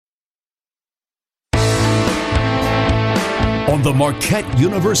on the Marquette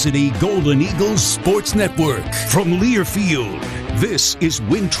University Golden Eagles Sports Network. From Learfield, this is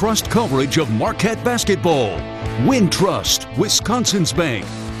Wintrust coverage of Marquette basketball. Wintrust, Wisconsin's bank,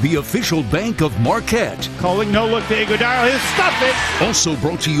 the official bank of Marquette. Calling no look to Iguodala. He'll stuff it. Also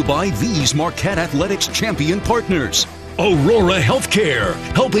brought to you by these Marquette Athletics champion partners. Aurora Healthcare,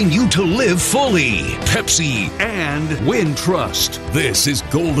 helping you to live fully. Pepsi and Wintrust. This is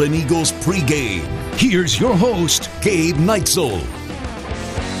Golden Eagles pregame. Here's your host, Gabe Neitzel.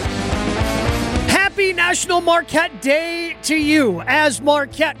 Happy National Marquette Day to you as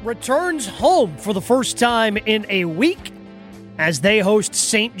Marquette returns home for the first time in a week as they host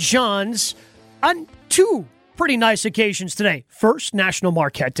St. John's on two pretty nice occasions today. First, National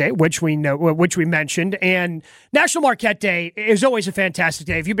Marquette Day, which we mentioned, and National Marquette Day is always a fantastic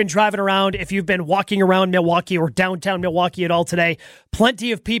day. If you've been driving around, if you've been walking around Milwaukee or downtown Milwaukee at all today,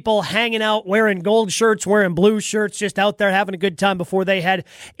 plenty of people hanging out, wearing gold shirts, wearing blue shirts, just out there having a good time before they head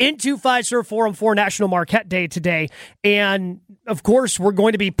into Fiserv Forum for National Marquette Day today. And of course, we're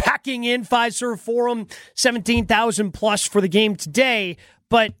going to be packing in Fiserv Forum, 17,000 plus for the game today,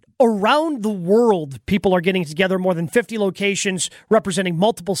 but around the world, people are getting together, more than 50 locations representing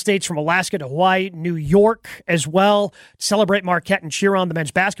multiple states from Alaska to Hawaii, New York as well, to celebrate Marquette and cheer on the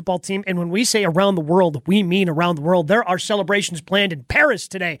men's basketball team. And when we say around the world, we mean around the world. There are celebrations planned in Paris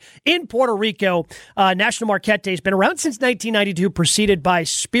today, in Puerto Rico. National Marquette Day has been around since 1992, preceded by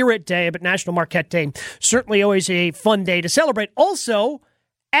Spirit Day, but National Marquette Day, certainly always a fun day to celebrate. Also,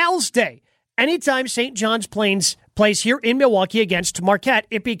 Al's Day. Anytime St. John's plays here in Milwaukee against Marquette,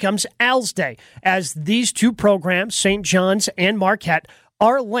 it becomes Al's Day, as these two programs, St. John's and Marquette,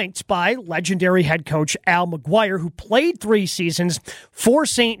 are linked by legendary head coach Al McGuire, who played 3 seasons for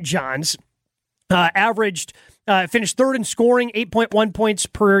St. John's, finished third in scoring, 8.1 points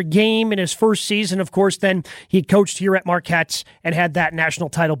per game in his first season. Of course, then he coached here at Marquette and had that national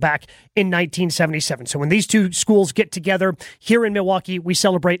title back in 1977. So when these two schools get together here in Milwaukee, we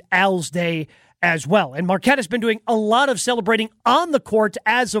celebrate Al's Day as well. And Marquette has been doing a lot of celebrating on the court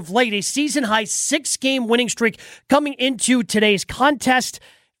as of late. A season-high 6-game winning streak coming into today's contest.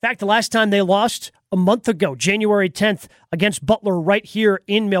 In fact, the last time they lost a month ago, January 10th, against Butler right here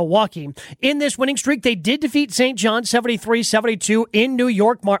in Milwaukee. In this winning streak, they did defeat St. John 73-72 in New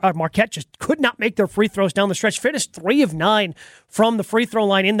York. Marquette just could not make their free throws down the stretch. Finished 3 of 9 from the free throw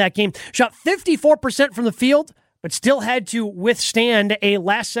line in that game. Shot 54% from the field, but still had to withstand a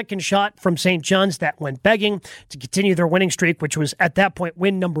last-second shot from St. John's that went begging to continue their winning streak, which was at that point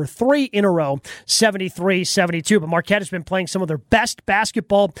win number 3 in a row, 73-72. But Marquette has been playing some of their best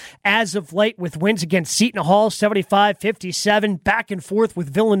basketball as of late, with wins against Seton Hall, 75-57, back and forth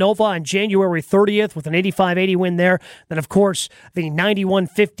with Villanova on January 30th with an 85-80 win there. Then, of course, the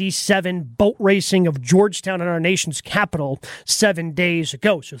 91-57 boat racing of Georgetown in our nation's capital 7 days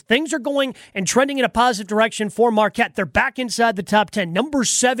ago. So things are going and trending in a positive direction for Marquette. They're back inside the top 10, number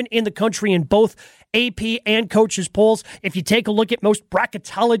 7 in the country in both AP and coaches polls. If you take a look at most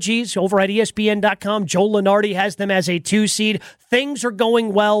bracketologies over at ESPN.com, Joe Lunardi has them as a 2 seed. Things are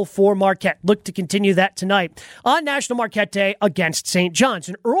going well for Marquette. Look to continue that tonight on National Marquette Day against St. John's.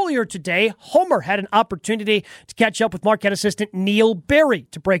 And earlier today, Homer had an opportunity to catch up with Marquette assistant Neil Berry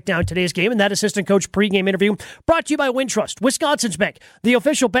to break down today's game. And that assistant coach pregame interview brought to you by Wintrust, Wisconsin's bank, the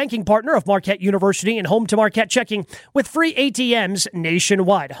official banking partner of Marquette University and home to Marquette checking with free ATMs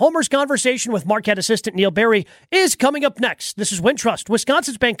nationwide. Homer's conversation with Marquette assistant Neil Berry is coming up next. This is Wintrust,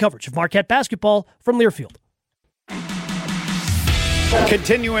 Wisconsin's bank coverage of Marquette basketball from Learfield.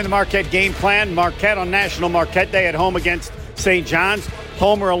 Continuing the Marquette game plan, Marquette on National Marquette Day at home against St. John's.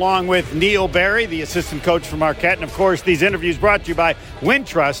 Homer along with Neil Berry, the assistant coach for Marquette. And, of course, these interviews brought to you by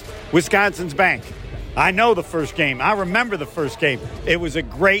Wintrust, Wisconsin's bank. I know the first game. I remember the first game. It was a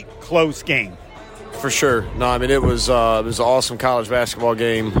great, close game. For sure. No, I mean, it was an awesome college basketball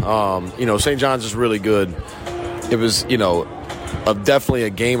game. St. John's is really good. It was, definitely a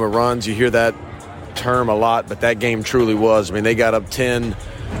game of runs. You hear that term a lot, but that game truly was. I mean, they got up 10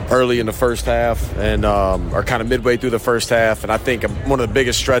 early in the first half and are kind of midway through the first half. And I think one of the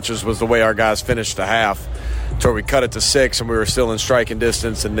biggest stretches was the way our guys finished the half, to where we cut it to 6 and we were still in striking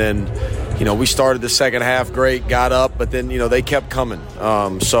distance. And then, we started the second half great, got up, but then, they kept coming.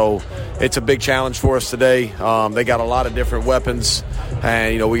 So it's a big challenge for us today. They got a lot of different weapons,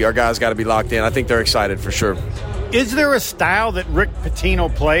 and, our guys got to be locked in. I think they're excited for sure. Is there a style that Rick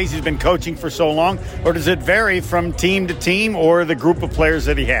Pitino plays? He's been coaching for so long, or does it vary from team to team or the group of players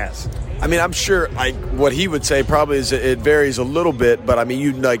that he has? I mean, I'm sure what he would say probably is it varies a little bit, but I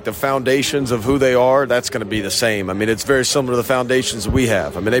mean, the foundations of who they are, that's going to be the same. I mean, it's very similar to the foundations that we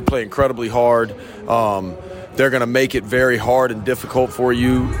have. I mean, they play incredibly hard. they're going to make it very hard and difficult for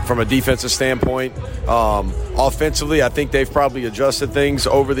you from a defensive standpoint. Offensively, I think they've probably adjusted things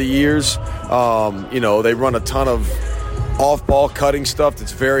over the years. They run a ton of off-ball cutting stuff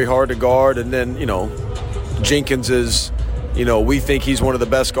that's very hard to guard. And then, Jenkins is, we think he's one of the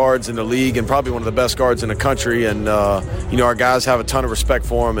best guards in the league and probably one of the best guards in the country. And, our guys have a ton of respect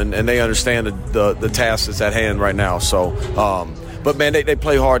for him, and they understand the task that's at hand right now. So, but, man, they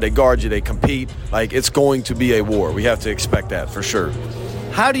play hard. They guard you. They compete. Like, it's going to be a war. We have to expect that for sure.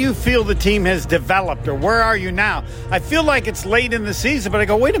 How do you feel the team has developed, or where are you now? I feel like it's late in the season, but I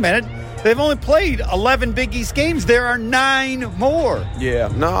go, wait a minute. They've only played 11 Big East games. There are 9 more. Yeah.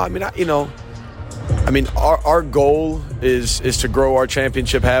 No, our goal is to grow our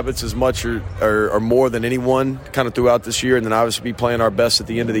championship habits as much or more than anyone kind of throughout this year, and then obviously be playing our best at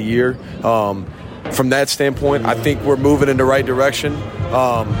the end of the year. From that standpoint, I think we're moving in the right direction.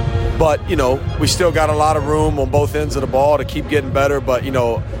 But, we still got a lot of room on both ends of the ball to keep getting better. But,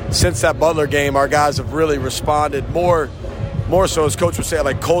 since that Butler game, our guys have really responded more so, as Coach would say,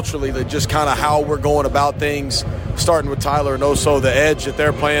 like culturally, that just kind of how we're going about things, starting with Tyler and also the edge that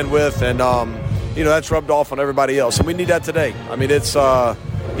they're playing with. And, that's rubbed off on everybody else. And we need that today. I mean, it's,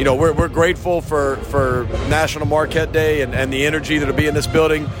 we're grateful for National Marquette Day and the energy that'll be in this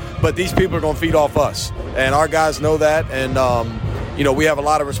building. But these people are going to feed off us. And our guys know that. And, we have a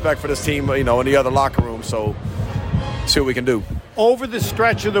lot of respect for this team, in the other locker room. So see what we can do. Over the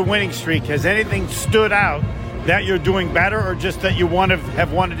stretch of the winning streak, has anything stood out that you're doing better, or just that you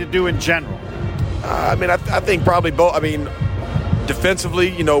have wanted to do in general? I think probably both.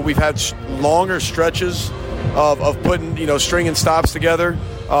 Defensively, we've had longer stretches of putting, stringing stops together.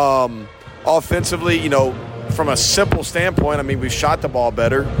 Offensively, from a simple standpoint, we've shot the ball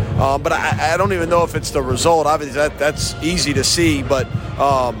better. But I don't even know if it's the result. Obviously, that's easy to see. But,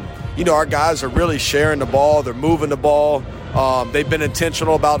 our guys are really sharing the ball. They're moving the ball. They've been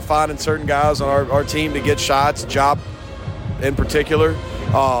intentional about finding certain guys on our team to get shots, Job in particular.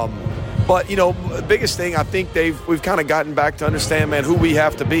 But, the biggest thing, I think we've kind of gotten back to understand, man, who we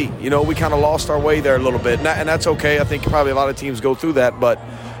have to be. We kind of lost our way there a little bit, and that's okay. I think probably a lot of teams go through that. But,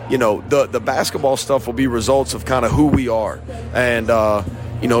 the basketball stuff will be results of kind of who we are. And,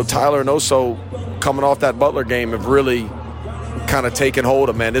 Tyler and Oso coming off that Butler game have really kind of taken hold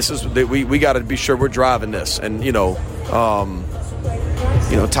of, man, we got to be sure we're driving this. And,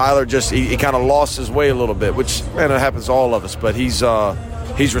 Tyler just he kind of lost his way a little bit, which, man, it happens to all of us. But he's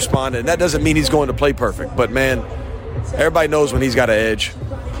responded. And that doesn't mean he's going to play perfect. But, man, everybody knows when he's got an edge,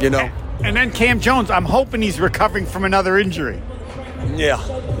 And then Cam Jones, I'm hoping he's recovering from another injury.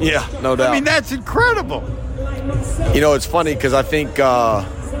 Yeah, no doubt. That's incredible. It's funny because I think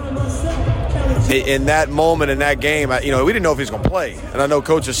in that moment, in that game, we didn't know if he was going to play. And I know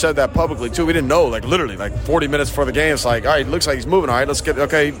Coach has said that publicly, too. We didn't know, literally, 40 minutes before the game. It's like, all right, looks like he's moving. All right,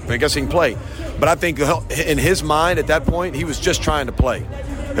 I guess he can play. But I think in his mind at that point, he was just trying to play.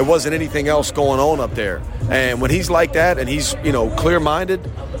 There wasn't anything else going on up there. And when he's like that and he's,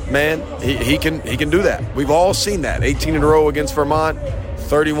 clear-minded, man, he can do that. We've all seen that. 18 in a row against Vermont,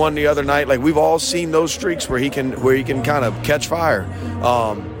 31 the other night. We've all seen those streaks where he can kind of catch fire.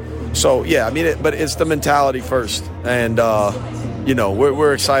 So yeah, but it's the mentality first, and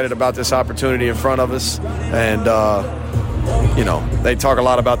we're excited about this opportunity in front of us. And they talk a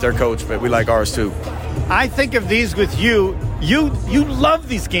lot about their coach, but we like ours too. I think of these with you. You love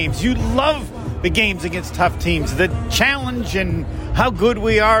these games. You love the games against tough teams, the challenge and how good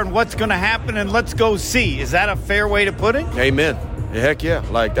we are and what's going to happen, and let's go see. Is that a fair way to put it? Amen. Heck yeah,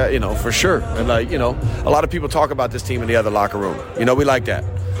 like that, for sure. And a lot of people talk about this team in the other locker room. We like that.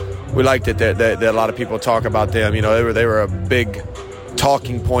 We liked it that a lot of people talk about them. They were a big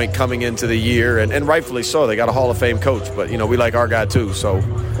talking point coming into the year, and rightfully so. They got a Hall of Fame coach, but we like our guy too. So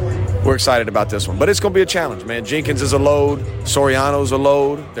we're excited about this one. But it's going to be a challenge, man. Jenkins is a load. Soriano's a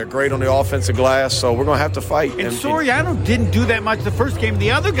load. They're great on the offensive glass, so we're going to have to fight. And Soriano didn't do that much the first game. The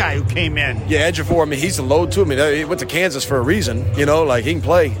other guy who came in. Yeah, Ejiofor, he's a load too. He went to Kansas for a reason, he can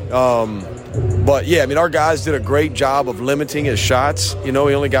play. But, yeah, our guys did a great job of limiting his shots. He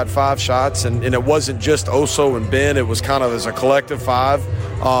only got 5 shots, and it wasn't just Oso and Ben. It was kind of as a collective 5.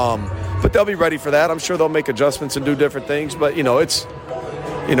 But they'll be ready for that. I'm sure they'll make adjustments and do different things. But, it's –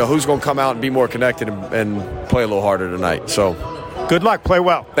 who's going to come out and be more connected and play a little harder tonight. So good luck. Play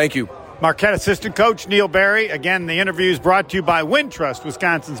well. Thank you. Marquette assistant coach Neil Berry. Again, the interview is brought to you by Wintrust,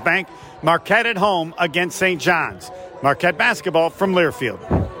 Wisconsin's bank. Marquette at home against St. John's. Marquette basketball from Learfield.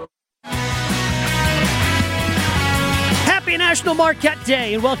 National Marquette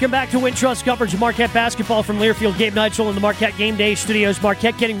Day, and welcome back to Wintrust coverage of Marquette basketball from Learfield. Gabe Neitzel in the Marquette Game Day Studios.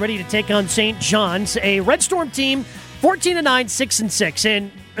 Marquette getting ready to take on St. John's, a Red Storm team, 14-9, 6-6.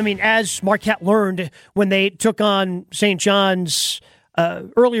 And, I mean, as Marquette learned when they took on St. John's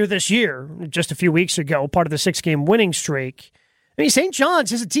earlier this year, just a few weeks ago, part of the 6-game winning streak, I mean, St.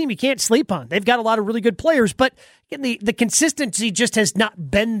 John's is a team you can't sleep on. They've got a lot of really good players, but the consistency just has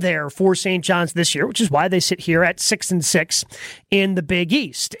not been there for St. John's this year, which is why they sit here at 6-6 in the Big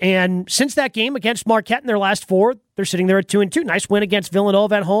East. And since that game against Marquette in their last four, they're sitting there at 2-2. Nice win against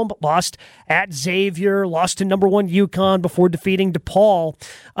Villanova at home, but lost at Xavier, lost to number 1 UConn before defeating DePaul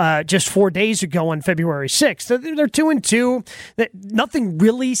just 4 days ago on February 6th. So they're 2-2. Nothing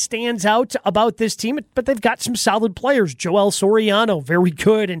really stands out about this team, but they've got some solid players. Joel Soriano, very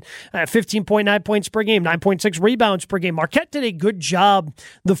good, and 15.9 points per game, 9.6 rebounds per game. Marquette did a good job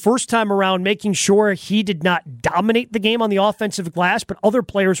the first time around making sure he did not dominate the game on the offensive glass, but other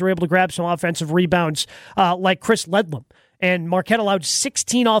players were able to grab some offensive rebounds like Chris Ledlam. And Marquette allowed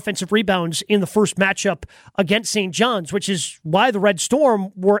 16 offensive rebounds in the first matchup against St. John's, which is why the Red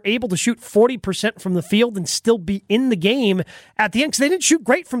Storm were able to shoot 40% from the field and still be in the game at the end, because they didn't shoot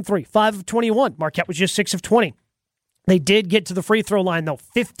great from three, 5 of 21. Marquette was just 6 of 20. They did get to the free throw line, though,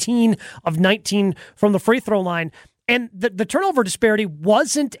 15 of 19 from the free throw line. And the turnover disparity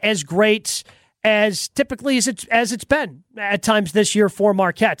wasn't as great as typically as it's been at times this year for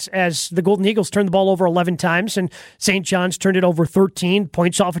Marquette, as the Golden Eagles turned the ball over 11 times and St. John's turned it over 13.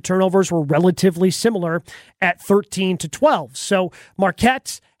 Points off of turnovers were relatively similar at 13-12. So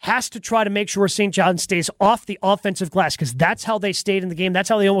Marquette has to try to make sure St. John's stays off the offensive glass, because that's how they stayed in the game. That's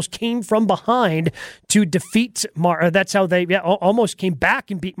how they almost came from behind to defeat that's how they almost came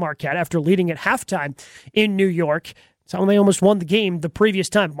back and beat Marquette after leading at halftime in New York. That's how they almost won the game the previous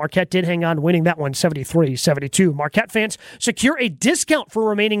time. Marquette did hang on, winning that one 73-72. Marquette fans secure a discount for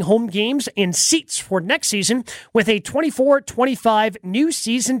remaining home games and seats for next season with a $24.25 new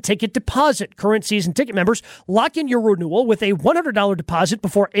season ticket deposit. Current season ticket members lock in your renewal with a $100 deposit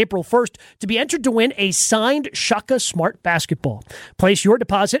before April 1st to be entered to win a signed Shaka Smart basketball. Place your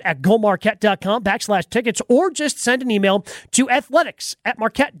deposit at gomarquette.com/tickets or just send an email to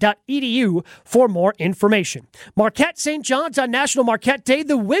athletics@marquette.edu for more information. Marquette St. John's on National Marquette Day.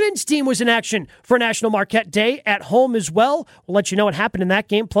 The women's team was in action for National Marquette Day at home as well. We'll let you know what happened in that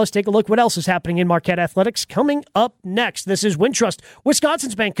game, plus take a look what else is happening in Marquette athletics coming up next. This is Wintrust,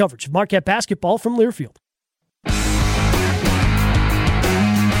 Wisconsin's bank coverage of Marquette basketball from Learfield.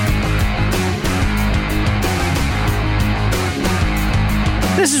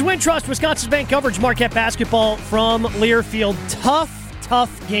 This is Wintrust, Wisconsin's bank coverage, Marquette basketball from Learfield.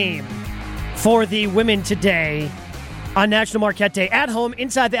 Tough game for the women today on National Marquette Day at home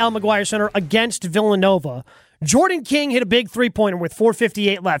inside the Al McGuire Center against Villanova. Jordan King hit a big three-pointer with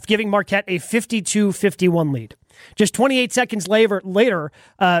 4:58 left, giving Marquette a 52-51 lead. Just 28 seconds later,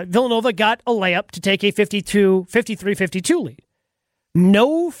 Villanova got a layup to take a 53-52 lead.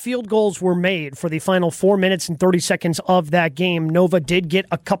 No field goals were made for the final 4 minutes and 30 seconds of that game. Nova did get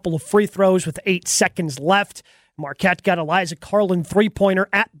a couple of free throws with 8 seconds left. Marquette got Eliza Carlin three-pointer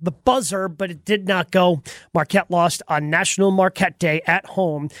at the buzzer, but it did not go. Marquette lost on National Marquette Day at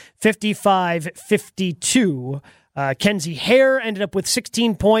home, 55-52. Kenzie Hare ended up with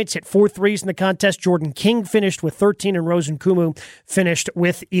 16 points, hit 4 threes in the contest. Jordan King finished with 13, and Rose Nkumu finished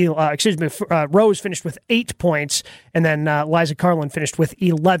with Rose finished with 8 points, and then Liza Carlin finished with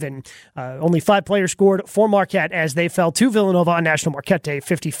 11. Only 5 players scored for Marquette as they fell to Villanova on National Marquette Day,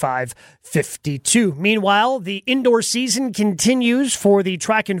 55-52. Meanwhile, the indoor season continues for the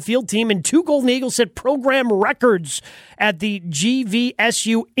track and field team, and 2 Golden Eagles set program records at the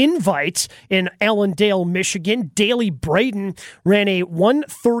GVSU Invite in Allendale, Michigan. Daley Braden ran a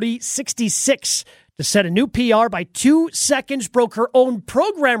 1:30.66 to set a new PR by 2 seconds, broke her own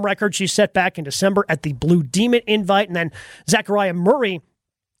program record she set back in December at the Blue Demon Invite. And then Zachariah Murray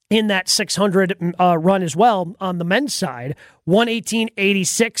in that 600 run as well on the men's side,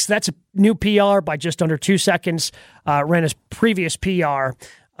 1:18.86. That's a new PR by just under 2 seconds. Ran his previous PR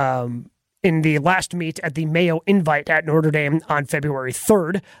in the last meet at the Mayo Invite at Notre Dame on February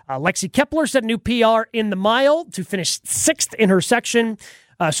 3rd. Lexi Kepler set a new PR in the mile to finish 6th in her section.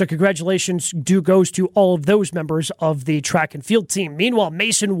 So congratulations goes to all of those members of the track and field team. Meanwhile,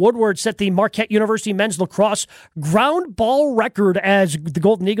 Mason Woodward set the Marquette University men's lacrosse ground ball record as the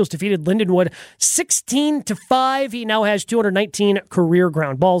Golden Eagles defeated Lindenwood 16-5. He now has 219 career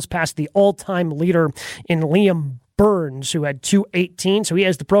ground balls, past the all-time leader in Liam Burns, who had 218, so he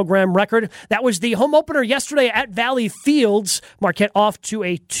has the program record. That was the home opener yesterday at Valley Fields. Marquette off to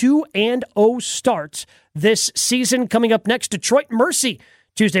a 2-0 start this season. Coming up next, Detroit Mercy.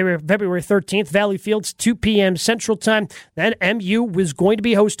 Tuesday, February 13th, Valley Fields, 2 p.m. Central Time. Then MU was going to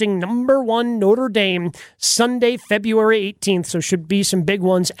be hosting number 1 Notre Dame Sunday, February 18th. So should be some big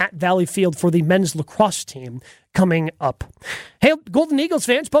ones at Valley Field for the men's lacrosse team coming up. Hey, Golden Eagles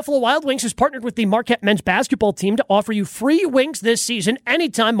fans, Buffalo Wild Wings has partnered with the Marquette men's basketball team to offer you free wings this season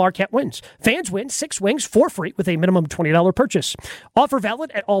anytime Marquette wins. Fans win 6 wings for free with a minimum $20 purchase. Offer valid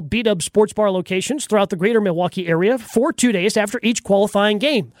at all B-Dub Sports Bar locations throughout the greater Milwaukee area for 2 days after each qualifying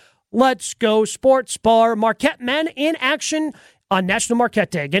game. Let's go Sports Bar. Marquette men in action on National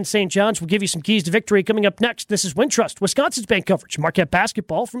Marquette Day against St. John's. We'll give you some keys to victory coming up next. This is Wintrust, Wisconsin's bank coverage. Marquette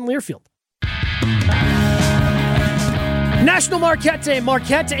basketball from Learfield. National Marquette Day.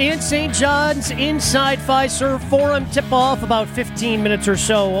 Marquette and St. John's inside Fiserv Forum. Tip-off about 15 minutes or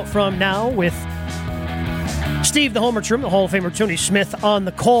so from now with Steve the Homer Trim, the Hall of Famer Tony Smith on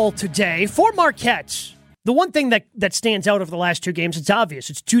the call today. For Marquette, the one thing that stands out over the last 2 games, it's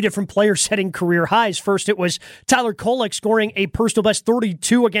obvious. It's 2 different players setting career highs. First, it was Tyler Kolek scoring a personal best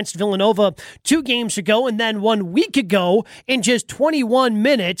 32 against Villanova 2 games ago. And then 1 week ago, in just 21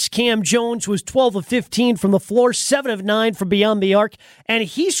 minutes, Cam Jones was 12 of 15 from the floor, 7 of 9 from beyond the arc. And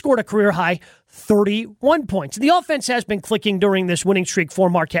he scored a career high 31 points. The offense has been clicking during this winning streak for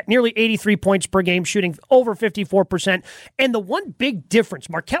Marquette. Nearly 83 points per game, shooting over 54%. And the one big difference,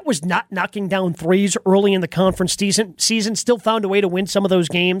 Marquette was not knocking down threes early in the conference season, still found a way to win some of those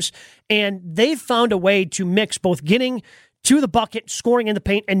games. And they found a way to mix both getting to the bucket, scoring in the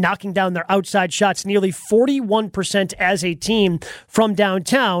paint, and knocking down their outside shots. Nearly 41% as a team from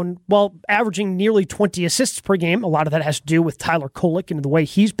downtown, while averaging nearly 20 assists per game. A lot of that has to do with Tyler Kolek and the way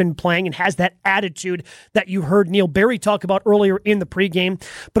he's been playing and has that attitude that you heard Neil Barry talk about earlier in the pregame.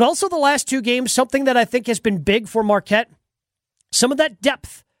 But also the last 2 games, something that I think has been big for Marquette, some of that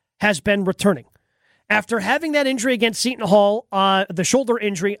depth has been returning. After having that injury against Seton Hall, the shoulder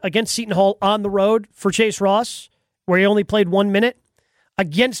injury against Seton Hall on the road for Chase Ross, where he only played 1 minute,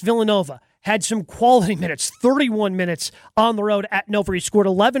 against Villanova, had some quality minutes, 31 minutes on the road at Nova. He scored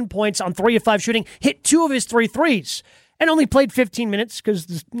 11 points on 3 of 5 shooting, hit 2 of his 3 threes, and only played 15 minutes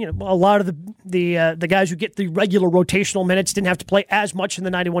because a lot of the guys who get the regular rotational minutes didn't have to play as much in the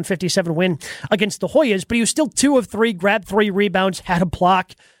 91-57 win against the Hoyas, but he was still 2 of 3, grabbed 3 rebounds, had a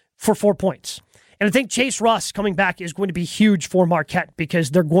block for 4 points. And I think Chase Ross coming back is going to be huge for Marquette because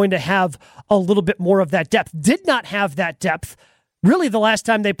they're going to have a little bit more of that depth. Did not have that depth really the last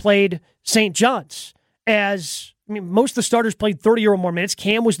time they played St. John's. Most of the starters played 30 or more minutes.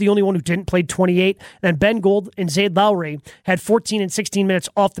 Cam was the only one who didn't, played 28. Then Ben Gold and Zayd Lowry had 14 and 16 minutes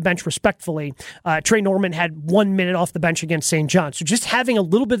off the bench respectively. Trey Norman had 1 minute off the bench against St. John's. So just having a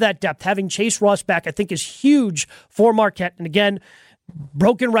little bit of that depth, having Chase Ross back, I think is huge for Marquette. And again,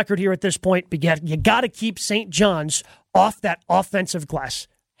 broken record here at this point, but you got to keep St. John's off that offensive glass.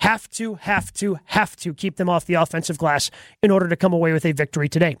 Have to keep them off the offensive glass in order to come away with a victory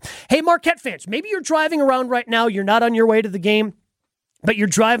today. Hey, Marquette fans, maybe you're driving around right now. You're not on your way to the game, but you're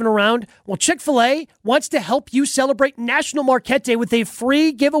driving around. Well, Chick-fil-A wants to help you celebrate National Marquette Day with a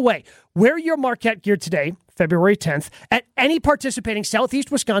free giveaway. Wear your Marquette gear today, February 10th, at any participating Southeast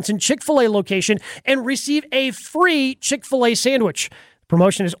Wisconsin Chick-fil-A location and receive a free Chick-fil-A sandwich. The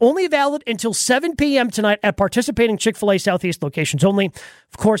promotion is only valid until 7 p.m. tonight at participating Chick-fil-A Southeast locations only.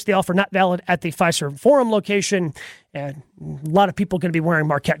 Of course, the offer not valid at the Fiserv Forum location. And a lot of people going to be wearing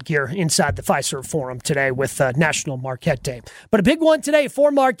Marquette gear inside the Fiserv Forum today with National Marquette Day. But a big one today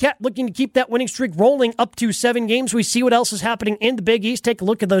for Marquette, looking to keep that winning streak rolling up to 7 games. We see what else is happening in the Big East. Take a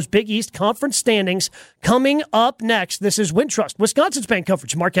look at those Big East Conference standings coming up next. This is Wintrust, Wisconsin's bank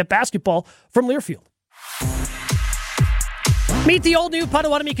coverage, Marquette basketball from Learfield. Meet the all-new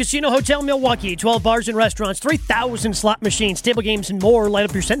Potawatomi Casino Hotel Milwaukee. 12 bars and restaurants, 3,000 slot machines, table games, and more. Light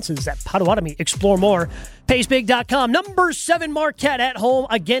up your senses at Potawatomi. Explore more. PaysBig.com. Number 7 Marquette at home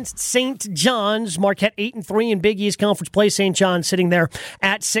against St. John's. Marquette 8-3 in Big East Conference play. St. John's sitting there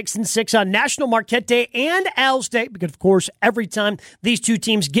at 6-6 on National Marquette Day and Al's Day. Because, of course, every time these two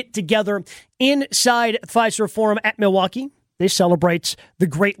teams get together inside Fiserv Forum at Milwaukee, they celebrate the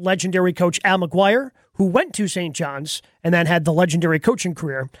great legendary coach Al McGuire, who went to St. John's and then had the legendary coaching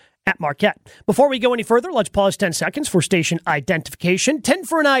career at Marquette. Before we go any further, let's pause 10 seconds for station identification. 10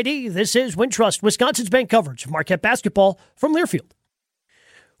 for an ID. This is Wintrust, Wisconsin's bank coverage of Marquette basketball from Learfield.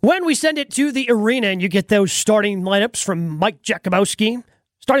 When we send it to the arena and you get those starting lineups from Mike Jakubowski,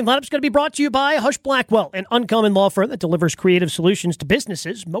 starting lineup's going to be brought to you by Hush Blackwell, an uncommon law firm that delivers creative solutions to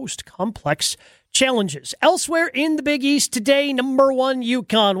businesses' most complex challenges. Elsewhere in the Big East today, number 1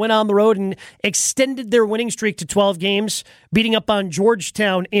 UConn went on the road and extended their winning streak to 12 games, beating up on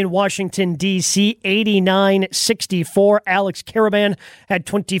Georgetown in Washington, D.C., 89-64. Alex Karaban had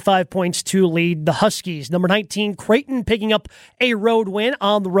 25 points to lead the Huskies. Number 19, Creighton picking up a road win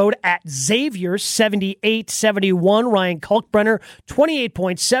on the road at Xavier, 78-71. Ryan Kalkbrenner, 28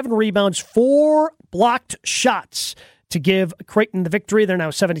 points, 7 rebounds, 4 blocked shots to give Creighton the victory. They're now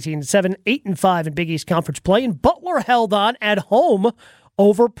 17-7, 8-5 in Big East Conference play. And Butler held on at home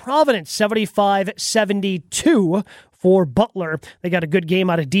over Providence, 75-72 for Butler. They got a good game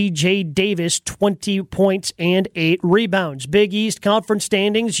out of DJ Davis, 20 points and 8 rebounds. Big East Conference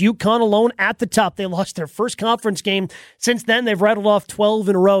standings, UConn alone at the top. They lost their first conference game. Since then, they've rattled off 12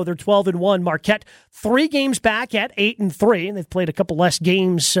 in a row. They're 12-1. Marquette, 3 games back at 8-3. They've played a couple less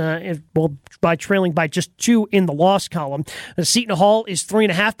games, by trailing by just 2 in the loss column. Seton Hall is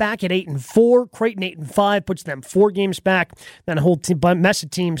 3.5 back at 8-4. Creighton 8-5 puts them 4 games back. Then a whole mess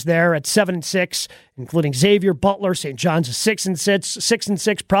of teams there at 7-6, including Xavier, Butler, St. John's is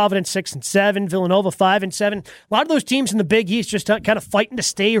 6-6, Providence 6-7, Villanova 5-7. A lot of those teams in the Big East just kind of fighting to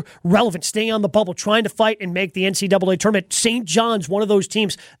stay relevant, stay on the bubble, trying to fight and make the NCAA tournament. St. John's, one of those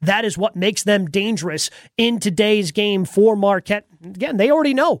teams. That is what makes them dangerous in today's game for Marquette. Again, they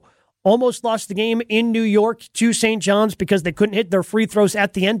already know. Almost lost the game in New York to St. John's because they couldn't hit their free throws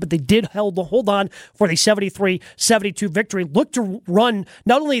at the end, but they did hold on for the 73-72 victory. Look to run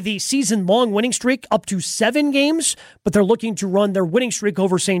not only the season-long winning streak up to 7 games, but they're looking to run their winning streak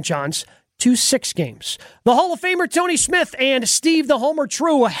over St. John's to 6 games. The Hall of Famer Tony Smith and Steve the Homer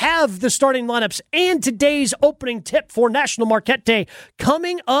True have the starting lineups and today's opening tip for National Marquette Day.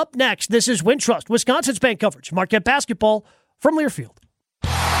 Coming up next, this is Wintrust, Wisconsin's bank coverage. Marquette basketball from Learfield.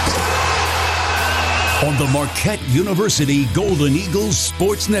 On the Marquette University Golden Eagles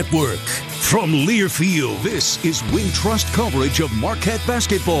Sports Network. From Learfield, this is Wintrust coverage of Marquette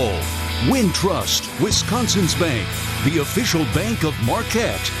basketball. Wintrust, Wisconsin's bank, the official bank of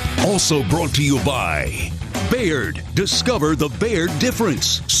Marquette. Also brought to you by Baird. Discover the Baird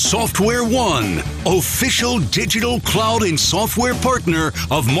difference. Software One, official digital cloud and software partner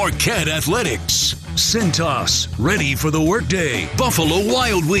of Marquette Athletics. Cintas, ready for the workday. Buffalo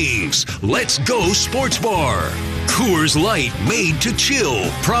Wild Wings, Let's Go Sports Bar. Coors Light, made to chill.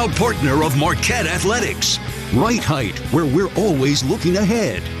 Proud partner of Marquette Athletics. Right Height, where we're always looking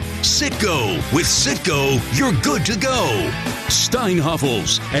ahead. Citgo, with Citgo, you're good to go.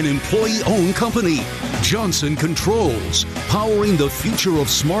 Steinhoffels, an employee-owned company. Johnson Controls, powering the future of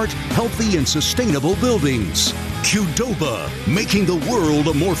smart, healthy, and sustainable buildings. Qdoba, making the world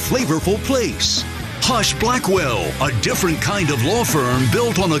a more flavorful place. Hush Blackwell, a different kind of law firm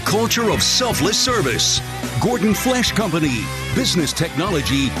built on a culture of selfless service. Gordon Flesh Company, business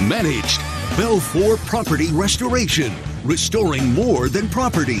technology managed. Belfour Property Restoration, restoring more than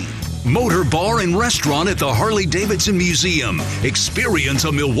property. Motor Bar and Restaurant at the Harley-Davidson Museum. Experience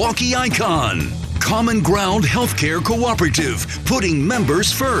a Milwaukee icon. Common Ground Healthcare Cooperative, putting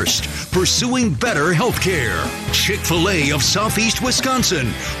members first, pursuing better healthcare. Chick-fil-A of Southeast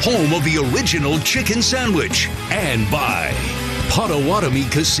Wisconsin, home of the original chicken sandwich. And by Potawatomi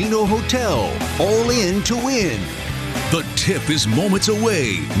Casino Hotel, all in to win. The tip is moments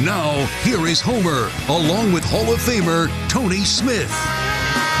away. Now, here is Homer, along with Hall of Famer Tony Smith.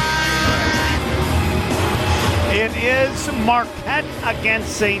 It is Marquette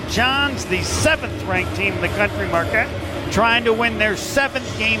against St. John's, the 7th-ranked team in the country, Marquette, trying to win their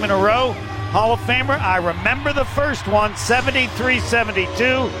 7th game in a row. Hall of Famer, I remember the first one,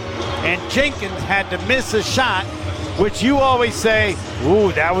 73-72, and Jenkins had to miss a shot, which you always say,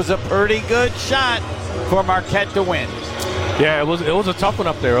 ooh, that was a pretty good shot for Marquette to win. Yeah, it was a tough one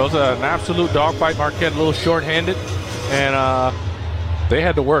up there. It was an absolute dogfight. Marquette a little short-handed, and they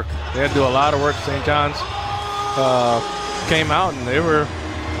had to work. They had to do a lot of work. St. John's came out and they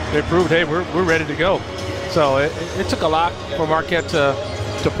proved, hey, we're ready to go. So it took a lot for Marquette to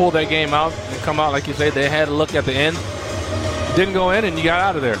pull that game out and come out, like you say. They had to look at the end. Didn't go in, and you got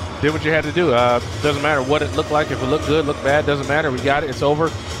out of there. Did what you had to do. Doesn't matter what it looked like. If it looked good, looked bad, doesn't matter. We got it. It's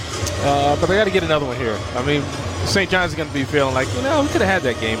over. But they got to get another one here. I mean, St. John's is going to be feeling like, we could have had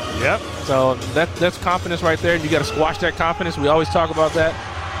that game. Yep. So that's confidence right there, and you got to squash that confidence. We always talk about that.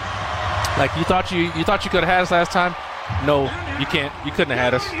 Like, you thought you could have had us last time? No, you can't. You couldn't have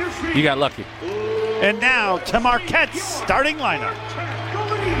had us. You got lucky. And now to Marquette's starting lineup.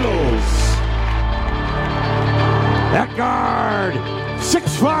 At guard,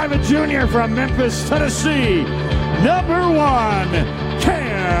 6'5", a junior from Memphis, Tennessee, number 1,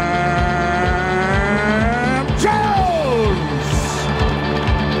 Cam Jones.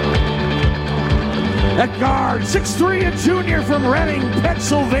 At guard, 6'3", a junior from Reading,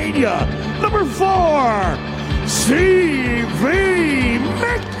 Pennsylvania, number 4, Stevie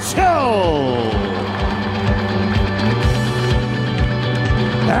Mitchell.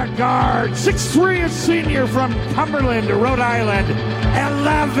 At guard, 6'3", a senior from Cumberland, Rhode Island,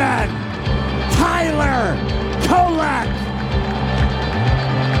 11, Tyler Kolek.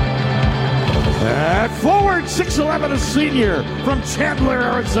 At forward, 6'11", a senior from Chandler,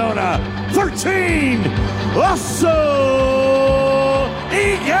 Arizona, 13, Oso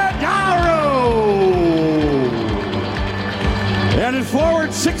Ighodaro. And at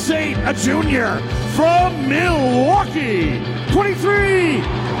forward, 6'8", a junior from Milwaukee, 23,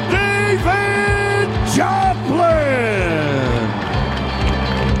 David Joplin.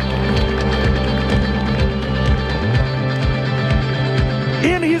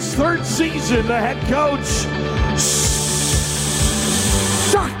 In his third season, the head coach,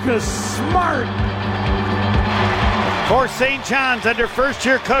 Shaka Smart. For St. John's, under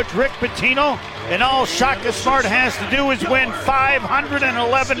first-year coach Rick Pitino, and all Shaka Smart has to do is win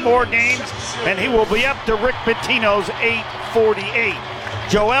 511 more games, and he will be up to Rick Pitino's 848.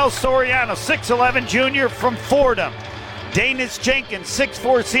 Joel Soriano, 6'11", junior from Fordham. Danis Jenkins,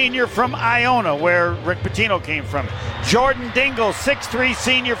 6'4", senior from Iona, where Rick Pitino came from. Jordan Dingle, 6'3",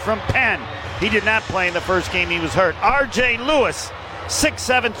 senior from Penn. He did not play in the first game, he was hurt. R.J. Lewis,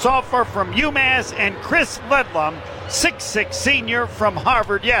 6'7", sophomore from UMass. And Chris Ledlum, 6'6", senior from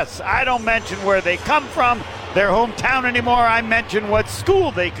Harvard. Yes, I don't mention where they come from, their hometown anymore. I mention what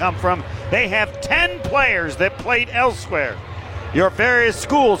school they come from. They have 10 players that played elsewhere. Your various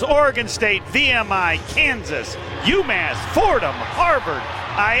schools: Oregon State, VMI, Kansas, UMass, Fordham, Harvard,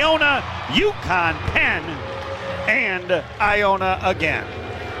 Iona, UConn, Penn, and Iona again.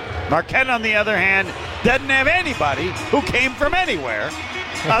 Marquette, on the other hand, doesn't have anybody who came from anywhere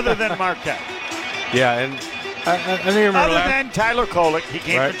other than Marquette. Yeah, and I remember other than Tyler Kolek, he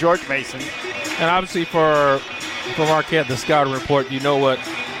came from George Mason. And obviously for Marquette, the scouting report, you know what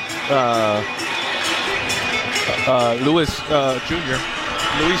Luis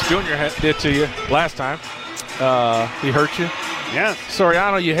Jr. did to you last time. He hurt you. Yes.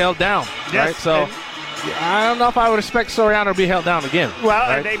 Soriano, you held down. Yes. Right? So I don't know if I would expect Soriano to be held down again. Well,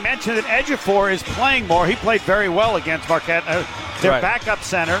 right? and they mentioned that Ejiofor is playing more. He played very well against Marquette, their backup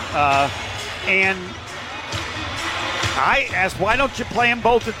center. And I asked, why don't you play them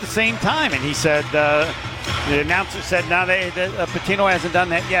both at the same time? And he said, the announcer said, no, Pitino hasn't done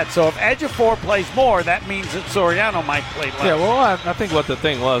that yet. So if Ejiofor plays more, that means that Soriano might play less. Yeah, well, I think what the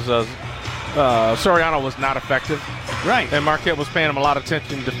thing was Soriano was not effective. Right. And Marquette was paying him a lot of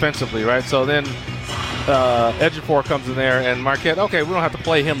attention defensively, right? So then Ejiofor comes in there, and Marquette, okay, we don't have to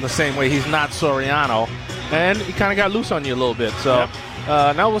play him the same way. He's not Soriano. And he kind of got loose on you a little bit. So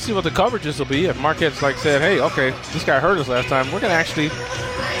now we'll see what the coverages will be. If Marquette's said, hey, okay, this guy hurt us last time, we're going to actually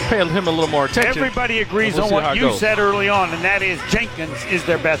pay him a little more attention. Everybody agrees on what you said early on, and that is Jenkins is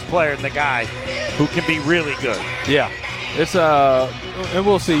their best player and the guy who can be really good. Yeah. It's and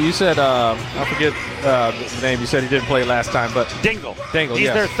we'll see. You said I forget the name. You said he didn't play last time, but Dingle. He's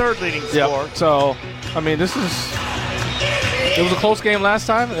their third leading scorer. Yep. So it was a close game last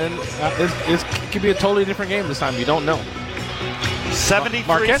time, and it could be a totally different game this time. You don't know.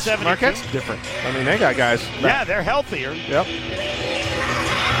 73-72. Marquette's different. I mean, they got guys back. Yeah, they're healthier. Yep.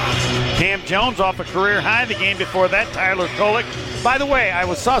 Cam Jones off a career high. The game before that, Tyler Kolek. By the way,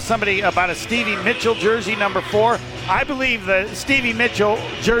 I saw somebody about a Stevie Mitchell jersey, number 4. I believe the Stevie Mitchell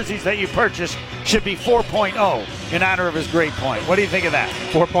jerseys that you purchased should be 4.0 in honor of his great point. What do you think of that?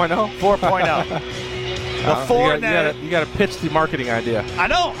 4.0? 4.0. You got to pitch the marketing idea. I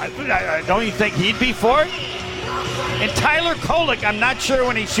know. Don't you think he'd be for it? And Tyler Kolek, I'm not sure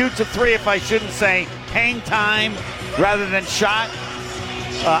when he shoots a 3 if I shouldn't say hang time rather than shot.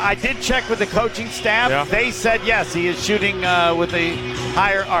 I did check with the coaching staff. Yeah. They said yes, he is shooting with a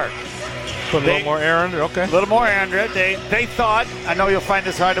higher arc. Put a little more air under it, okay. A little more air under it. They thought, I know you'll find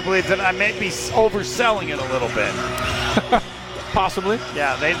this hard to believe, that I may be overselling it a little bit. Possibly.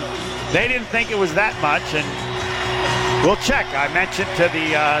 Yeah, they didn't think it was that much, and we'll check. I mentioned to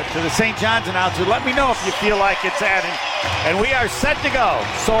the St. John's announcer, let me know if you feel like it's adding. And we are set to go.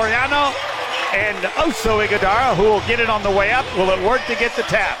 Soriano and Oso Ighodaro, who will get it on the way up. Will it work to get the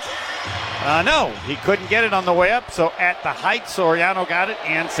tap? No, he couldn't get it on the way up, so at the height, Soriano got it,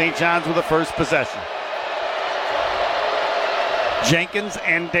 and St. John's with the first possession. Jenkins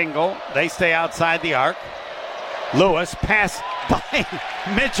and Dingle, they stay outside the arc. Lewis, pass by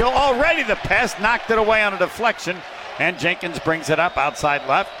Mitchell, already the pass, knocked it away on a deflection, and Jenkins brings it up outside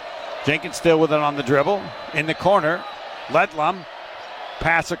left. Jenkins still with it on the dribble. In the corner, Ledlum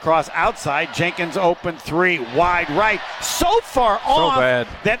Pass across outside. Jenkins open three. Wide right. So far off bad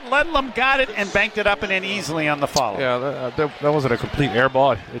that Ledlum got it and banked it up and in easily on the follow. Yeah, that wasn't a complete air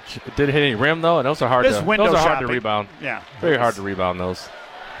ball. It didn't hit any rim, though, and those are hard to rebound. Yeah. Very hard to rebound those.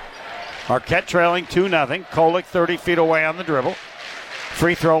 Marquette trailing 2-0. Kolick 30 feet away on the dribble.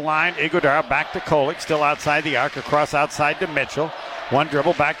 Free throw line. Iguodala back to Kolick. Still outside the arc. Across outside to Mitchell. One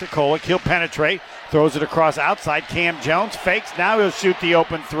dribble back to Kolick. He'll penetrate. Throws it across outside. Cam Jones fakes. Now he'll shoot the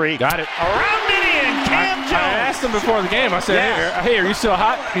open three. Got it. Around it in. Cam Jones. I asked him before the game. I said, hey, are you still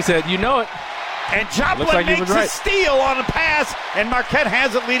hot? He said, you know it. And Joplin makes a steal on a pass. And Marquette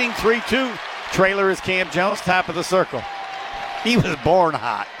has it leading 3-2. Trailer is Cam Jones, top of the circle. He was born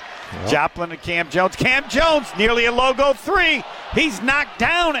hot. Yep. Joplin and Cam Jones. Cam Jones, nearly a logo three. He's knocked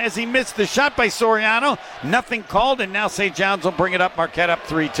down as he missed the shot by Soriano. Nothing called, and now St. John's will bring it up. Marquette up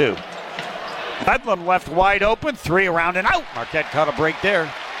 3-2. Bedlam left wide open. Three around and out. Marquette caught a break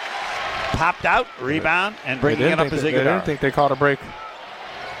there. Popped out, rebound, and bringing it up is Iguodala. I didn't think they caught a break.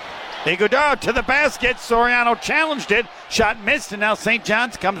 Iguodala to the basket. Soriano challenged it. Shot missed, and now St.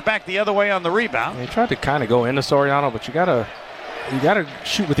 John's comes back the other way on the rebound. He tried to kind of go into Soriano, but you gotta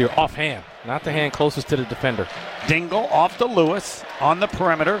shoot with your offhand, not the hand closest to the defender. Dingle off to Lewis on the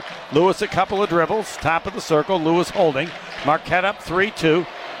perimeter. Lewis a couple of dribbles, top of the circle. Lewis holding. Marquette up 3-2.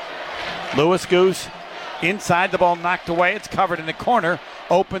 Lewis goes inside, the ball knocked away. It's covered in the corner.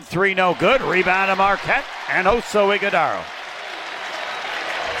 Open three, no good. Rebound to Marquette and Oso Iguodala.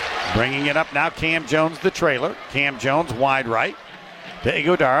 Bringing it up now, Cam Jones, the trailer. Cam Jones wide right to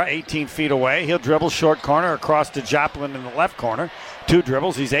Iguodala, 18 feet away. He'll dribble short corner across to Joplin in the left corner. Two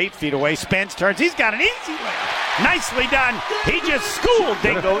dribbles. He's 8 feet away. Spins, turns. He's got an easy layup. Nicely done. He just schooled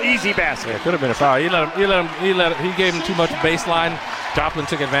Dingle. Easy basket. Yeah, could have been a foul. He gave him too much baseline. Joplin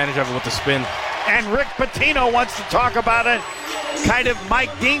took advantage of it with the spin. And Rick Pitino wants to talk about it kind of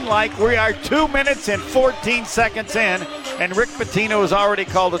Mike Dean-like. We are 2 minutes and 14 seconds in, and Rick Pitino has already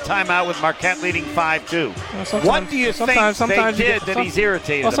called a timeout with Marquette leading 5-2. What do you think they did that he's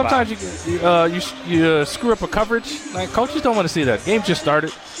irritated about? Sometimes you screw up a coverage. Like, coaches don't want to see that. Game just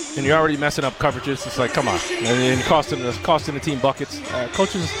started, and you're already messing up coverages. It's like, come on. And costing the team buckets.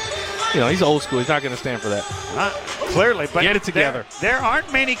 Coaches, he's old school. He's not going to stand for that. Clearly, but get it together. There aren't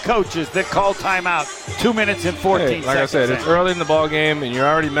many coaches that call timeout 2 minutes and 14 seconds. Like I said, it's early in the ball game, and you're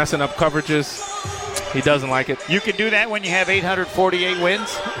already messing up coverages. He doesn't like it. You can do that when you have 848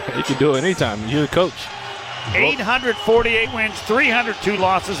 wins? You can do it anytime. You're the coach. 848 wins, 302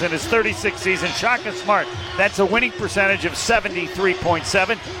 losses in his 36th season. Shaka Smart, that's a winning percentage of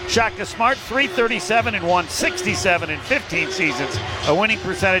 73.7. Shaka Smart, 337 and 167 in 15 seasons, a winning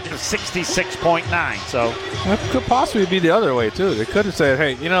percentage of 66.9. So that could possibly be the other way too. They could have said,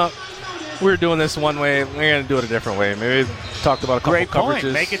 "Hey, we're doing this one way. We're going to do it a different way." Maybe talked about a couple coverages.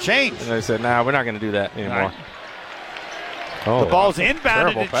 Point. Make a change. And they said, "Nah, we're not going to do that anymore." Right. The ball's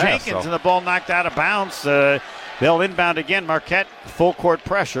inbounded to Jenkins, and the ball knocked out of bounds. They'll inbound again. Marquette, full court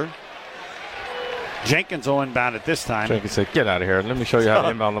pressure. Jenkins will inbound it this time. Jenkins said, "Get out of here. Let me show you how to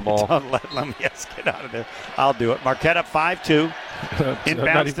inbound the ball." Don't let them. Yes, get out of there. I'll do it. Marquette up 5-2.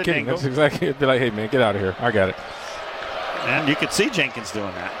 Inbounds to Dingle. That's exactly. It'd be like, "Hey, man, get out of here. I got it." And you could see Jenkins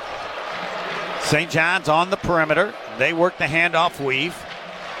doing that. St. John's on the perimeter. They work the handoff weave.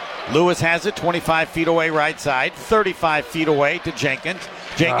 Lewis has it 25 feet away right side, 35 feet away to Jenkins.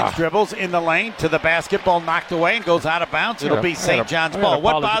 Jenkins dribbles in the lane to the basketball, knocked away and goes out of bounds. It'll be St. John's ball.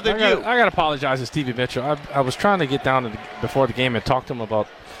 What bothered you? I got to apologize to Stevie Mitchell. I was trying to get down before the game and talk to him about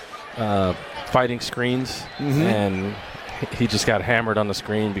fighting screens, and he just got hammered on the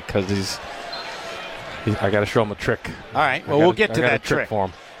screen because I got to show him a trick. All right, well, we'll get to that trick for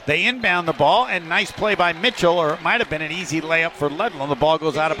him. They inbound the ball, and nice play by Mitchell, or it might have been an easy layup for Ledlum. The ball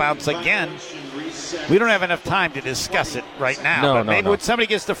goes out of bounds again. We don't have enough time to discuss it right now. Maybe when somebody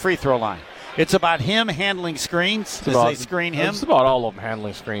gets the free throw line. It's about him handling screens as they screen him. It's about all of them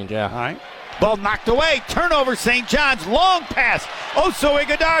handling screens, yeah. All right. Ball knocked away. Turnover, St. John's. Long pass. Oso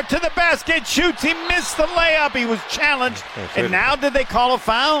Iguodala to the basket. Shoots. He missed the layup. He was challenged. And now did they call a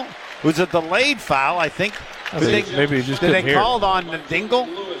foul? It was a delayed foul, I think. Maybe he just couldn't hear. Did they call on Dingle?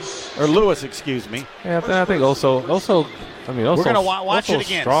 Or Lewis, excuse me. Yeah, I think also. We're going to watch it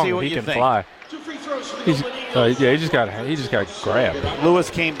again, strong, see what he you can think. Fly. He just got grabbed. Lewis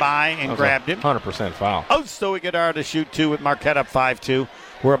came by and grabbed him. 100% foul. Oso Iguodala to shoot two with Marquette up 5-2.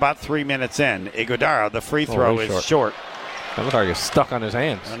 We're about 3 minutes in. Iguodala, the free throw is short. That looked like it's stuck on his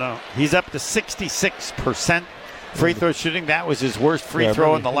hands. I know. He's up to 66% free throw shooting. That was his worst free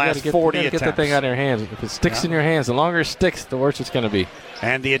throw in the last 40 attempts. Get the thing out of your hands. If it sticks in your hands, the longer it sticks, the worse it's going to be.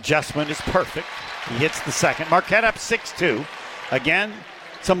 And the adjustment is perfect. He hits the second. Marquette up 6-2. Again,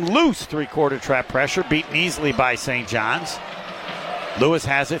 some loose three-quarter trap pressure, beaten easily by St. John's. Lewis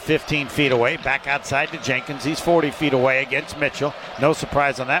has it 15 feet away, back outside to Jenkins. He's 40 feet away against Mitchell. No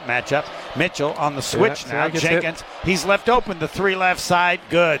surprise on that matchup. Mitchell on the switch now. Jenkins, he's left open, the three left side.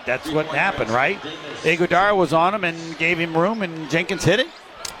 Good. That's what happened, right? Iguodara was on him and gave him room, and Jenkins hit it.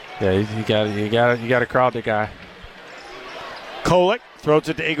 Yeah, you got to crowd the guy. Kolek throws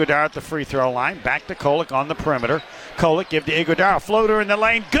it to Iguodara at the free throw line. Back to Kolek on the perimeter. Kolek give to Iguodara. Floater in the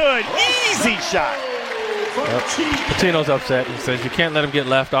lane. Good. Easy shot. Yep. Patino's upset. He says you can't let him get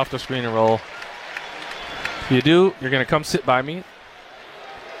left off the screen and roll. If you do, you're going to come sit by me.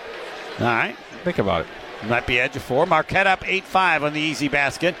 All right. Think about it. Might be edge of 4. Marquette up 8-5 on the easy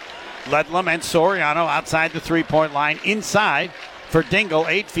basket. Ledlum and Soriano outside the three-point line. Inside for Dingle,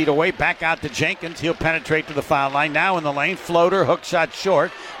 8 feet away. Back out to Jenkins. He'll penetrate to the foul line. Now in the lane. Floater, hook shot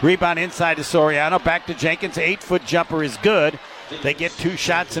short. Rebound inside to Soriano. Back to Jenkins. 8-foot jumper is good. They get 2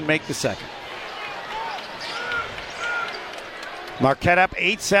 shots and make the second. Marquette up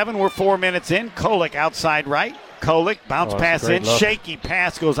 8-7. We're 4 minutes in. Kolek outside right. Kolek bounce pass in. Look. Shaky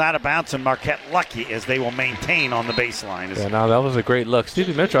pass goes out of bounds, and Marquette lucky as they will maintain on the baseline. Yeah, now that was a great look.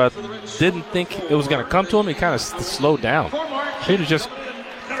 Stevie Mitchell, I didn't think it was going to come to him. He kind of slowed down. He'd have just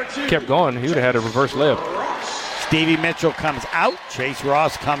kept going. He would have had a reverse layup. Stevie Mitchell comes out. Chase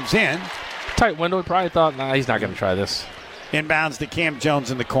Ross comes in. Tight window. He probably thought, nah, he's not going to try this. Inbounds to Cam Jones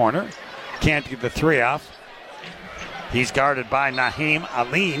in the corner. Can't get the three off. He's guarded by Naheem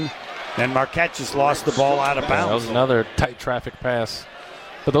Aline. And Marquette just lost the ball out of bounds. That was another tight traffic pass.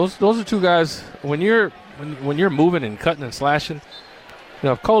 But those are two guys, when you're moving and cutting and slashing,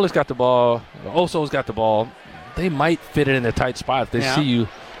 if Cola's got the ball, Oso's got the ball, they might fit it in a tight spot if they see you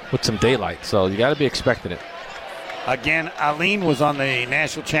with some daylight. So you got to be expecting it. Again, Aline was on the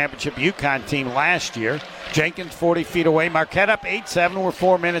national championship UConn team last year. Jenkins 40 feet away. Marquette up 8-7. We're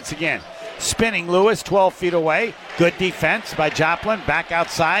 4 minutes again. Spinning Lewis 12 feet away. Good defense by Joplin. Back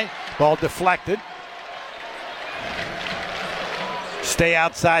outside. Ball deflected. Stay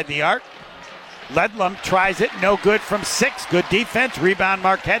outside the arc. Ledlum tries it. No good from 6. Good defense. Rebound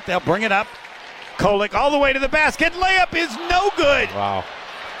Marquette. They'll bring it up. Kolek all the way to the basket. Layup is no good. Wow.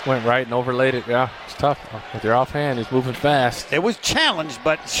 Went right and overlaid it. Yeah, it's tough. With your offhand, he's moving fast. It was challenged,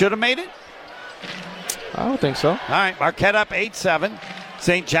 but should have made it. I don't think so. All right, Marquette up 8-7.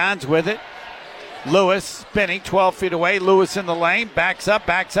 St. John's with it. Lewis spinning 12 feet away. Lewis in the lane. Backs up.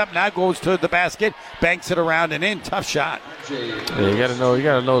 Now goes to the basket. Banks it around and in. Tough shot. Yeah, you gotta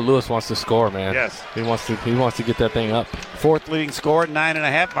know Lewis wants to score, man. Yes. He wants to get that thing up. Fourth leading scorer,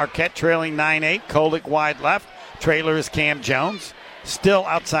 9.5. Marquette trailing 9-8. Kolek wide left. Trailer is Cam Jones. Still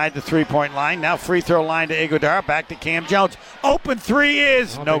outside the three-point line. Now free throw line to Iguodara. Back to Cam Jones. Open three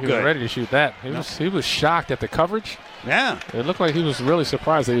is no good. He was ready to shoot that. He was shocked at the coverage. Yeah. It looked like he was really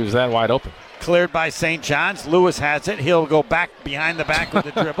surprised that he was that wide open. Cleared by St. John's. Lewis has it. He'll go back behind the back with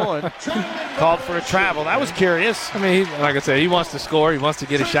the dribble and called for a travel. That was curious. I mean, like I said, he wants to score. He wants to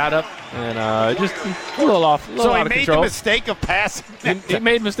get a shot up. And just a little off. A little so out he of control. made the mistake of passing. He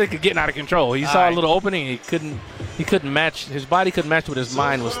made the mistake of getting out of control. He saw a little opening. He couldn't match. His body couldn't match what his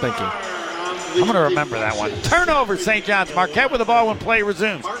mind was thinking. I'm going to remember that one. Turnover, St. John's. Marquette with the ball when play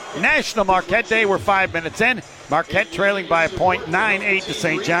resumes. National Marquette Day. We're 5 minutes in. Marquette trailing by a point, 9-8 to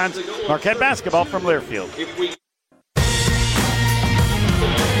St. John's. Marquette basketball from Learfield.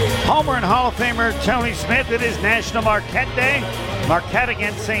 Homer and Hall of Famer Tony Smith. It is National Marquette Day. Marquette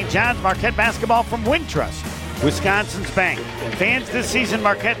against St. John's. Marquette basketball from Wintrust, Wisconsin's bank. Fans, this season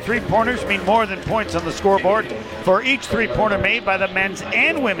Marquette three-pointers mean more than points on the scoreboard. For each three-pointer made by the men's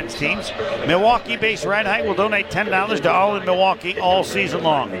and women's teams, Milwaukee-based Red Height will donate $10 to All in Milwaukee all season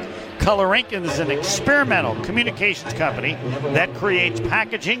long. Color Inc. is an experimental communications company that creates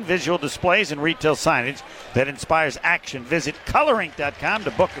packaging, visual displays, and retail signage that inspires action. Visit colorinc.com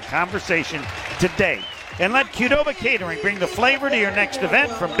to book a conversation today. And let Qdoba Catering bring the flavor to your next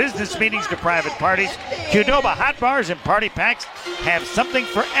event, from business meetings to private parties. Qdoba hot bars and party packs have something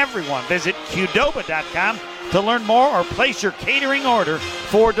for everyone. Visit Qdoba.com to learn more or place your catering order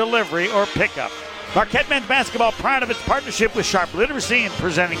for delivery or pickup. Marquette men's basketball, proud of its partnership with Sharp Literacy in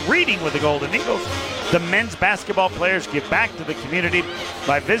presenting reading with the Golden Eagles. The men's basketball players give back to the community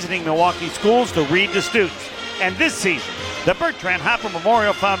by visiting Milwaukee schools to read to students. And this season, the Bertrand Hopper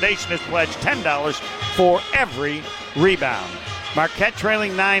Memorial Foundation has pledged $10 for every rebound. Marquette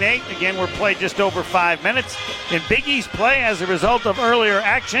trailing 9-8. Again, we're played just over 5 minutes. In Big East play, as a result of earlier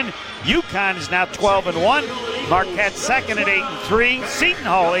action, UConn is now 12-1. Marquette second at 8-3. Seton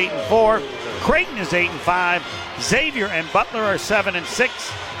Hall 8-4. Creighton is 8-5. Xavier and Butler are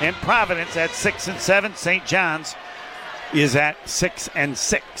 7-6. And Providence at 6-7. St. John's is at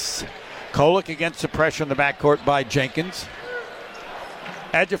 6-6. Kolick against the pressure in the backcourt by Jenkins.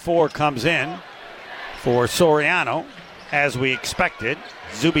 Ejiofor comes in for Soriano, as we expected.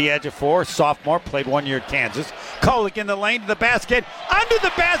 Zuby Ejiofor, sophomore, played 1 year at Kansas. Kolick in the lane to the basket. Under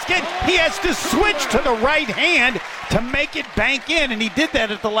the basket, he has to switch to the right hand to make it bank in, and he did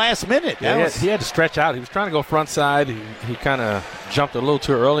that at the last minute. Yeah, he had to stretch out. He was trying to go front side. He kind of jumped a little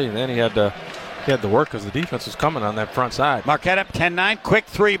too early, and then he had to work because the defense was coming on that front side. Marquette up 10-9. Quick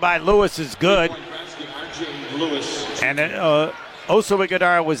three by Lewis is good. And then Oso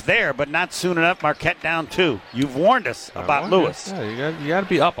Iguodara was there, but not soon enough. Marquette down 2. You've warned us about Lewis. Yeah, you got to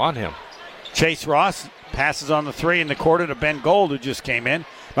be up on him. Chase Ross passes on the 3 in the quarter to Ben Gold, who just came in.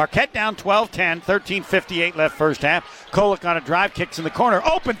 Marquette down 12-10, 13:58 left first half. Kolick on a drive, kicks in the corner.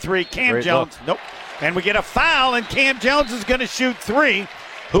 Open 3, Cam Great Jones. look. Nope. And we get a foul, and Cam Jones is going to shoot 3.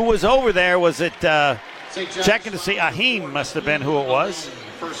 Who was over there? Was it checking to see? Ahim must have been who it was.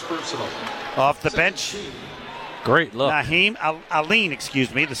 First personal. Off the bench. Great look. Aline, the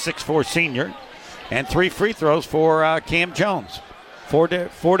 6'4 senior. And 3 free throws for Cam Jones. Four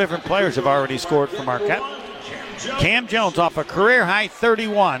different players have already scored for Marquette. Cam Jones off a career-high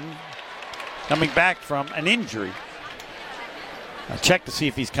 31, coming back from an injury. I'll check to see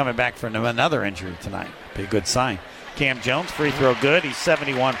if he's coming back from another injury tonight. Be a good sign. Cam Jones, free throw good. He's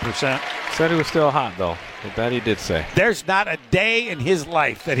 71%. Said he was still hot, though. That he did say. There's not a day in his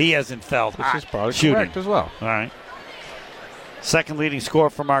life that he hasn't felt hot. Which is probably shooting. correct as well. All right. Second leading scorer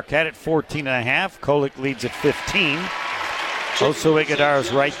for Marquette at 14.5. Kolick leads at 15. Oso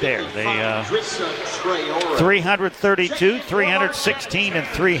Iguodara's right there. They 332, 316, and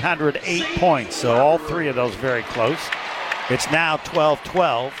 308 points. So all 3 of those very close. It's now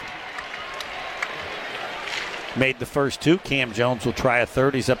 12-12. Made the first 2. Cam Jones will try a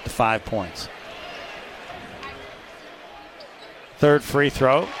third. He's up to 5 points. Third free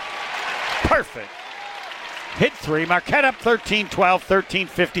throw. Perfect. Hit 3. Marquette up 13-12,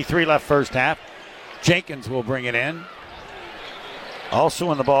 13:53 left first half. Jenkins will bring it in.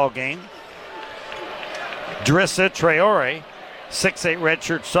 Also in the ball game, Drissa Traore, 6'8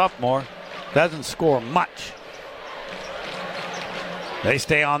 redshirt sophomore, doesn't score much. They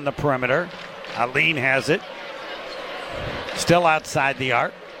stay on the perimeter. Aline has it. Still outside the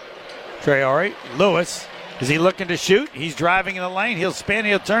arc. Traore, Lewis, is he looking to shoot? He's driving in the lane. He'll spin,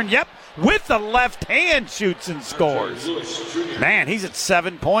 he'll turn. Yep, with the left hand shoots and scores. Man, he's at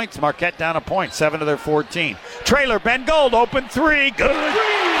 7 points. Marquette down a point, 7 of their 14. Trailer, Ben Gold, open 3, good.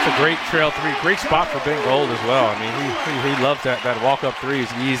 It's a great trail 3. Great spot for Ben Gold as well. I mean, he loves that walk-up 3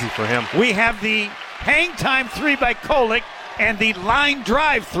 is easy for him. We have the hang time 3 by Kolick and the line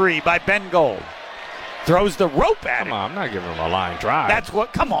drive 3 by Ben Gold. Throws the rope at him. Come on, I'm not giving him a line drive. That's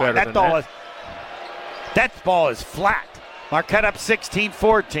what, come on, that ball is flat. Marquette up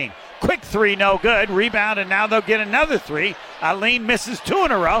 16-14. Quick 3, no good. Rebound, and now they'll get another 3. Aline misses 2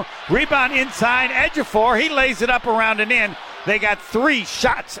 in a row. Rebound inside, Ejiofor. He lays it up around and in. They got 3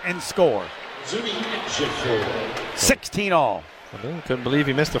 shots and score. 16 all. I couldn't believe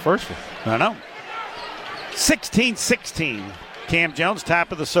he missed the first one. I know. 16-16. Cam Jones,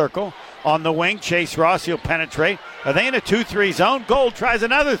 top of the circle. On the wing, Chase Ross, he'll penetrate. Are they in a 2-3 zone? Gold tries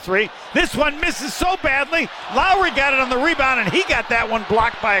another 3. This one misses so badly. Lowry got it on the rebound, and he got that one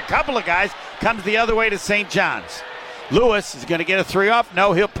blocked by a couple of guys. Comes the other way to St. John's. Lewis is going to get a 3 off.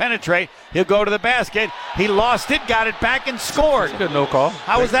 No, he'll penetrate. He'll go to the basket. He lost it, got it back, and scored. Good no call.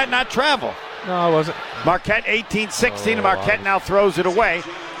 How was that not travel? No, it wasn't. Marquette 18-16, and Marquette now throws it away.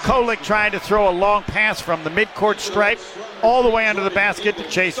 Kolick trying to throw a long pass from the midcourt stripe all the way under the basket to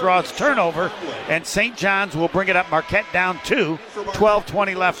Chase Ross. Turnover, and St. John's will bring it up. Marquette down 2,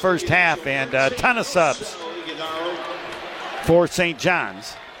 12:20 left first half, and a ton of subs for St.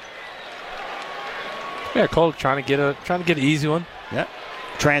 John's. Yeah, Kolick trying to get an easy one. Yep.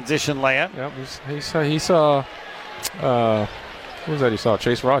 Transition layup. Yep. He saw who was that? He saw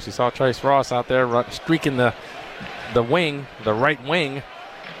Chase Ross. He saw Chase Ross out there streaking the wing, the right wing.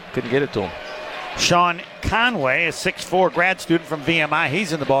 Couldn't get it to him. Sean Conway, a 6'4 grad student from VMI.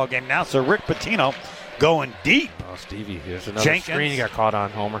 He's in the ball game now. So Rick Pitino going deep. Oh, Stevie, here's another screen he got caught on,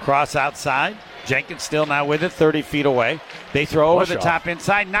 Homer. Cross outside. Jenkins still now with it, 30 feet away. They throw over the top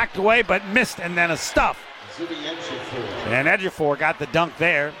inside, knocked away, but missed, and then a stuff. And Ejiofor got the dunk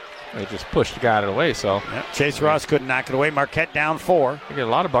there. They just pushed the guy out of the way, so. Yep. Chase Ross couldn't knock it away. Marquette down 4. I get a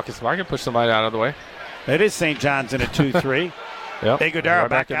lot of buckets if I can push somebody out of the way. It is St. John's in a 2-3. Yep. Iguodara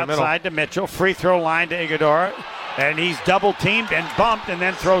back outside to Mitchell. Free throw line to Iguodara. And he's double teamed and bumped and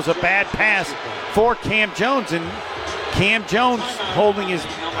then throws a bad pass for Cam Jones. And Cam Jones holding his,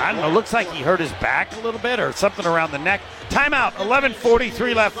 I don't know, looks like he hurt his back a little bit or something around the neck. Timeout,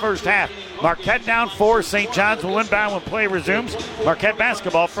 11:43 left first half. Marquette down 4. St. John's will inbound when play resumes. Marquette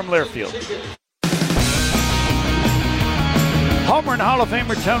basketball from Learfield. Homer and Hall of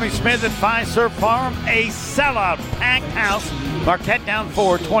Famer Tony Smith at Fiserv Farm, a sellout, packed house. Marquette down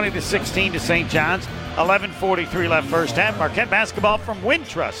 4, 20-16 to St. John's. 11:43 left first half. Marquette basketball from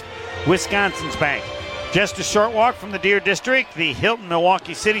Wintrust, Wisconsin's bank. Just a short walk from the Deer District, the Hilton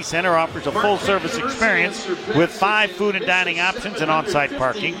Milwaukee City Center offers a full-service experience with 5 food and dining options and on-site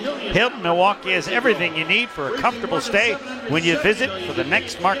parking. Hilton Milwaukee has everything you need for a comfortable stay when you visit for the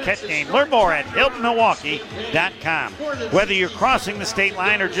next Marquette game. Learn more at HiltonMilwaukee.com. Whether you're crossing the state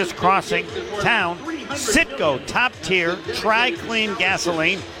line or just crossing town, Citgo top-tier Tri-Clean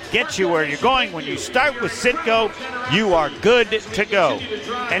gasoline gets you where you're going. When you start with Citgo, you are good to go.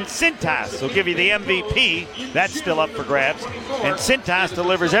 And Cintas will give you the MVP. That's still up for grabs. And Cintas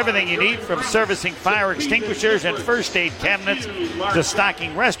delivers everything you need from servicing fire extinguishers and first aid cabinets to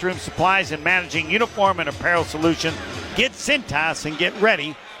stocking restroom supplies and managing uniform and apparel solutions. Get Cintas and get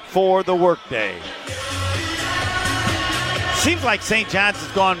ready for the workday. Seems like St. John's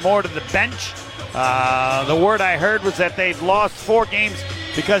has gone more to the bench. The word I heard was that they've lost 4 games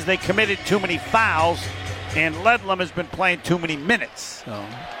because they committed too many fouls, and Ledlam has been playing too many minutes. So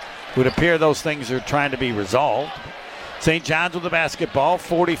it would appear those things are trying to be resolved. St. John's with the basketball,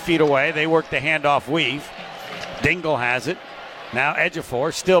 40 feet away. They work the handoff weave. Dingle has it. Now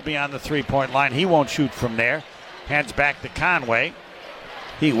Ejiofor, still beyond the three-point line. He won't shoot from there. Hands back to Conway.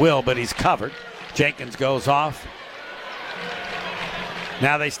 He will, but he's covered. Jenkins goes off.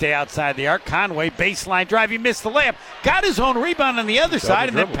 Now they stay outside the arc. Conway, baseline drive. He missed the layup. Got his own rebound on the other side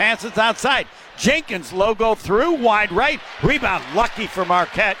and then passes outside. Jenkins, logo through, wide right. Rebound, lucky for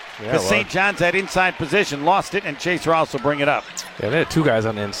Marquette because St. John's had inside position, lost it, and Chase Ross will bring it up. Yeah, they had 2 guys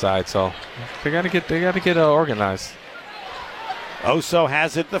on the inside, so they got to get organized. Oso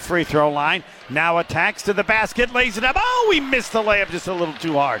has it, the free throw line. Now attacks to the basket, lays it up. Oh, we missed the layup just a little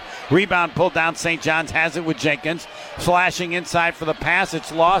too hard. Rebound pulled down. St. John's has it with Jenkins. Flashing inside for the pass.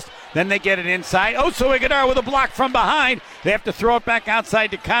 It's lost. Then they get it inside. Oso Iguodala with a block from behind. They have to throw it back outside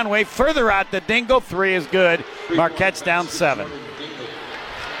to Conway. Further out to Dingle. 3 is good. Marquette's down 7.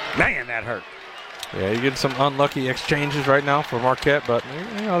 Man, that hurt. Yeah, you get some unlucky exchanges right now for Marquette, but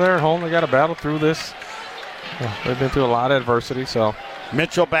they're at home. They got to battle through this. They've been through a lot of adversity, so.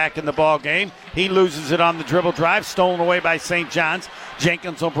 Mitchell back in the ball game. He loses it on the dribble drive, stolen away by St. John's.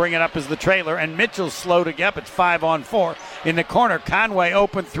 Jenkins will bring it up as the trailer, and Mitchell's slow to get up. It's 5-on-4. In the corner, Conway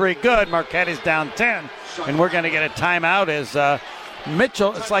open 3, good. Marquette is down 10, and we're going to get a timeout as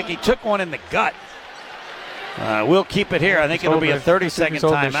Mitchell, it's like he took one in the gut. We'll keep it here. I think it'll be a 30-second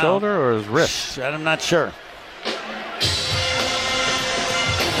timeout. His shoulder or his wrist? I'm not sure.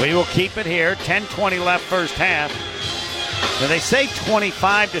 We will keep it here. 10:20 left first half. Now they say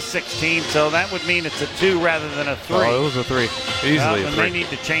 25-16, so that would mean it's a 2 rather than a 3. Oh, it was a 3. Easily a 3. They need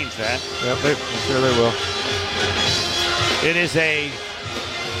to change that. Yep, I'm sure they will.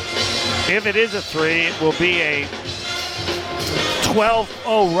 If it is a 3, it will be a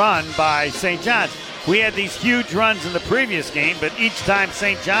 12-0 run by St. John's. We had these huge runs in the previous game, but each time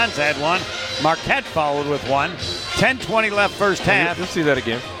St. John's had one, Marquette followed with one. 10:20 left first half. You'll see that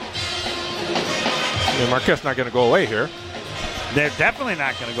again. Yeah, Marquette's not going to go away here. They're definitely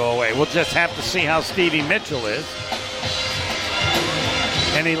not going to go away. We'll just have to see how Stevie Mitchell is.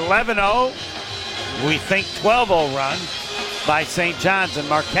 An 11-0, we think 12-0 run by St. John's, and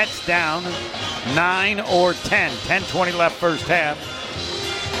Marquette's down 9 or 10. 10:20 left first half.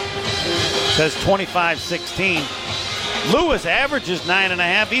 Says 25-16. Lewis averages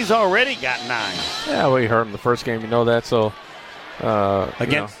 9.5. He's already got 9. Yeah, well, he hurt him the first game. You know that. So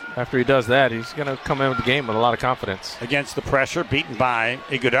after he does that, he's going to come in with the game with a lot of confidence. Against the pressure, beaten by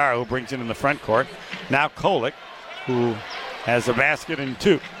Iguodala, who brings it in the front court. Now Kolek, who has a basket and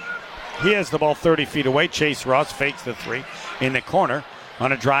 2. He has the ball 30 feet away. Chase Ross fakes the 3 in the corner.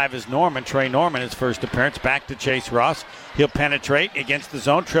 On a drive is Norman. Trey Norman, his first appearance. Back to Chase Ross. He'll penetrate against the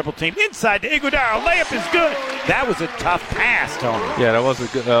zone. Triple team inside to Iguodala. Layup is good. That was a tough pass, Tony. Yeah, that was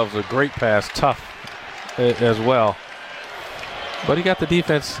a great pass. Tough as well. But he got the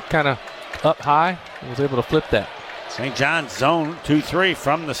defense kind of up high and was able to flip that. St. John's zone 2-3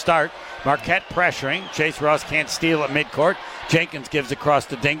 from the start. Marquette pressuring. Chase Ross can't steal at midcourt. Jenkins gives across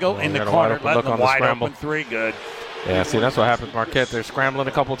to Dingle in the corner. Letting them wide open 3. Good. Yeah, see, that's what happens. Marquette, they're scrambling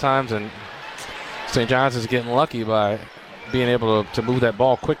a couple times, and St. John's is getting lucky by being able to move that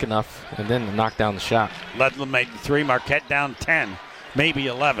ball quick enough and then knock down the shot. Ludlam made 3. Marquette down 10, maybe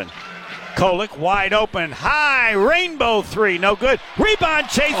 11. Kolick wide open, high, rainbow three, no good. Rebound,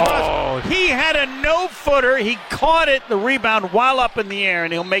 Chase Ross. He had a no-footer. He caught it, the rebound, while up in the air,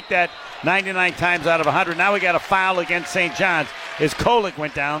 and he'll make that 99 times out of 100. Now we got a foul against St. John's as Kolick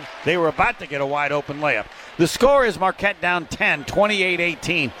went down. They were about to get a wide-open layup. The score is Marquette down 10,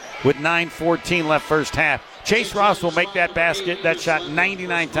 28-18, with 9:14 left first half. Chase Ross will make that basket, that shot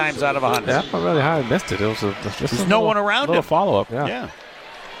 99 times out of 100. Yeah, I really high missed it. It was There's no one around him. Follow-up, yeah.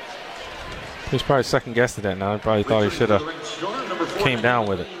 He's probably second-guessing that now. He probably thought he should have came down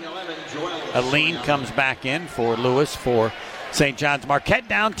with it. Aline comes back in for Lewis for St. John's. Marquette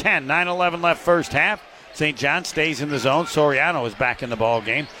down 10, 9:11 left first half. St. John stays in the zone. Soriano is back in the ball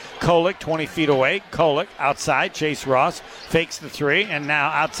game. Kolick 20 feet away. Kolick outside. Chase Ross fakes the three, and now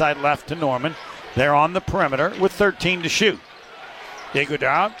outside left to Norman. They're on the perimeter with 13 to shoot.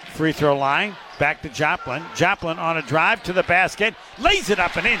 Iguodala, free throw line. Back to Joplin. Joplin on a drive to the basket. Lays it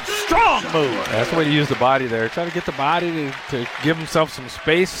up and in. Strong move. That's the way to use the body there. Try to get the body to give himself some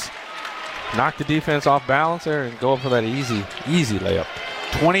space. Knock the defense off balance there and go up for that easy layup.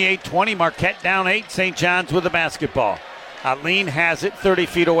 28-20, Marquette down 8. St. John's with the basketball. Aline has it 30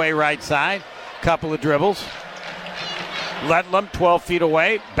 feet away right side. Couple of dribbles. Ledlum 12 feet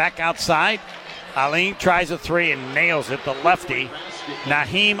away. Back outside. Aline tries a three and nails it. The lefty.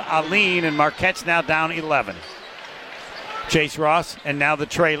 Naheem Aline, and Marquette's now down 11. Chase Ross, and now the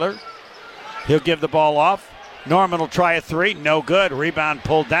trailer. He'll give the ball off. Norman will try a three. No good. Rebound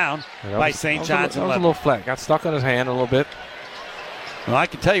pulled down by St. John's. That was a little flat. Got stuck on his hand a little bit. Well, I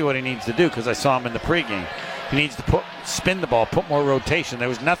can tell you what he needs to do because I saw him in the pregame. He needs to spin the ball, put more rotation. There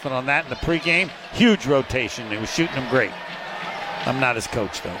was nothing on that in the pregame. Huge rotation. He was shooting them great. I'm not his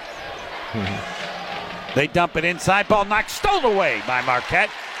coach, though. They dump it inside. Ball knocked, stolen away by Marquette.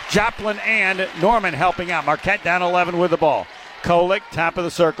 Joplin and Norman helping out. Marquette down 11 with the ball. Kolick, top of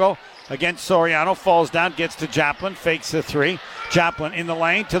the circle, against Soriano. Falls down, gets to Joplin, fakes the three. Joplin in the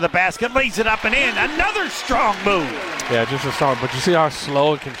lane to the basket, lays it up and in. Another strong move. Yeah, just a strong. But you see how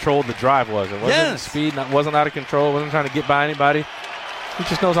slow and controlled the drive was. It wasn't speed, wasn't out of control, wasn't trying to get by anybody. He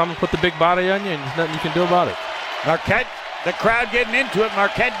just knows I'm going to put the big body on you, and there's nothing you can do about it. Marquette, the crowd getting into it.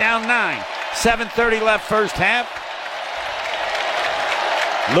 Marquette down 9. 7:30 left first half.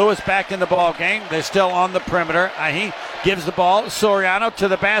 Lewis back in the ball game. They're still on the perimeter. He gives the ball. Soriano to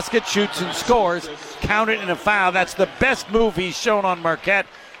the basket, shoots and scores. Counted in a foul. That's the best move he's shown on Marquette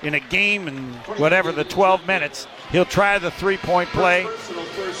in a game in whatever, the 12 minutes. He'll try the three-point play.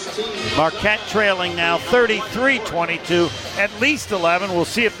 Marquette trailing now 33-22, at least 11. We'll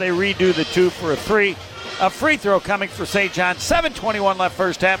see if they redo the two for a three. A free throw coming for St. John's. 7:21 left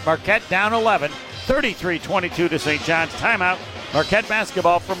first half. Marquette down 11. 33-22 to St. John's. Timeout. Marquette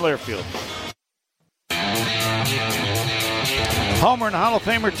basketball from Learfield. Homer and Hall of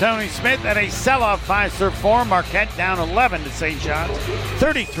Famer Tony Smith at a sell-off 5-serve 4. Marquette down 11 to St. John's.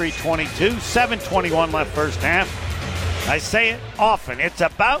 33-22. 7:21 left first half. I say it often. It's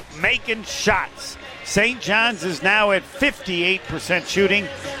about making shots. St. John's is now at 58% shooting,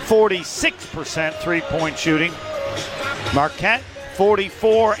 46% three-point shooting. Marquette,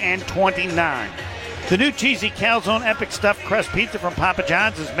 44 and 29. The new cheesy calzone epic stuffed crust pizza from Papa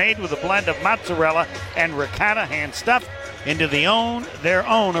John's is made with a blend of mozzarella and ricotta hand stuffed into their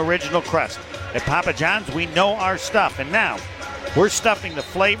own original crust. At Papa John's, we know our stuff, and now we're stuffing the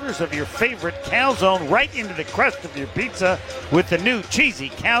flavors of your favorite calzone right into the crust of your pizza with the new cheesy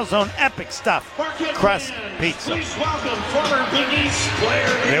calzone epic stuffed crust pizza.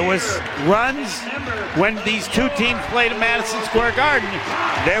 There was runs when these two teams played at Madison Square Garden.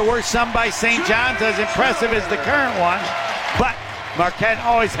 There were some by St. John's as impressive as the current one, but Marquette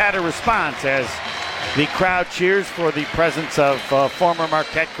always had a response as the crowd cheers for the presence of former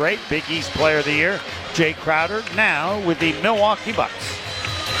Marquette great, Big East Player of the Year, Jay Crowder, now with the Milwaukee Bucks.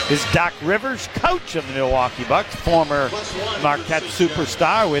 Is Doc Rivers, coach of the Milwaukee Bucks, former Marquette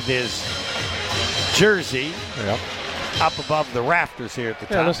superstar with his jersey up above the rafters here at the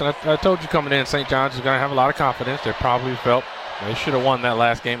top. Yeah, listen, I told you coming in, St. John's is going to have a lot of confidence. They probably felt they should have won that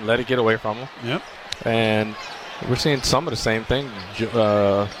last game, let it get away from them. Yep. And we're seeing some of the same thing.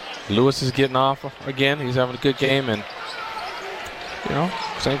 Lewis is getting off again. He's having a good game, and you know,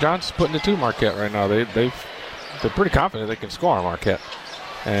 St. John's is putting it to Marquette right now. They're pretty confident they can score on Marquette,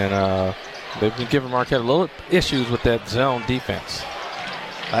 and they've been giving Marquette a little issues with that zone defense.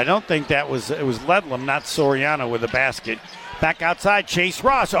 I don't think it was Ledlum, not Soriano, with the basket. Back outside, Chase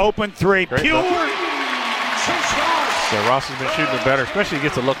Ross, open three, Great pure. Yeah, Ross has been shooting it better, especially he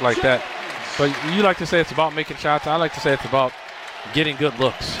gets a look like that. But you like to say it's about making shots. I like to say it's about getting good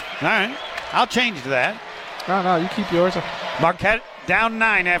looks. All right, I'll change to that. No, you keep yours. Marquette down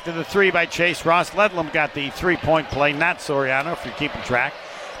 9 after the 3 by Chase Ross. Ledlam got the 3-point play, not Soriano, if you're keeping track.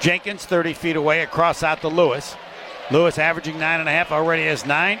 Jenkins 30 feet away, across out to Lewis. Lewis averaging 9.5, already has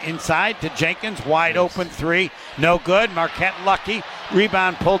 9. Inside to Jenkins, wide open 3, no good. Marquette lucky.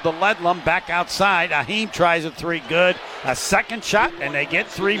 Rebound pulled to Ledlam, back outside. Ahim tries a 3, good. A second shot, and they get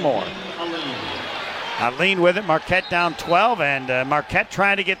 3 more. Aline with it, Marquette down 12, and Marquette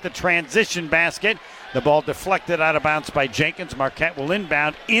trying to get the transition basket. The ball deflected out of bounds by Jenkins. Marquette will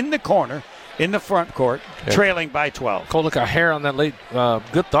inbound in the corner, in the front court, trailing by 12. Kolek a hair on that late.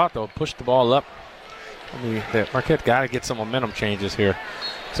 Good thought, though. Pushed the ball up. I mean, Marquette got to get some momentum changes here.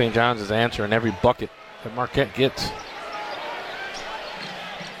 St. John's is answering every bucket that Marquette gets.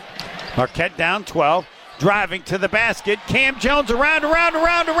 Marquette down 12, driving to the basket. Cam Jones around,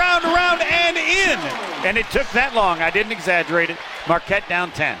 and in. And it took that long. I didn't exaggerate it. Marquette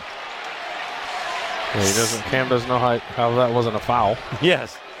down 10. Yeah, Cam doesn't know how that wasn't a foul.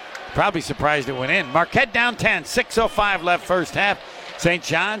 Yes. Probably surprised it went in. Marquette down 10, 6:05 left first half. St.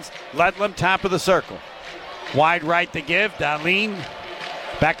 John's, Ledlam top of the circle. Wide right to give. Darlene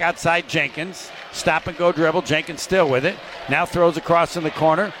back outside Jenkins. Stop and go dribble. Jenkins still with it. Now throws across in the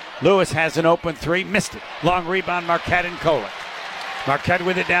corner. Lewis has an open 3. Missed it. Long rebound, Marquette and Kolek. Marquette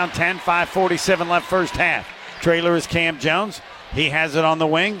with it down 10. 5:47 left first half. Trailer is Cam Jones. He has it on the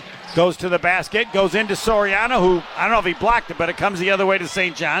wing. Goes to the basket. Goes into Soriano, who, I don't know if he blocked it, but it comes the other way to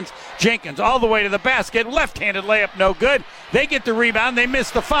St. John's. Jenkins all the way to the basket. Left-handed layup, no good. They get the rebound. They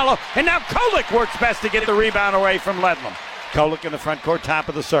miss the follow. And now Kolek works best to get the rebound away from Ledlam. Kolek in the front court, top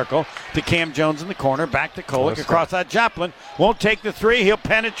of the circle. To Cam Jones in the corner. Back to Kolek. Across out Joplin. Won't take the 3. He'll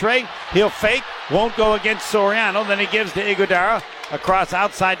penetrate. He'll fake. Won't go against Soriano. Then he gives to Iguodara. Across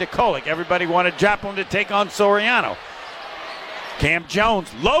outside to Kolek. Everybody wanted Joplin to take on Soriano. Cam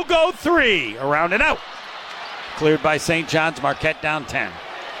Jones, logo 3, around and out. Cleared by St. John's. Marquette down 10.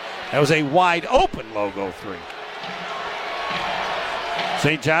 That was a wide open logo 3.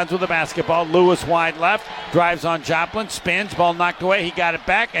 St. John's with the basketball. Lewis wide left. Drives on Joplin. Spins. Ball knocked away. He got it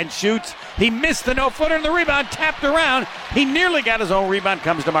back and shoots. He missed the no-footer and the rebound. Tapped around. He nearly got his own rebound.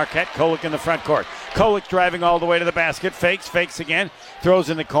 Comes to Marquette. Kolek in the front court. Kolek driving all the way to the basket. Fakes again.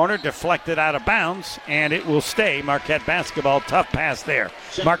 Throws in the corner. Deflected out of bounds. And it will stay Marquette basketball. Tough pass there.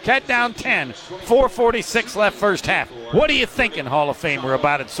 Marquette down 10. 4:46 left first half. What are you thinking, Hall of Famer,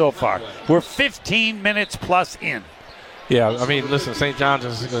 about it so far? We're 15 minutes plus in. Yeah, I mean, listen, St. John's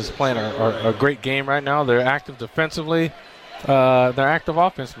is playing a great game right now. They're active defensively. They're active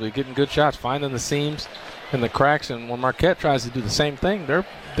offensively, getting good shots, finding the seams and the cracks. And when Marquette tries to do the same thing, they're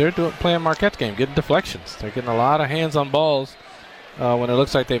playing Marquette's game, getting deflections. They're getting a lot of hands on balls when it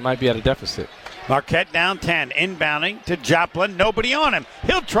looks like they might be at a deficit. Marquette down 10, inbounding to Joplin. Nobody on him.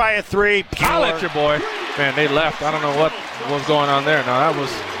 He'll try a 3. I'll let your boy. Man, they left. I don't know what was going on there. No, that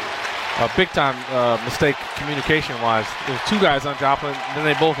was a big-time mistake communication-wise. There's 2 guys on Joplin, then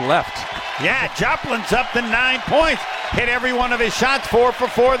they both left. Yeah, Joplin's up to 9 points. Hit every one of his shots, 4 for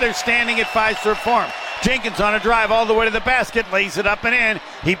 4. They're standing at Fiserv Forum. Jenkins on a drive all the way to the basket, lays it up and in.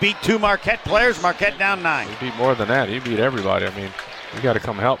 He beat 2 Marquette players. Marquette down 9. He beat more than that. He beat everybody. I mean, you got to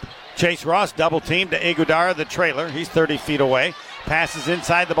come help. Chase Ross double-teamed to Iguodara, the trailer. He's 30 feet away. Passes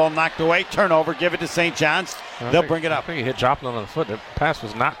inside, the ball knocked away. Turnover, give it to St. John's. They'll bring it up. I think he hit Joplin on the foot. The pass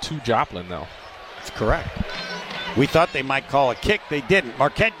was not to Joplin, though. That's correct. We thought they might call a kick. They didn't.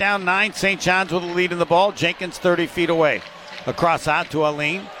 Marquette down 9. St. John's with a lead in the ball. Jenkins 30 feet away. Across out to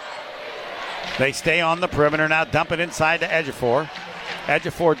Aline. They stay on the perimeter now. Dump it inside to Ejiofor.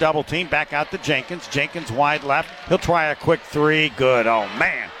 Ejiofor double team. Back out to Jenkins. Jenkins wide left. He'll try a quick 3. Good. Oh,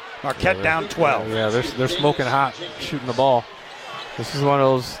 man. Marquette down 12. Yeah, they're smoking hot shooting the ball. This is one of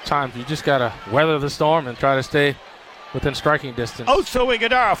those times you just got to weather the storm and try to stay within striking distance. Oso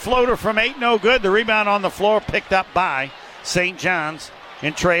Iguodara, floater from 8, no good. The rebound on the floor picked up by St. John's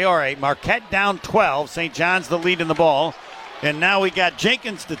and Traore. Marquette down 12. St. John's the lead in the ball. And now we got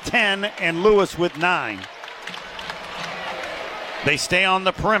Jenkins to 10 and Lewis with 9. They stay on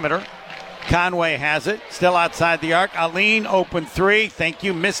the perimeter. Conway has it. Still outside the arc. Aline, open 3. Thank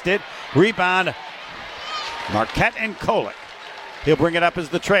you. Missed it. Rebound. Marquette and Kolek. He'll bring it up as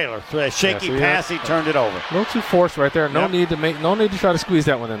the trailer. Through a shaky pass, he turned it over. A little too forced right there. No need to try to squeeze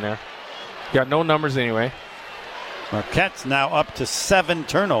that one in there. Got no numbers anyway. Marquette's now up to 7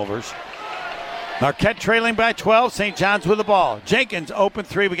 turnovers. Marquette trailing by 12. St. John's with the ball. Jenkins, open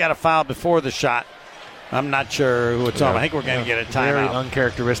 3. We got a foul before the shot. I'm not sure who it's on. I think we're going to get a timeout. Very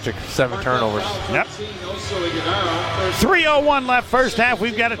uncharacteristic 7 turnovers. Yep. 3:01 left first half.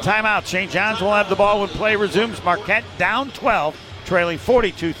 We've got a timeout. St. John's will have the ball when play resumes. Marquette down 12, trailing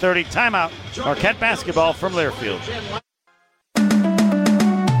 42-30. Timeout. Marquette basketball from Learfield.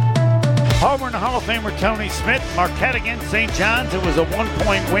 Homer and Hall of Famer Tony Smith. Marquette against St. John's. It was a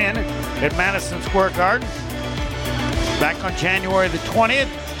 1-point win at Madison Square Garden back on January the 20th.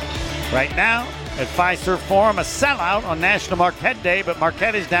 Right now at Fiserv Forum, a sellout on National Marquette Day, but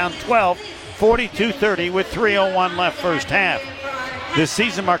Marquette is down 12, 42-30 with 3:01 left first half. This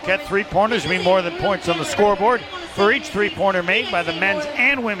season, Marquette three-pointers mean more than points on the scoreboard. For each three-pointer made by the men's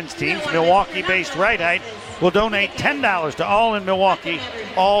and women's teams, Milwaukee-based Right Height will donate $10 to all in Milwaukee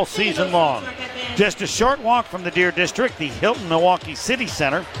all season long. Just a short walk from the Deer District, the Hilton Milwaukee City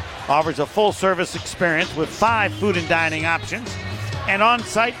Center offers a full-service experience with 5 food and dining options and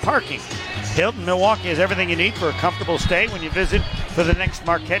on-site parking. Hilton Milwaukee has everything you need for a comfortable stay when you visit for the next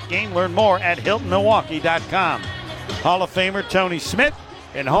Marquette game. Learn more at HiltonMilwaukee.com. Hall of Famer Tony Smith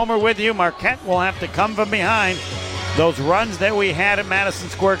and Homer with you. Marquette will have to come from behind. Those runs that we had at Madison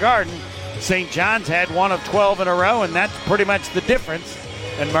Square Garden, St. John's had one of 12 in a row, and that's pretty much the difference.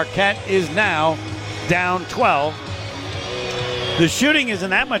 And Marquette is now down 12. The shooting isn't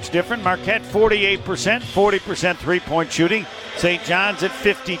that much different. Marquette 48%, 40% three-point shooting. St. John's at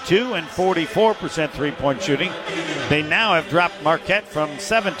 52 and 44% three-point shooting. They now have dropped Marquette from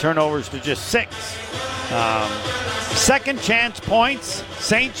 7 turnovers to just 6. Second chance points,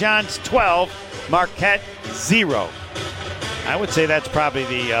 St. John's 12, Marquette 0. I would say that's probably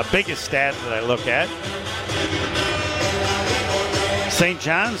the biggest stat that I look at. St.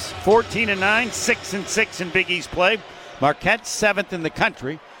 John's 14-9, 6-6 in Big East play. Marquette 7th in the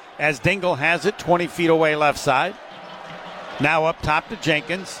country as Dingle has it 20 feet away left side. Now up top to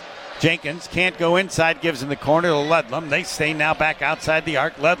Jenkins. Jenkins can't go inside, gives him the corner to Ludlam. They stay now back outside the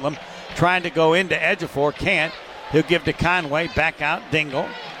arc. Ludlam trying to go into Ejiofor, can't. He'll give to Conway, back out, Dingle.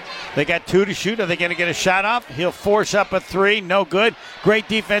 They got 2 to shoot. Are they going to get a shot off? He'll force up a 3, no good. Great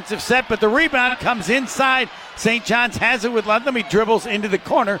defensive set, but the rebound comes inside. St. John's has it with Ludlam. He dribbles into the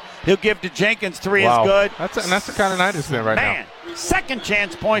corner. He'll give to Jenkins, 3 is good. That's the kind of night it's been right now. Second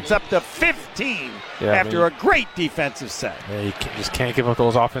chance points up to 15 after a great defensive set. Yeah, you just can't give up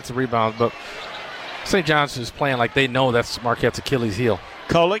those offensive rebounds, but St. John's is playing like they know that's Marquette's Achilles heel.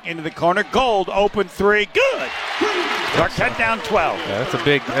 Kolick into the corner. Gold, open 3, good. Marquette down 12. Yeah, that's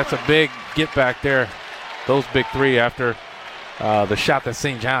a big get back there. Those big 3 after the shot that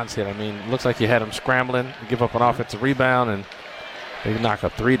St. John's hit. I mean, it looks like you had them scrambling, give up an offensive rebound, and they knock a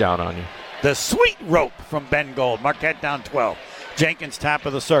 3 down on you. The sweet rope from Ben Gold. Marquette down 12. Jenkins top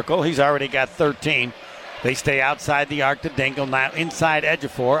of the circle. He's already got 13. They stay outside the arc to Dingle. Now inside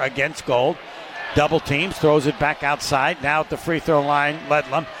Ejiofor against Gold. Double teams, throws it back outside. Now at the free throw line,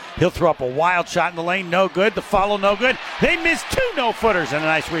 Ludlam. He'll throw up a wild shot in the lane, no good. The follow, no good. They missed 2 no-footers and a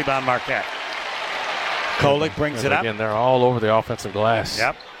nice rebound, Marquette. Kolick brings it up. Again, they're all over the offensive glass.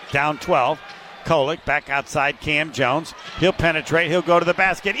 Yep, down 12. Kolick back outside Cam Jones. He'll penetrate. He'll go to the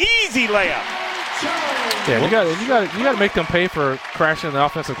basket. Easy layup. Yeah, you got to make them pay for crashing the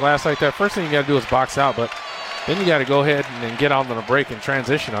offensive glass like that. First thing you got to do is box out, but then you got to go ahead and get on the break and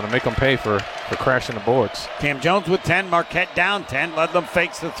transition on and make them pay for crashing the boards. Cam Jones with 10, Marquette down 10. Ludlam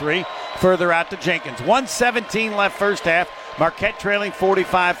fakes the 3. Further out to Jenkins. 1:17 left first half. Marquette trailing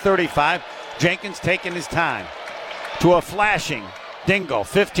 45-35. Jenkins taking his time. To a flashing Dingle.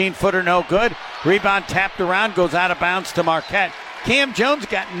 15-footer, no good. Rebound tapped around, goes out of bounds to Marquette. Cam Jones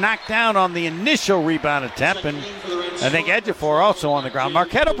got knocked down on the initial rebound attempt, and I think Ejiofor also on the ground.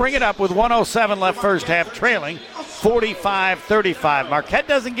 Marquette will bring it up with 1:07 left first half, trailing 45-35. Marquette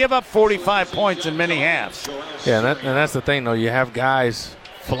doesn't give up 45 points in many halves. Yeah, and that's the thing, though. You have guys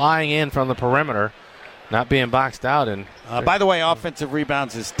flying in from the perimeter, not being boxed out. And by the way, offensive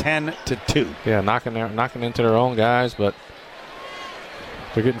rebounds is 10-2. Yeah, knocking into their own guys, but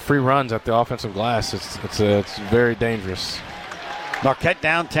they're getting free runs at the offensive glass. It's very dangerous. Marquette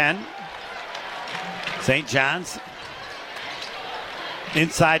down 10. St. John's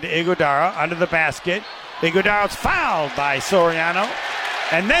inside to Iguodara under the basket. Iguodara's fouled by Soriano.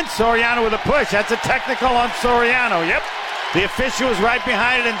 And then Soriano with a push. That's a technical on Soriano. Yep. The official was right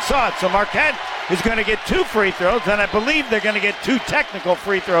behind it and saw it. So Marquette is going to get 2 free throws, and I believe they're going to get 2 technical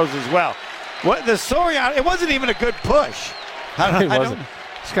free throws as well. What the Soriano, it wasn't even a good push. It wasn't.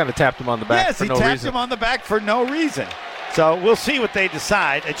 Just kind of tapped him on the back for no reason. Yes, he tapped him on the back for no reason. So we'll see what they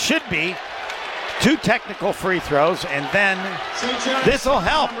decide. It should be 2 technical free throws, and then this will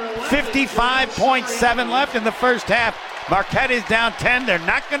help. 55.7 left in the first half. Marquette is down 10. They're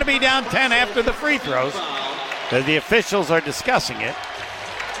not going to be down 10 after the free throws. The officials are discussing it.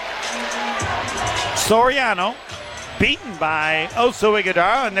 Soriano beaten by Oso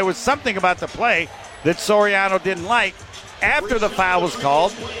Iguodara, and there was something about the play that Soriano didn't like. After the foul was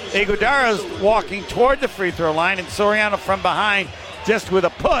called, Iguodara's walking toward the free throw line, and Soriano from behind just with a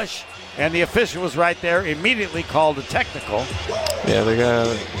push, and the official was right there, immediately called a technical. Yeah, they got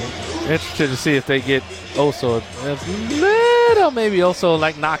interested to see if they get Oso. Little maybe Oso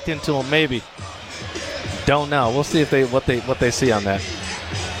like knocked into him, maybe. Don't know. We'll see if what they see on that.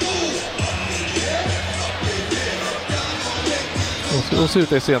 We'll see what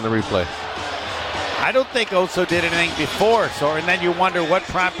they see on the replay. I don't think Oso did anything before, and then you wonder what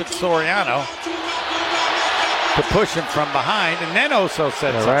prompted Soriano to push him from behind, and then Oso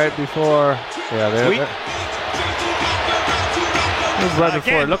said something. Right before. Yeah, it was right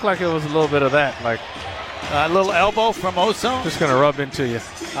before. It looked like it was a little bit of that, like a little elbow from Oso. Just going to rub into you.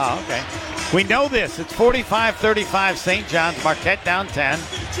 Oh, okay. We know this. It's 45-35 St. John's. Marquette down 10.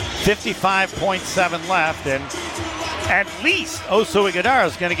 55.7 left, and at least Oso Iguodala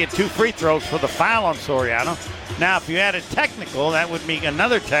is going to get 2 free throws for the foul on Soriano. Now, if you add a technical, that would mean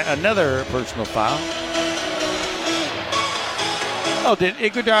another personal foul. Oh, did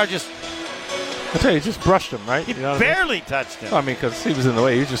Iguodala just... I tell you, he just brushed him, right? He barely touched him. I mean, because he was in the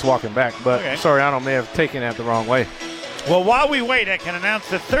way. He was just walking back. But Soriano may have taken that the wrong way. Well, while we wait, I can announce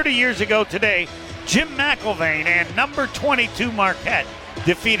that 30 years ago today, Jim McIlvaine and number 22 Marquette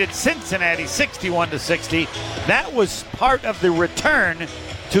defeated Cincinnati 61-60. That was part of the return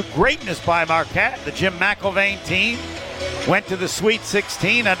to greatness by Marquette. The Jim McIlvaine team went to the Sweet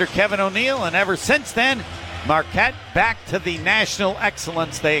 16 under Kevin O'Neill, and ever since then, Marquette back to the national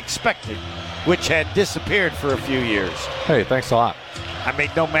excellence they expected, which had disappeared for a few years. Hey, thanks a lot. I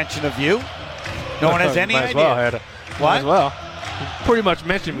made no mention of you. No one has any idea. Might as well. Pretty much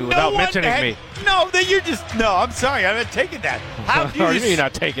mentioned me without mentioning me. No, then you're just I'm sorry, I'm not taking that. How do you? You're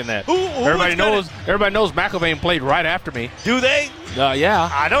not taking that. Everybody knows McIlvaine played right after me. Do they? Yeah.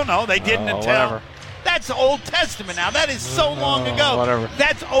 I don't know. They didn't until. Whatever. That's Old Testament now. That is so long ago. Whatever.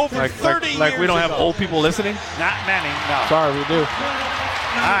 That's over 30 years. Like we don't have old people listening? Not many. No. Sorry, we do.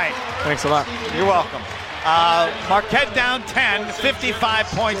 All right. Thanks a lot. You're welcome. Marquette down 10,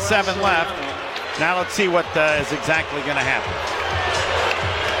 55.7 left. Now let's see what is exactly going to happen.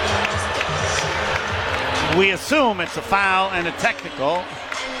 We assume it's a foul and a technical.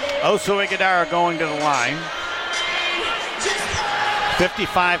 Oso Iguodala going to the line.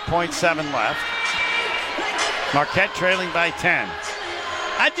 55.7 left. Marquette trailing by 10.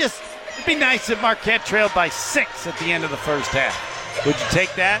 It'd be nice if Marquette trailed by 6 at the end of the first half. Would you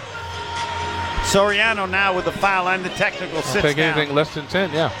take that? Soriano now with the foul and the technical sits take down. Anything less than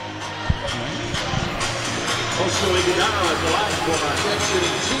 10, yeah.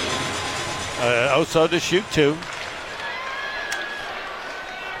 Oso to shoot 2.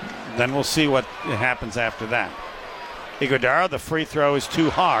 Then we'll see what happens after that. Iguodala, the free throw is too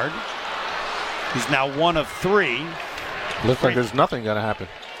hard. He's now 1 of 3. Looks like there's nothing going to happen.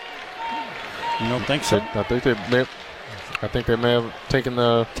 You don't think so? I think they may have taken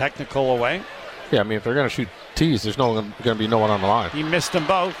the technical away. Yeah, I mean, if they're going to shoot tees, there's going to be no one on the line. He missed them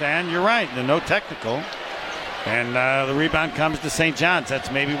both, and you're right, no technical. And the rebound comes to St. John's.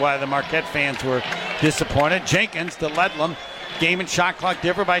 That's maybe why the Marquette fans were disappointed. Jenkins to Ledlam. Game and shot clock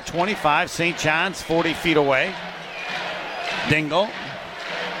differ by 25. St. John's 40 feet away. Dingle.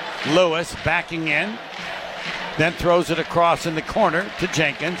 Lewis backing in. Then throws it across in the corner to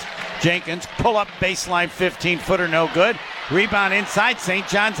Jenkins. Jenkins pull up baseline 15-footer, no good. Rebound inside. St.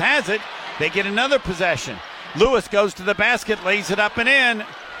 John's has it. They get another possession. Lewis goes to the basket, lays it up and in.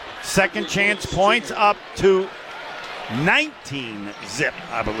 Second chance points up to 19 zip,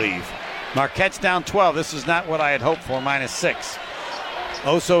 I believe. Marquette's down 12. This is not what I had hoped for, -6.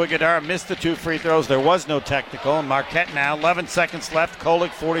 Oso Iguodala missed the 2 free throws. There was no technical. Marquette now, 11 seconds left.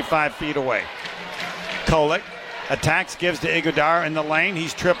 Kolek 45 feet away. Kolek attacks, gives to Iguodala in the lane.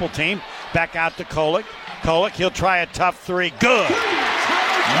 He's triple teamed. Back out to Kolek. Kolek, he'll try a tough 3. Good.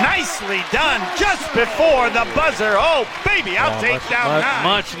 Nicely done just before the buzzer. Oh, baby, I'll take down 9.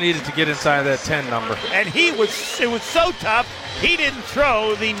 Much needed to get inside that 10 number. And it was so tough, he didn't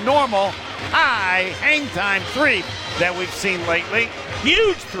throw the normal high hang time 3 that we've seen lately.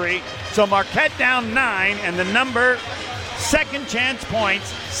 Huge 3. So Marquette down 9, and the number, second chance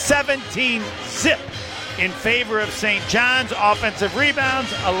points, 17 zip in favor of St. John's. Offensive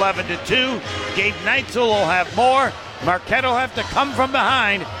rebounds, 11-2. Gabe Neitzel will have more. Marquette will have to come from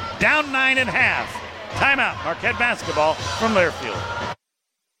behind, down 9.5. Timeout, Marquette basketball from Learfield.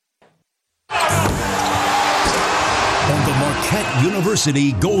 On the Marquette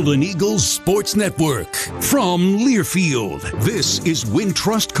University Golden Eagles Sports Network. From Learfield, this is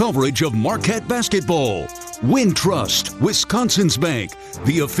Wintrust coverage of Marquette basketball. Wintrust, Wisconsin's bank,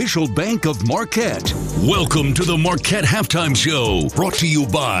 the official bank of Marquette. Welcome to the Marquette Halftime Show, brought to you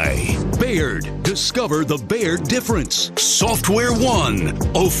by Baird. Discover the Baird difference. Software One,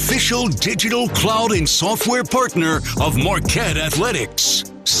 official digital cloud and software partner of Marquette Athletics.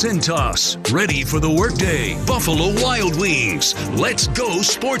 Cintas, ready for the workday. Buffalo Wild Wings, let's go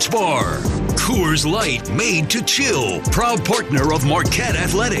sports bar. Coors Light, made to chill. Proud partner of Marquette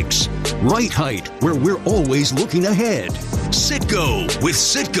Athletics. Right Height, where we're always looking ahead. Citgo, with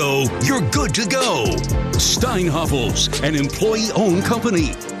Citgo, you're good to go. Steinhoffels, an employee-owned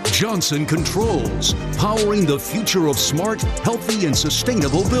company. Johnson Controls, powering the future of smart, healthy, and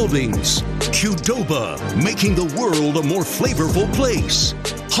sustainable buildings. Qdoba, making the world a more flavorful place.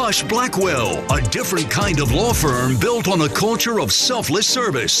 Hush Blackwell, a different kind of law firm built on a culture of selfless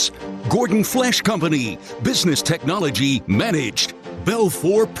service. Gordon Flesh Company, business technology managed.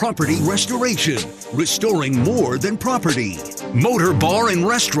 Belfour Property Restoration, restoring more than property. Motor Bar and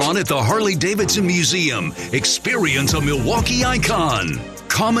Restaurant at the Harley-Davidson Museum. Experience a Milwaukee icon.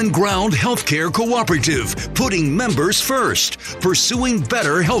 Common Ground Healthcare Cooperative, putting members first, pursuing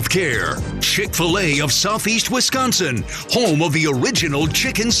better healthcare. Chick-fil-A of Southeast Wisconsin, home of the original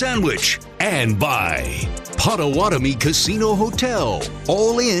chicken sandwich. And by Potawatomi Casino Hotel,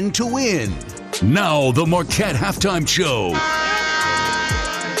 all in to win. Now the Marquette Halftime Show.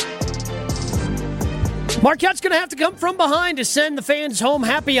 Marquette's going to have to come from behind to send the fans home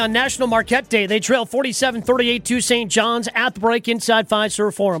happy on National Marquette Day. They trail 47-38 to St. John's at the break inside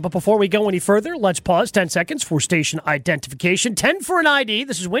Fiserv Forum. But before we go any further, let's pause 10 seconds for station identification. 10 for an ID.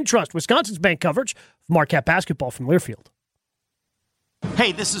 This is Wintrust, Wisconsin's bank coverage of Marquette basketball from Learfield.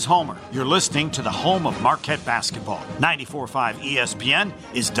 Hey, this is Homer. You're listening to the home of Marquette basketball. 94.5 ESPN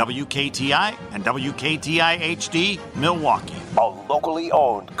is WKTI and WKTI HD Milwaukee. A locally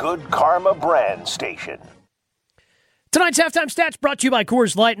owned Good Karma brand station. Tonight's halftime stats brought to you by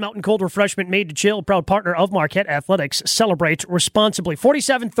Coors Light, mountain cold refreshment made to chill, proud partner of Marquette Athletics. Celebrate responsibly.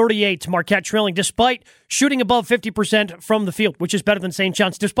 47-38, Marquette trailing despite shooting above 50% from the field, which is better than St.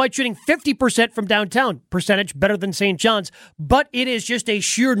 John's, despite shooting 50% from downtown, percentage better than St. John's. But it is just a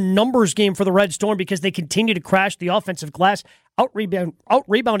sheer numbers game for the Red Storm because they continue to crash the offensive glass,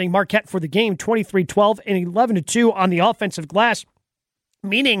 out-rebounding Marquette for the game, 23-12 and 11-2 on the offensive glass,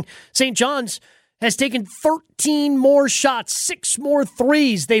 meaning St. John's has taken 13 more shots, 6 more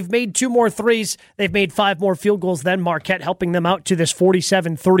threes. They've made 2 more threes. They've made 5 more field goals than Marquette, helping them out to this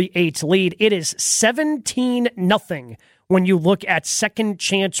 47-38 lead. It is 17-0 when you look at second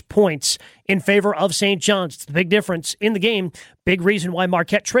chance points in favor of St. John's. It's the big difference in the game. Big reason why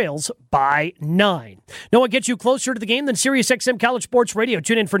Marquette trails by 9. No one gets you closer to the game than SiriusXM College Sports Radio.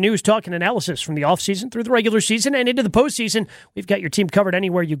 Tune in for news, talk, and analysis from the offseason through the regular season and into the postseason. We've got your team covered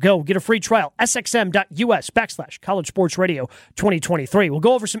anywhere you go. Get a free trial, sxm.us/College Sports Radio 2023. We'll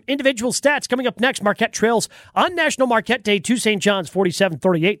go over some individual stats coming up next. Marquette trails on National Marquette Day to St. John's,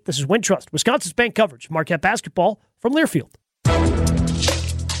 47-38. This is Wintrust, Wisconsin's bank coverage. Marquette basketball from Learfield.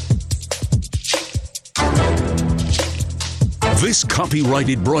 This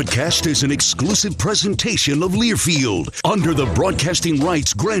copyrighted broadcast is an exclusive presentation of Learfield under the broadcasting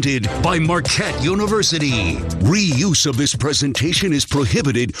rights granted by Marquette University. Reuse of this presentation is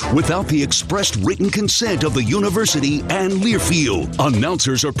prohibited without the expressed written consent of the university and Learfield.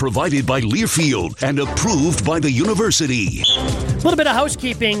 Announcers are provided by Learfield and approved by the university. A little bit of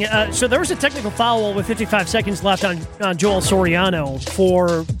housekeeping. So there was a technical foul with 55 seconds left on Joel Soriano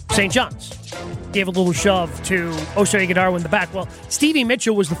for St. John's. Gave a little shove to Osei Iguodala in the back. Well, Stevie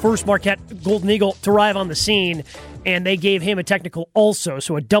Mitchell was the first Marquette Golden Eagle to arrive on the scene, and they gave him a technical also.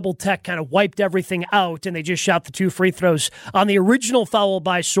 So a double tech kind of wiped everything out, and they just shot the 2 free throws on the original foul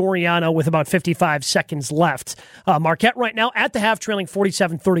by Soriano with about 55 seconds left. Marquette right now at the half trailing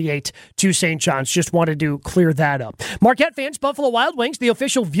 47-38 to St. John's. Just wanted to clear that up. Marquette fans, Buffalo Wild Wings, the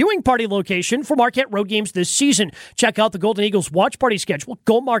official viewing party location for Marquette road games this season. Check out the Golden Eagles watch party schedule.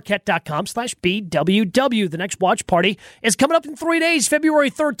 GoMarquette.com/BWW. The next watch party is coming up in 3 days, February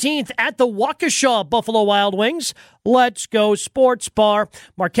 13th at the Waukesha Buffalo Wild Wings. Let's go sports bar.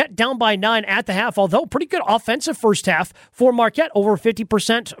 Marquette down by 9 at the half, although pretty good offensive first half for Marquette. Over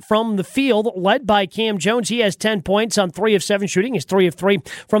 50% from the field, led by Cam Jones. He has 10 points on 3 of 7 shooting. He's 3 of 3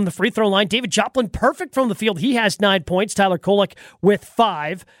 from the free throw line. David Joplin, perfect from the field. He has 9 points. Tyler Kolek with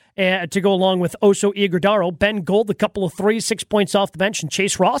 5. to go along with Oso Iguodaro. Ben Gold, a couple of threes, 6 points off the bench, and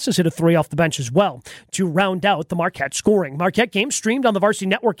Chase Ross has hit a 3 off the bench as well to round out the Marquette scoring. Marquette game streamed on the Varsity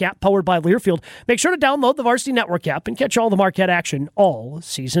Network app powered by Learfield. Make sure to download the Varsity Network app and catch all the Marquette action all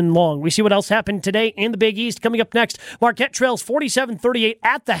season long. We see what else happened today in the Big East. Coming up next, Marquette trails 47-38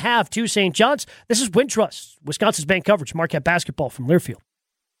 at the half to St. John's. This is Wintrust, Wisconsin's bank coverage, Marquette basketball from Learfield.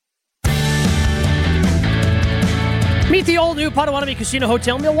 Meet the all-new Potawatomi Casino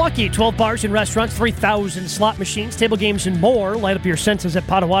Hotel Milwaukee. 12 bars and restaurants, 3,000 slot machines, table games, and more. Light up your senses at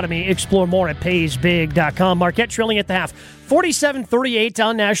Potawatomi. Explore more at paysbig.com. Marquette trailing at the half. 47-38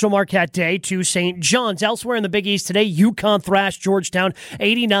 on National Marquette Day to St. John's. Elsewhere in the Big East today, UConn thrashed Georgetown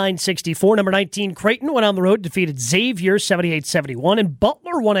 89-64. Number 19, Creighton went on the road, defeated Xavier 78-71, and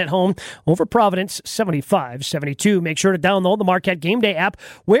Butler won at home over Providence 75-72. Make sure to download the Marquette Game Day app,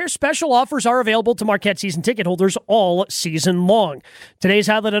 where special offers are available to Marquette season ticket holders all season long. Today's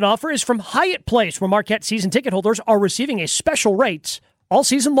highlighted offer is from Hyatt Place, where Marquette season ticket holders are receiving a special rates all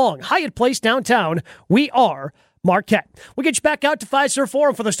season long. Hyatt Place downtown. We are Marquette. We'll get you back out to Fiserv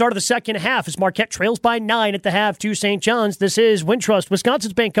Forum for the start of the second half as Marquette trails by 9 at the half to St. John's. This is Wintrust,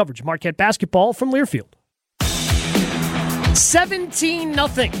 Wisconsin's bank coverage. Marquette basketball from Learfield.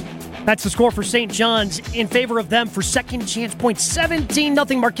 17-0. That's the score for St. John's in favor of them for second chance points.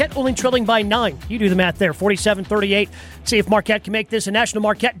 17-0. Marquette only trailing by 9. You do the math there. 47-38. See if Marquette can make this a National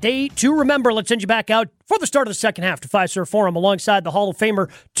Marquette Day to remember. Let's send you back out for the start of the second half to Fiserv Forum alongside the Hall of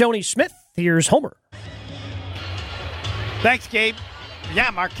Famer Tony Smith. Here's Homer. Thanks, Gabe. Yeah,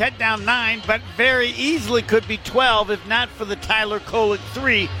 Marquette down 9, but very easily could be 12 if not for the Tyler Kolek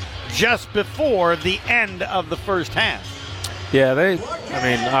 3 just before the end of the first half. Yeah,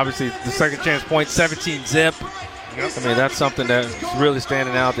 obviously the second chance point, 17 zip. Yep. That's something that's really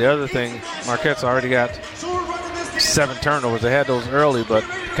standing out. The other thing, Marquette's already got 7 turnovers. They had those early, but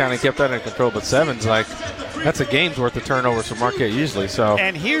kind of kept that in control. But 7's that's a game's worth of turnovers for Marquette usually. So.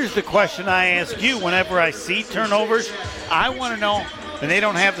 And here's the question I ask you whenever I see turnovers. I want to know, and they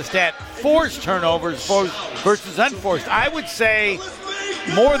don't have the stat, forced turnovers versus unforced. I would say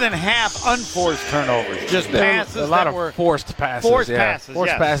more than half unforced turnovers. Just passes. A lot of forced passes. Forced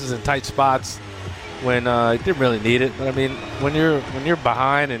passes in tight spots when you didn't really need it. But when you're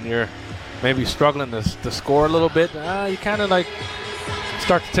behind and you're maybe struggling to score a little bit, you kind of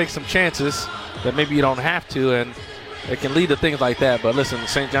start to take some chances that maybe you don't have to, and it can lead to things like that. But listen,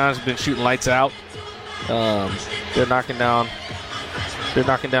 St. John's has been shooting lights out. They're knocking down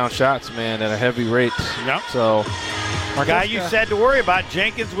shots, man, at a heavy rate. Yep. So, guy you said to worry about,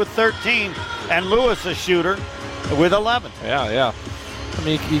 Jenkins with 13, and Lewis a shooter with 11. Yeah.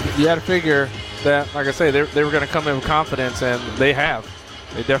 You got to figure that, like I say, they were going to come in with confidence, and they have.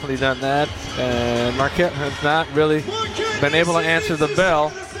 They've definitely done that, and Marquette has not really been able to answer the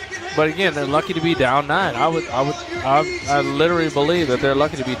bell. But again, they're lucky to be down 9. I literally believe that they're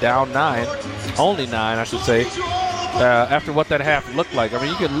lucky to be down 9, only 9, I should say, after what that half looked like.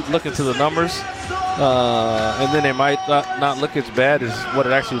 You could look into the numbers, and then they might not look as bad as what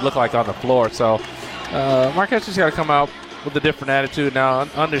it actually looked like on the floor. So Marquette's just got to come out with a different attitude now,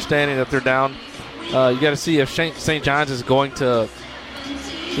 understanding that they're down. You got to see if St. John's is going to,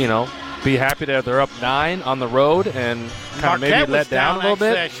 be happy that they're up 9 on the road and kind of maybe let down a little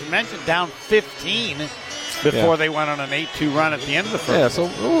bit. I should mention down 15 before they went on an 8-2 run at the end of the first. Yeah, so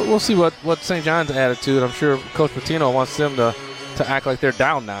we'll see what St. John's attitude. I'm sure Coach Patino wants them to act like they're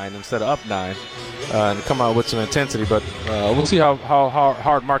down 9 instead of up 9 and come out with some intensity. But we'll see how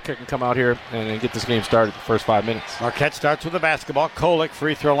hard Marquette can come out here and get this game started the first 5 minutes. Marquette starts with the basketball. Kolek,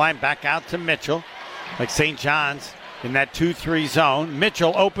 free throw line, back out to Mitchell. Like St. John's in that 2-3 zone.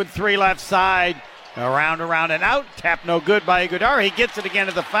 Mitchell open 3 left side. Around and out. Tap no good by Iguodaro. He gets it again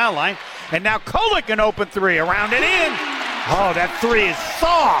at the foul line. And now Kolek an open 3. Around and in. Oh, that 3 is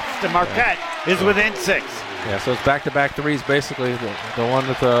soft. And Marquette is within 6. Yeah, so it's back-to-back threes, basically. The one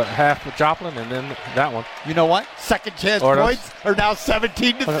with the half with Joplin and then that one. You know what? Second chance points are now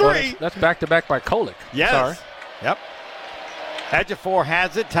 17-3. That's back-to-back by Kolek. Yes. Sorry. Yep. Ejiofor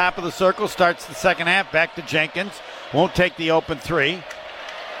has it. Top of the circle. Starts the second half. Back to Jenkins. Won't take the open 3.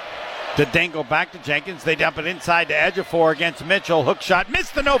 The dangle back to Jenkins. They dump it inside to Ejiofor against Mitchell. Hook shot.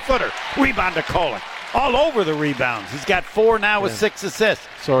 Missed the no-footer. Rebound to Kolek. All over the rebounds. He's got 4 now with 6 assists.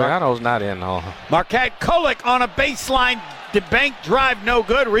 Soriano's not in. Marquette Kolek on a baseline. The bank drive no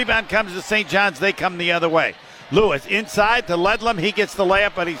good. Rebound comes to St. John's. They come the other way. Lewis inside to Ledlam. He gets the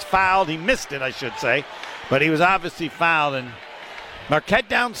layup, but he's fouled. He missed it, I should say. But he was obviously fouled. And Marquette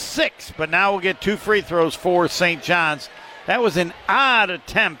down 6, but now we'll get 2 free throws for St. John's. That was an odd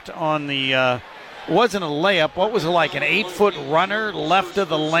attempt on the wasn't a layup. What was it like, an 8-foot runner left of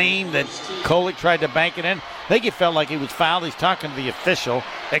the lane that Kolick tried to bank it in? I think it felt like he was fouled. He's talking to the official.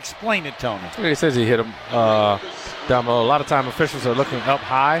 Explain it, Tony. He says he hit him down low. A lot of time officials are looking up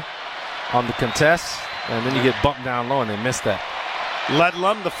high on the contest, and then you get bumped down low, and they miss that.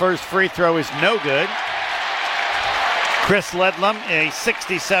 Ledlum, the first free throw is no good. Chris Ledlum, a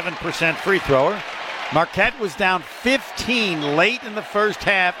 67% free thrower. Marquette was down 15 late in the first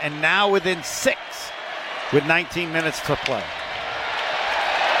half and now within 6 with 19 minutes to play.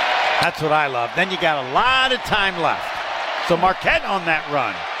 That's what I love. Then you got a lot of time left. So Marquette on that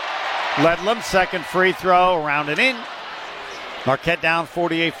run. Ledlum, second free throw, rounded in. Marquette down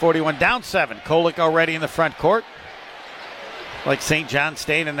 48-41, down 7. Kolick already in the front court. Like St. John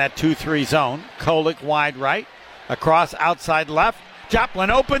staying in that 2-3 zone. Kolick wide right. Across outside left.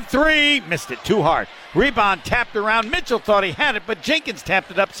 Joplin open three. Missed it too hard. Rebound tapped around. Mitchell thought he had it, but Jenkins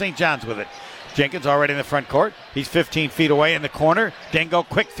tapped it up. St. John's with it. Jenkins already in the front court. He's 15 feet away in the corner. Dingo,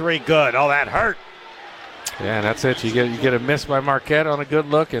 quick three, good. Oh, that hurt. Yeah, and that's it. You get a miss by Marquette on a good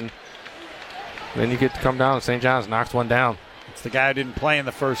look, and then you get to come down, and St. John's knocks one down. It's the guy who didn't play in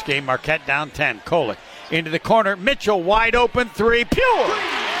the first game. Marquette down 10. Kolick into the corner. Mitchell wide open three. Pure.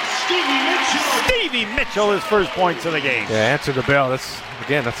 Stevie Mitchell, his first points of the game. Yeah, answer the bell. That's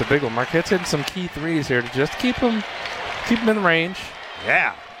a big one. Marquette's hitting some key threes here to just keep them in range.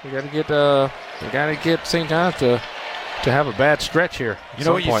 Yeah. We got to get St. John's to have a bad stretch here. You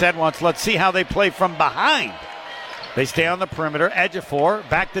know what you said once? Let's see how they play from behind. They stay on the perimeter. Edge of 4.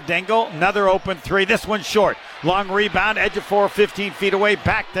 Back to Dingle. Another open three. This one's short. Long rebound. Edge of 4, 15 feet away.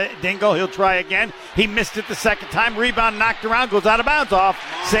 Back to Dingle. He'll try again. He missed it the second time. Rebound knocked around. Goes out of bounds off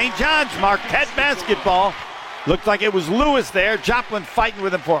St. John's. Marquette basketball. Looked like it was Lewis there. Joplin fighting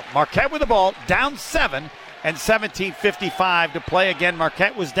with him for it. Marquette with the ball. Down 7 and 17:55 to play. Again,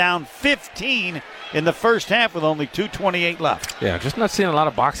 Marquette was down 15 in the first half with only 2:28 left. Yeah, just not seeing a lot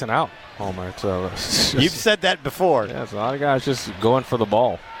of boxing out. Homer. You've said that before. Yeah, it's a lot of guys just going for the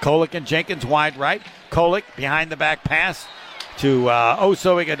ball. Kolick and Jenkins wide right. Kolick behind the back pass to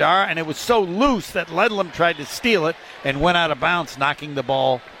Oso Iguodala, and it was so loose that Ledlum tried to steal it and went out of bounds, knocking the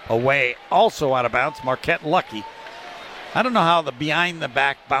ball away. Also out of bounds, Marquette lucky. I don't know how the behind the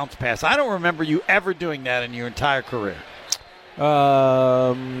back bounce pass. I don't remember you ever doing that in your entire career.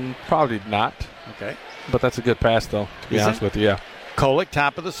 Probably not. Okay. But that's a good pass, though, to be honest with you, yeah. Kolick,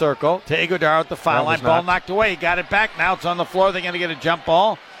 top of the circle, to Iguodala at the foul line. Ball knocked away. He got it back. Now it's on the floor. They're going to get a jump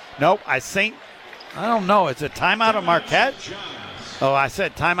ball. Nope. I don't know. Is it timeout of Marquette? Oh, I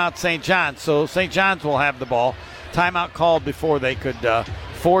said timeout St. John's. So St. John's will have the ball. Timeout called before they could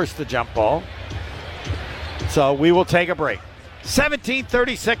force the jump ball. So we will take a break.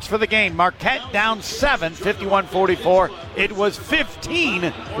 17:36 for the game. Marquette down 7, 51-44. It was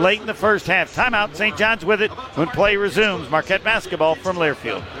 15 late in the first half. Timeout. St. John's with it when play resumes. Marquette basketball from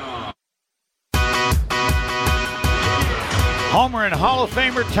Learfield. Homer and Hall of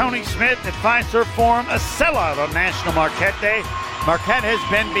Famer Tony Smith at Fiserv Forum, a sellout on National Marquette Day. Marquette has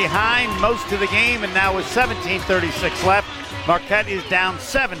been behind most of the game, and now with 17:36 left, Marquette is down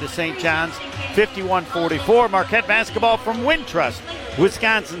 7 to St. John's, 51-44. Marquette basketball from Wintrust,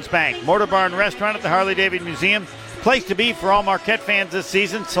 Wisconsin's bank. Mortar Bar and Restaurant at the Harley-Davidson Museum. Place to be for all Marquette fans this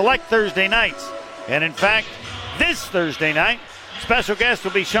season. Select Thursday nights. And in fact, this Thursday night, special guest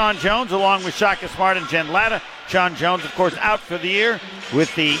will be Sean Jones along with Shaka Smart and Jen Latta. Sean Jones, of course, out for the year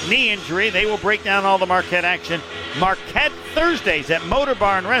with the knee injury. They will break down all the Marquette action. Marquette Thursdays at Motor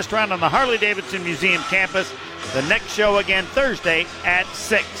Bar and Restaurant on the Harley-Davidson Museum campus. The next show again Thursday at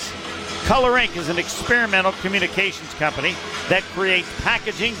 6. Color Inc. is an experimental communications company that creates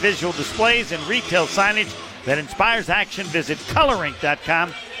packaging, visual displays, and retail signage that inspires action. Visit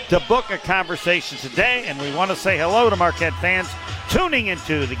colorinc.com to book a conversation today. And we want to say hello to Marquette fans tuning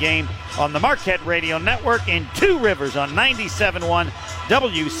into the game on the Marquette Radio Network in Two Rivers on 97.1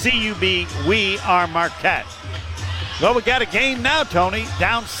 WCUB. We are Marquette. Well, we got a game now, Tony.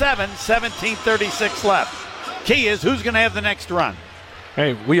 Down 7, 17:36 left. Key is who's going to have the next run.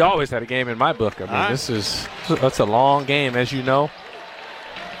 Hey, we always had a game in my book. I mean, that's a long game, as you know.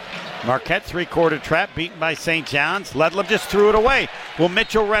 Marquette three-quarter trap beaten by St. John's. Ledlum just threw it away. Will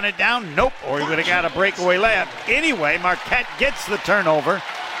Mitchell run it down? Nope. Or he would have got a breakaway layup. Anyway, Marquette gets the turnover.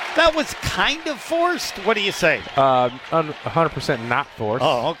 That was kind of forced. What do you say? 100% not forced.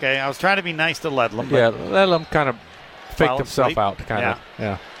 Oh, okay. I was trying to be nice to Ledlum. Yeah, Ledlum kind of faked himself out.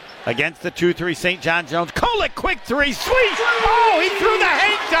 Yeah. Against the 2-3 St. John Jones. Kolick, quick three, sweet! Oh, he threw the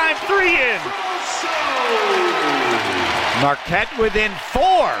hang time 3 in. Marquette within 4,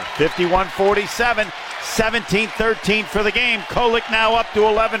 51-47, 17-13 for the game. Kolick now up to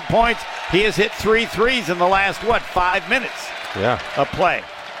 11 points. He has hit 3 threes in the last, 5 minutes of play.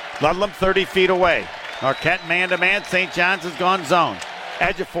 Ludlam 30 feet away. Marquette man-to-man. St. John's has gone zone.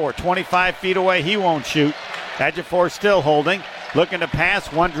 Ejiofor 25 feet away. He won't shoot. Ejiofor still holding. Looking to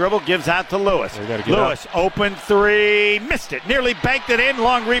pass. One dribble. Gives out to Lewis. Lewis, open three. Missed it. Nearly banked it in.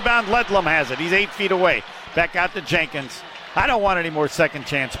 Long rebound. Ludlam has it. He's 8 feet away. Back out to Jenkins. I don't want any more second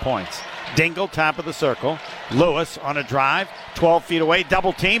chance points. Dingle, top of the circle. Lewis on a drive, 12 feet away.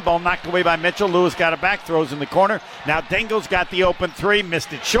 Double team. Ball knocked away by Mitchell. Lewis got it back, throws in the corner. Now Dingle's got the open three,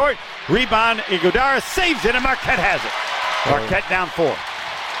 missed it short. Rebound, Iguodara saves it, and Marquette has it. Marquette down 4.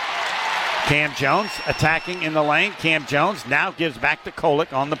 Cam Jones attacking in the lane. Cam Jones now gives back to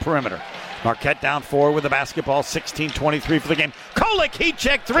Kolick on the perimeter. Marquette down 4 with the basketball, 16-23 for the game. Kolick, heat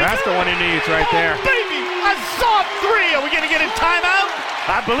check 3. That's the one he needs right there. Baby, a soft 3. Are we going to get a timeout?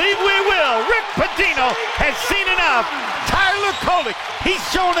 I believe we will. Rick Pitino has seen enough. Tyler Kolick, he's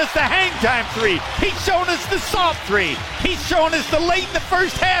shown us the hang time 3. He's shown us the soft 3. He's shown us the late in the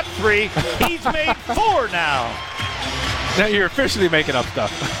first half 3. He's made 4 now. Now you're officially making up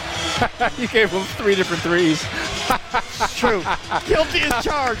stuff. You gave him 3 different threes. It's true. Guilty as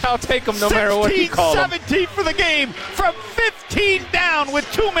charged. I'll take him no matter what you call him. 17 for the game. From 15 down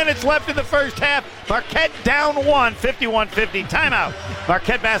with 2 minutes left in the first half. Marquette down 1, 51-50. Timeout.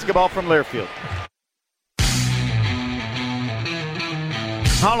 Marquette basketball from Learfield.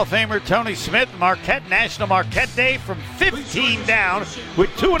 Hall of Famer Tony Smith, Marquette National Marquette Day from 15 down with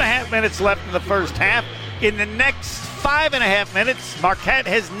 2.5 minutes left in the first half. In the next 5.5 minutes, Marquette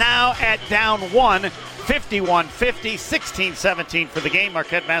has now at down 1, 51-50, 16-17 for the game.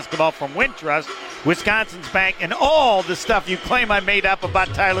 Marquette basketball from Wintrust, Wisconsin's Bank, and all the stuff you claim I made up about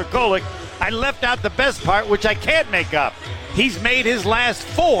Tyler Kolick. I left out the best part, which I can't make up. He's made his last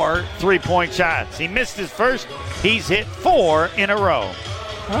 4 3-point shots. He missed his first. He's hit 4 in a row.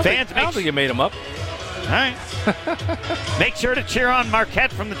 I don't think you made him up. All right. Make sure to cheer on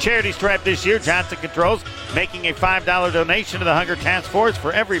Marquette from the charity stripe this year. Johnson Controls making a $5 donation to the Hunger Task Force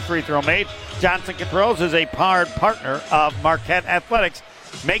for every free throw made. Johnson Controls is a proud partner of Marquette Athletics.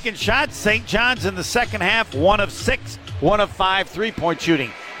 Making shots, St. John's in the second half, 1 of 6, 1 of 5 3-point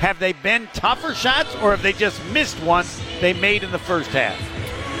shooting. Have they been tougher shots, or have they just missed one they made in the first half?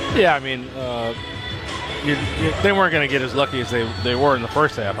 Yeah, I mean, they weren't going to get as lucky as they were in the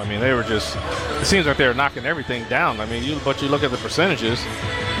first half. I mean, they were just, it seems like they were knocking everything down. I mean, but you look at the percentages,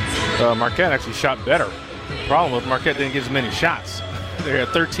 Marquette actually shot better. The problem was Marquette didn't get as many shots. They had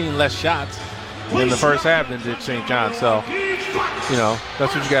 13 less shots in the first half than did St. John. So, you know,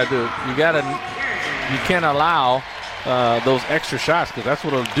 that's what you got to do. You can't allow those extra shots, because that's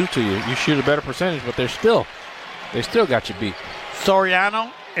what it'll do to you. You shoot a better percentage, but they still got you beat.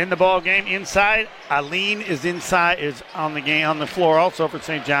 Soriano in the ball game inside. Aline is inside, is on the floor also for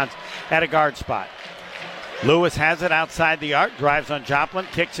St. John's at a guard spot. Lewis has it outside the arc, drives on Joplin,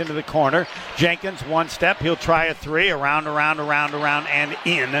 kicks into the corner. Jenkins, one step, he'll try a 3, around, and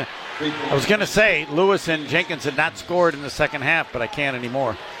in. I was going to say Lewis and Jenkins had not scored in the second half, but I can't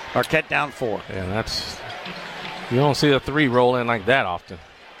anymore. Marquette down 4. Yeah, you don't see a 3 roll in like that often.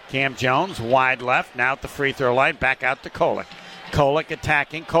 Cam Jones, wide left, now at the free throw line, back out to Kolick. Kolick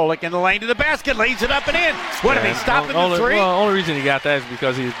attacking, Kolick in the lane to the basket, lays it up and in. What, if he's stopping the 3? Well, the only reason he got that is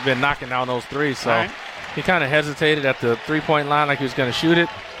because he's been knocking down those 3s, so he kind of hesitated at the 3-point line like he was going to shoot it.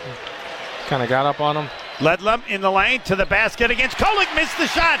 Kind of got up on him. Ledlum in the lane to the basket against Kolick, missed the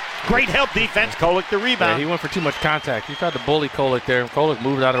shot. Great help defense, Kolick the rebound. Yeah, he went for too much contact. He tried to bully Kolick there. Kolick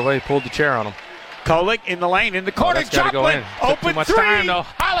moved out of the way, pulled the chair on him. Kolick in the lane, in the corner, Joplin, open 3. Time, though.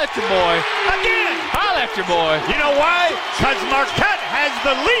 Holla at your boy. Again. Holla at your boy. You know why? Because Marquette has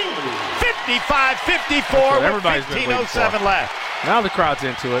the lead, 55-54 with 15:07 left. Now the crowd's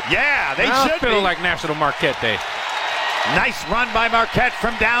into it. Yeah, they now should be. Feeling be. like National Marquette Day. Nice run by Marquette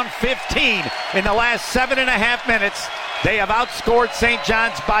from down 15 in the last 7.5 minutes. They have outscored St.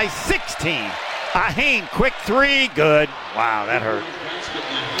 John's by 16. Aheen, quick 3, good. Wow, that hurt.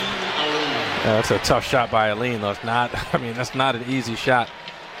 Yeah, that's a tough shot by Aline, though. That's not an easy shot.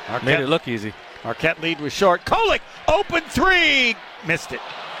 Marquette, made it look easy. Marquette lead was short. Kolick, open 3, missed it.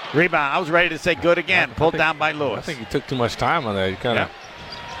 Rebound. I was ready to say good again. Pulled down by Lewis. I think he took too much time on that. He kind of.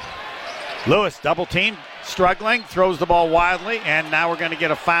 Lewis double team, struggling, throws the ball wildly, and now we're going to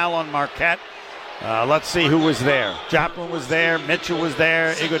get a foul on Marquette. Let's see who was there. Joplin was there. Mitchell was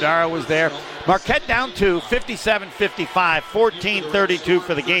there. Iguodara was there. Marquette down 2, 57-55, 14-32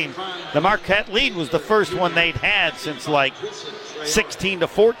 for the game. The Marquette lead was the first one they'd had since like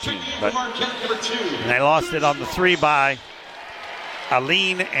 16-14, but they lost it on the 3 by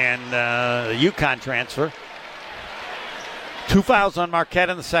Aline and UConn transfer. 2 fouls on Marquette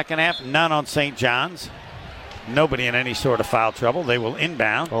in the second half, none on St. John's. Nobody in any sort of foul trouble. They will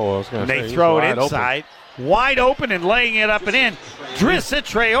inbound. Oh, I was going to say, they throw it inside. Open. Wide open and laying it up and in. Drissa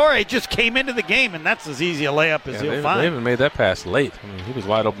Traore just came into the game, and that's as easy a layup as he'll find. They even made that pass late. I mean, he was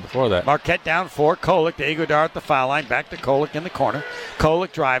wide open before that. Marquette down 4. Kolick to Iguodar at the foul line. Back to Kolick in the corner.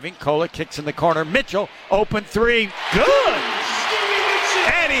 Kolick driving. Kolick kicks in the corner. Mitchell, open 3. Good!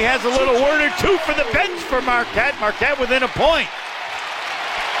 And he has a little word or two for the bench for Marquette. Marquette within a point.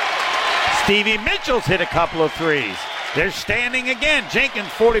 Stevie Mitchell's hit a couple of threes. They're standing again. Jenkins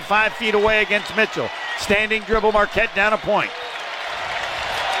 45 feet away against Mitchell. Standing dribble, Marquette down a point.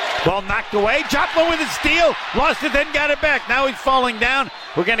 Ball knocked away. Joplin with a steal. Lost it, then got it back. Now he's falling down.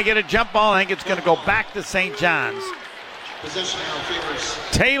 We're going to get a jump ball. I think it's going to go back to St. John's.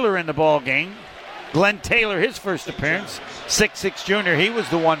 Taylor in the ball game. Glenn Taylor, his first appearance. 6'6 junior. He was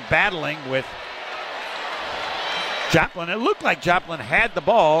the one battling with Joplin. It looked like Joplin had the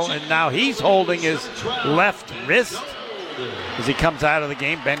ball, and now he's holding his left wrist as he comes out of the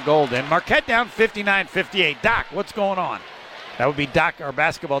game. Ben Golden. Marquette down 59-58. Doc, what's going on? That would be Doc, our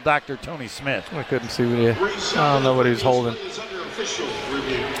basketball doctor, Tony Smith. I couldn't see what I don't know what he's holding.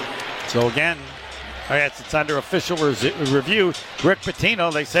 So again, it's under official review. Rick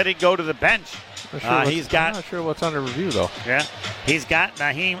Pitino, they said he'd go to the bench. I'm not sure what's under review, though. Yeah, he's got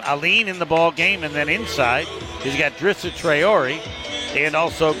Naheem Aline in the ball game, and then inside he's got Drissa Traore and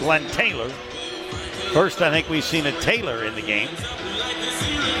also Glenn Taylor. First, I think we've seen a Taylor in the game.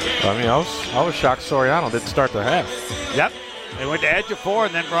 I mean, I was shocked Soriano didn't start the half. Yep, they went to Ejiofor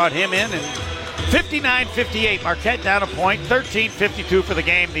and then brought him in, and 59-58. Marquette down a point. 13:52 for the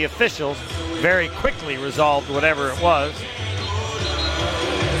game. The officials very quickly resolved whatever it was.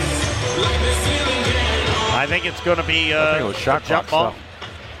 I think it's going to be I think it was shot a jump ball.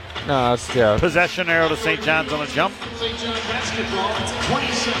 Stuff. No, it's, yeah. Possession arrow to St. John's on a jump.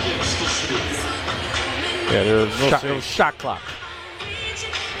 Yeah, there was shot clock.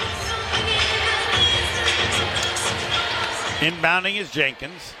 Inbounding is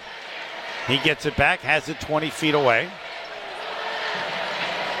Jenkins. He gets it back, has it 20 feet away.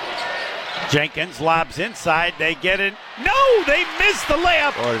 Jenkins lobs inside. They get it. No, they missed the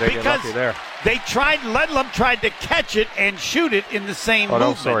layup because they tried. Ledlum tried to catch it and shoot it in the same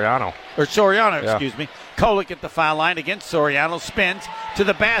movement. Soriano, excuse me. Kolick at the foul line against Soriano. Spins to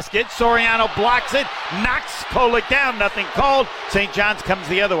the basket. Soriano blocks it. Knocks Kolick down. Nothing called. St. John's comes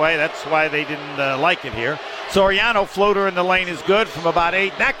the other way. That's why they didn't like it here. Soriano floater in the lane is good from about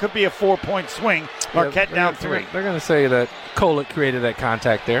 8. That could be a 4-point swing. Marquette down 3. They're going to say that Kolick created that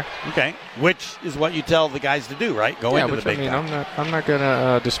contact there. Okay, which is what you tell the guys to do, right? Go into the big guy. I'm not going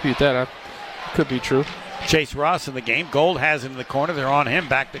to dispute that. Could be true. Chase Ross in the game. Gold has him in the corner. They're on him.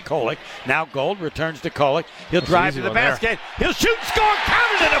 Back to Kolick. Now Gold returns to Kolick. He'll drive to the basket. He'll shoot, score,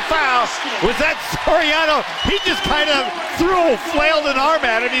 counted, and a foul. Was that Soriano? He just kind of flailed an arm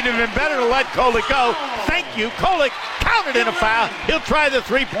at him. He'd have been better to let Kolick go. Thank you. Kolick counted in a foul. He'll try the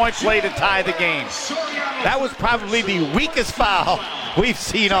 3-point play to tie the game. That was probably the weakest foul we've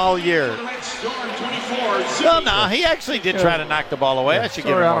seen all year. No, he actually did try to knock the ball away. I should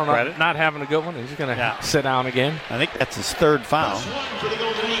give him more credit. Not having a good one. He's going to sit down again. I think that's his 3rd foul.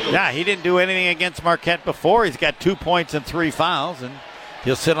 Yeah, he didn't do anything against Marquette before. He's got 2 points and 3 fouls, and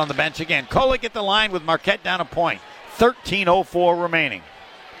he'll sit on the bench again. Kolick at the line with Marquette down a point. 13:04 remaining.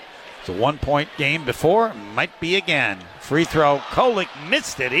 It's a 1-point game before. Might be again. Free throw. Kolick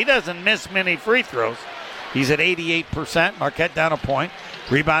missed it. He doesn't miss many free throws. He's at 88%. Marquette down a point.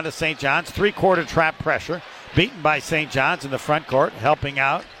 Rebound to St. John's. 3-quarter trap pressure. Beaten by St. John's in the front court. Helping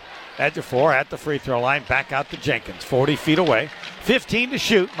out Ejiofor at the free throw line. Back out to Jenkins. 40 feet away. 15 to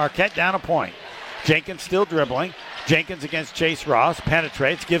shoot. Marquette down a point. Jenkins still dribbling. Jenkins against Chase Ross.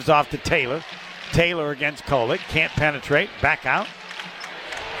 Penetrates. Gives off to Taylor. Taylor against Kolick. Can't penetrate. Back out.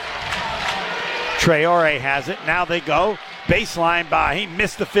 Traore has it. Now they go. Baseline by. He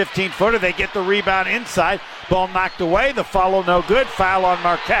missed the 15-footer. They get the rebound inside. Ball knocked away. The follow no good. Foul on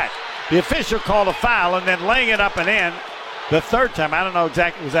Marquette. The official called a foul and then laying it up and in the 3rd time. I don't know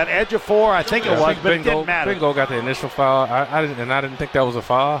exactly. Was that Ejiofor? I think it was, but it didn't matter. Ben Gold got the initial foul. I didn't think that was a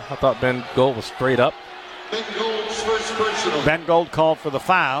foul. I thought Ben Gold was straight up. Ben Gold called for the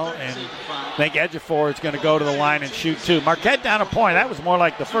foul, and I think Ejiofor is going to go to the line and shoot 2. Marquette down a point. That was more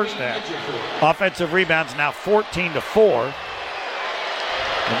like the first half. Offensive rebounds now 14-4.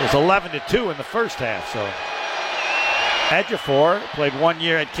 It was 11-2 in the first half. So Ejiofor played 1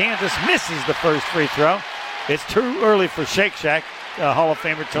 year at Kansas, misses the first free throw. It's too early for Shake Shack. Hall of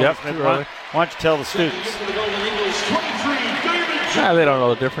Famer Tony Smith. Why don't you tell the students? They don't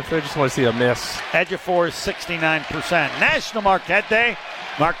know the difference. They just want to see a miss. Ejiofor is 69%. National Marquette Day.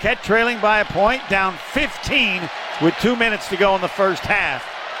 Marquette trailing by a point, down 15 with 2 minutes to go in the first half.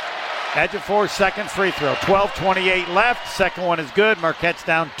 Ejiofor's second free throw. 12:28 left. Second one is good. Marquette's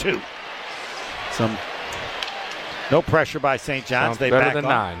down 2. No pressure by St. John's. Sounds They better back than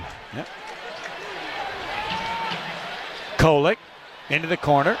on. 9. Yep. Kolick into the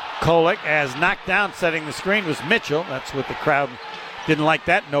corner. Kolick has knocked down, setting the screen was Mitchell. That's what the crowd didn't like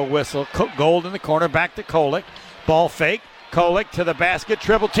that. No whistle. Gold in the corner. Back to Kolick. Ball fake. Kolick to the basket.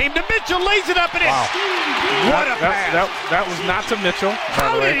 Triple team to Mitchell. Lays it up and in. Wow. What a pass. That was not to Mitchell.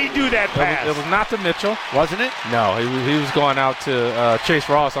 How did he do that pass? It was not to Mitchell. Wasn't it? No, he was going out to Chase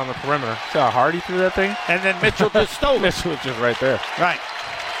Ross on the perimeter. See how hard he threw that thing? And then Mitchell just stole it. Mitchell was just right there. Right.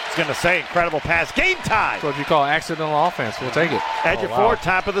 I was going to say, incredible pass. Game tie. That's what you call accidental offense. We'll take it. Ejiofor,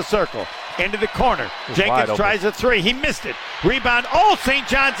 top of the circle. Into the corner. Wide Jenkins open. tries a three. He missed it. Rebound. St.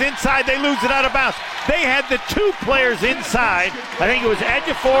 John's inside. They lose it out of bounds. They had the 2 players inside. I think it was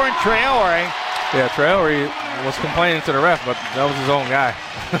Ejiofor and Traore. Yeah, Traore was complaining to the ref, but that was his own guy.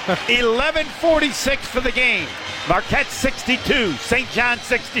 11:46 for the game. Marquette 62. St. John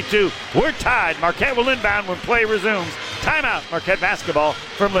 62. We're tied. Marquette will inbound when play resumes. Timeout. Marquette basketball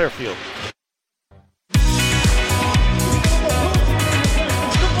from Learfield.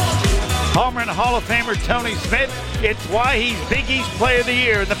 Homer and Hall of Famer Tony Smith. It's why he's Big East Player of the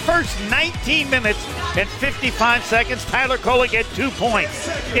Year. In the first 19 minutes and 55 seconds, Tyler Kolick had 2 points.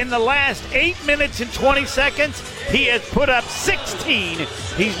 In the last 8 minutes and 20 seconds, he has put up 16.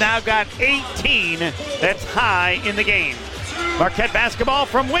 He's now got 18. That's high in the game. Marquette basketball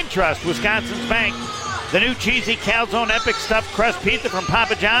from Wintrust, Wisconsin's bank. The new cheesy calzone epic stuffed crust pizza from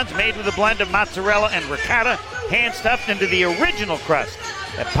Papa John's, made with a blend of mozzarella and ricotta, hand stuffed into the original crust.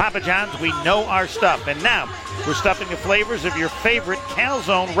 At Papa John's, we know our stuff. And now, we're stuffing the flavors of your favorite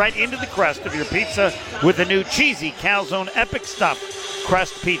calzone right into the crust of your pizza with the new cheesy calzone epic stuffed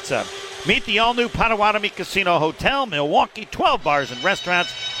crust pizza. Meet the all-new Potawatomi Casino Hotel, Milwaukee, 12 bars and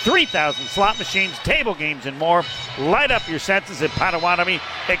restaurants, 3,000 slot machines, table games, and more. Light up your senses at Potawatomi.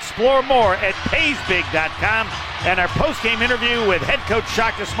 Explore more at paysbig.com. And our post-game interview with head coach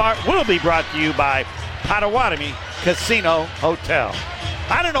Shaka Smart will be brought to you by Potawatomi Casino Hotel.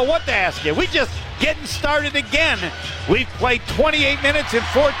 I don't know what to ask you. We just getting started again. We've played 28 minutes and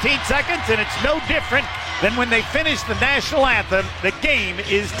 14 seconds, and it's no different than when they finish the national anthem. The game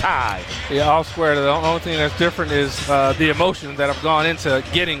is tied. Yeah, I'll square. The only thing that's different is the emotions that have gone into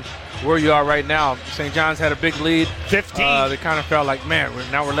getting where you are right now. St. John's had a big lead. 15. They kind of felt like, man,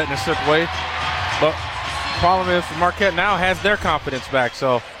 now we're letting it slip away. But the problem is Marquette now has their confidence back.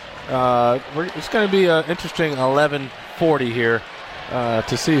 So it's going to be an interesting 11:40 here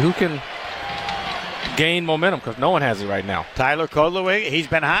to see who can gain momentum, because no one has it right now. Tyler Kolick, he's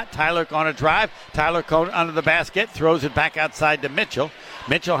been hot. Tyler on a drive. Tyler under the basket, throws it back outside to Mitchell.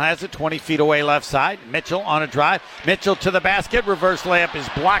 Mitchell has it 20 feet away left side. Mitchell on a drive. Mitchell to the basket. Reverse layup is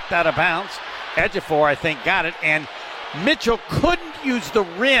blocked out of bounds. Ejiofor, I think, got it. And Mitchell couldn't use the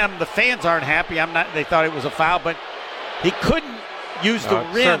rim. The fans aren't happy. They thought it was a foul, but he couldn't use the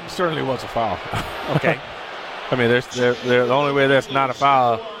rim. Certainly was a foul. Okay. I mean, the only way that's not a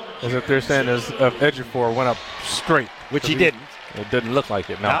foul is if they're saying if Ejiofor went up straight. Which he didn't. It didn't look like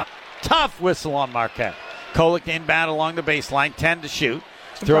it, no. Tough whistle on Marquette. Kolick inbound along the baseline, 10 to shoot.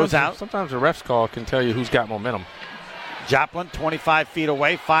 Throws out. Sometimes the ref's call can tell you who's got momentum. Joplin, 25 feet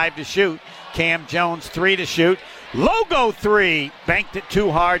away, 5 to shoot. Cam Jones, 3 to shoot. Logo 3. Banked it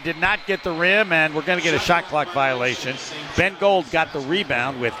too hard, did not get the rim, and we're going to get a shot clock violation. Ben Gold got the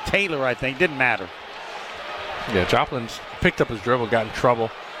rebound with Taylor, I think. Didn't matter. Yeah, Joplin's picked up his dribble, got in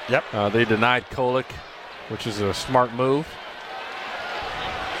trouble. Yep. They denied Kolick, which is a smart move.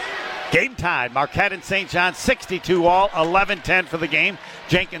 Game tied. Marquette and St. John 62 all, 11-10 for the game.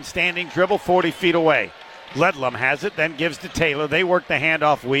 Jenkins standing dribble 40 feet away. Ledlum has it, then gives to Taylor. They work the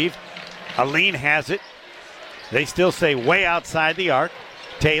handoff weave. Aline has it. They still stay way outside the arc.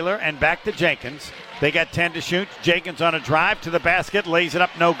 Taylor and back to Jenkins. They got 10 to shoot. Jenkins on a drive to the basket, lays it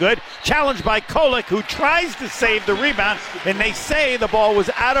up, no good. Challenged by Kolick, who tries to save the rebound, and they say the ball was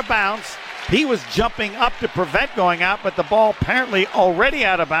out of bounds. He was jumping up to prevent going out, but the ball apparently already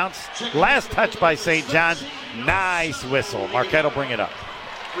out of bounds. Last touch by St. John's. Nice whistle. Marquette will bring it up.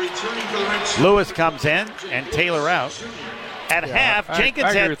 Lewis comes in and Taylor out. At half, Jenkins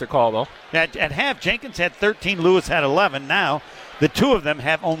I agree with the call, though. At half, Jenkins had 13, Lewis had 11. Now, the two of them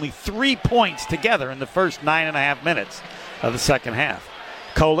have only 3 points together in the first 9.5 minutes of the second half.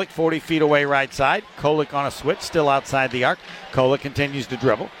 Kolick, 40 feet away right side. Kolick on a switch, still outside the arc. Kolick continues to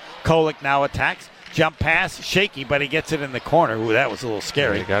dribble. Kolick now attacks. Jump pass, shaky, but he gets it in the corner. Ooh, that was a little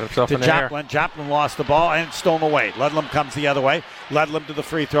scary. He got himself to in the air. Joplin. Joplin lost the ball and it's stolen away. Ludlam comes the other way. Ludlam to the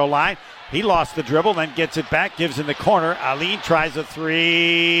free throw line. He lost the dribble, then gets it back, gives in the corner. Aline tries a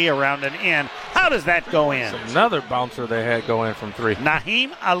three around and in. How does that go in? It's another bouncer they had go in from 3.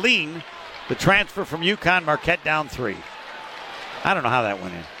 Naheem Aline, the transfer from UConn, Marquette down 3. I don't know how that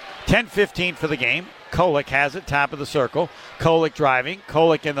went in. 10-15 for the game. Kolick has it, top of the circle. Kolick driving.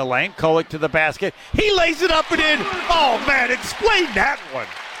 Kolick in the lane. Kolick to the basket. He lays it up and in. Oh, man, explain that one.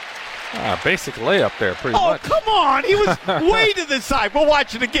 Basic layup there, pretty much. much. Oh, come on. He was way to the side. We'll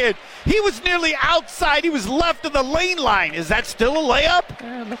watch it again. He was nearly outside. He was left of the lane line. Is that still a layup?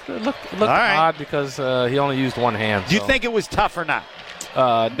 Yeah, it looked odd because he only used one hand. Do you think it was tough or not?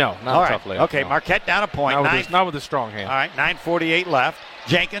 No, not a tough layup. Okay, no. Marquette down a point. Not with a strong hand. All right, 9:48 left.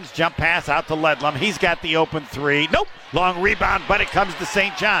 Jenkins, jump pass out to Ledlum. He's got the open 3. Nope. Long rebound, but it comes to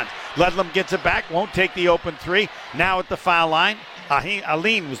St. John's. Ledlum gets it back, won't take the open 3. Now at the foul line.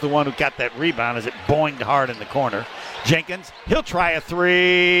 Aline was the one who got that rebound as it boinged hard in the corner. Jenkins, he'll try a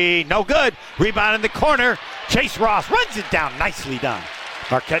 3. No good. Rebound in the corner. Chase Ross runs it down. Nicely done.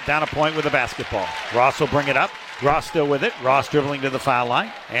 Marquette down a point with the basketball. Ross will bring it up. Ross still with it. Ross dribbling to the foul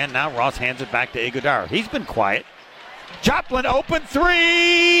line. And now Ross hands it back to Iguodala. He's been quiet. Joplin open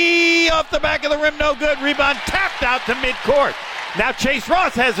 3 off the back of the rim. No good. Rebound tapped out to midcourt. Now Chase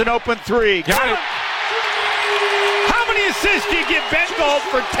Ross has an open 3. Got it. How many assists do you give Ben Gold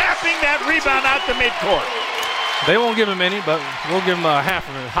for tapping that rebound out to midcourt? They won't give him any, but we'll give him a half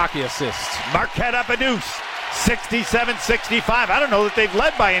of a hockey assist. Marquette up a deuce. 67-65. I don't know that they've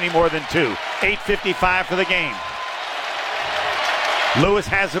led by any more than 2. 8:55 for the game. Lewis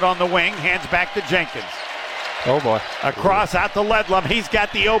has it on the wing. Hands back to Jenkins. Oh, boy. Across out to Ledlum. He's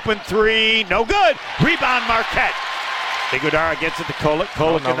got the open 3. No good. Rebound Marquette. Iguodala gets it to Kolick.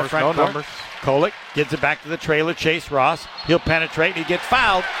 Kolick in the front court. Kolick gives it back to the trailer. Chase Ross. He'll penetrate. He gets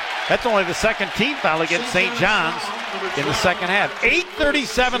fouled. That's only the second team foul against St. John's in the second half.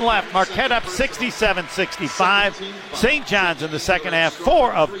 8:37 left. Marquette up 67-65. St. John's in the second half.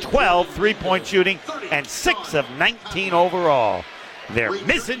 4 of 12 three-point shooting and 6 of 19 overall. They're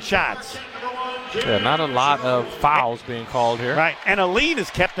missing shots. Yeah, not a lot of fouls being called here. Right, and Aline has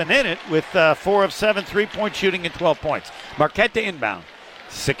kept them in it with 4 of 7 three-point shooting and 12 points. Marquette to inbound.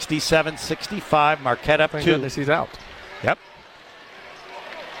 67-65. Marquette up 2. Thank goodness he's out. Yep.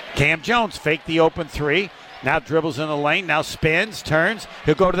 Cam Jones faked the open 3. Now dribbles in the lane. Now spins, turns.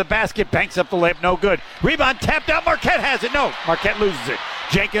 He'll go to the basket. Banks up the layup. No good. Rebound tapped out. Marquette has it. No. Marquette loses it.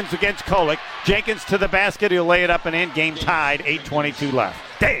 Jenkins against Kolick. Jenkins to the basket. He'll lay it up and in. Game tied. 8:22 left.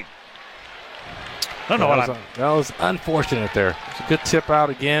 Dang. I don't know that was unfortunate there. It's a good tip out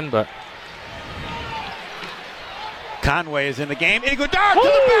again, but Conway is in the game. Iguodala to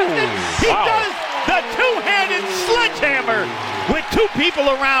the basket. He does the two-handed sledgehammer with 2 people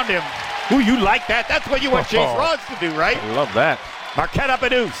around him. Ooh, you like that? That's what you want Chase Ross to do, right? I love that. Marquette up a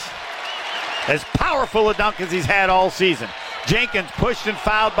deuce. As powerful a dunk as he's had all season. Jenkins pushed and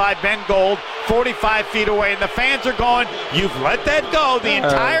fouled by Ben Gold, 45 feet away, and the fans are going, you've let that go the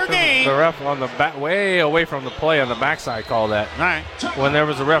entire game. The ref on the back, way away from the play on the backside called that. All right. When there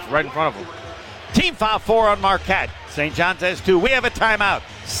was a ref right in front of him. Team foul 4 on Marquette. St. John's has 2. We have a timeout.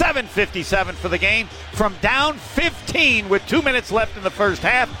 7:57 for the game. From down 15 with 2 minutes left in the first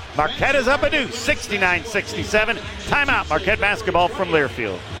half, Marquette is up a deuce, 69-67. Timeout, Marquette basketball from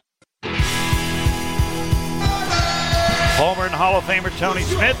Learfield. Homer and Hall of Famer Tony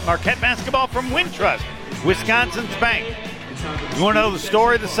Smith, Marquette basketball from Wintrust, Wisconsin's bank. You want to know the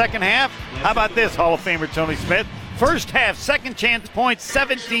story of the second half? How about this, Hall of Famer Tony Smith? First half, second chance points,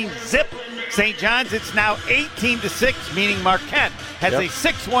 17-zip. St. John's, it's now 18-6, meaning Marquette has a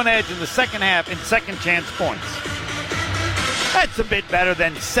 6-1 edge in the second half in second chance points. That's a bit better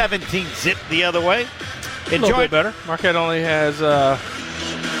than 17-zip the other way. A little bit better. Marquette only has,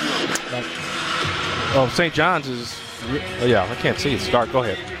 St. John's is, I can't see. It's dark. Go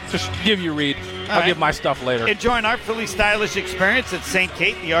ahead. Just give you a read. I'll give my stuff later. Enjoy an artfully stylish experience at St.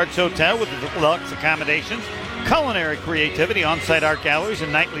 Kate, the Arts Hotel with the deluxe accommodations, culinary creativity, on-site art galleries,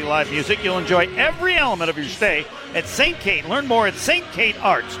 and nightly live music. You'll enjoy every element of your stay at St. Kate. Learn more at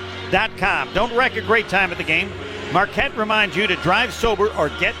stkatearts.com. Don't wreck a great time at the game. Marquette reminds you to drive sober or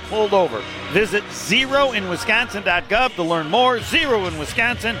get pulled over. Visit zeroinwisconsin.gov to learn more. Zero in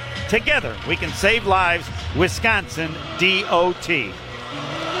Wisconsin. Together, we can save lives. Wisconsin DOT. I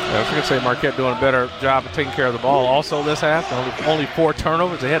was going to say Marquette doing a better job of taking care of the ball also this half. Only 4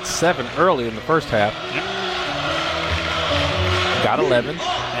 turnovers. They had 7 early in the first half. Got 11.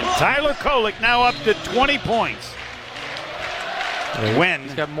 And Tyler Kolick now up to 20 points.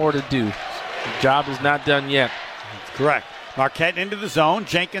 He's got more to do. The job is not done yet. That's correct. Marquette into the zone.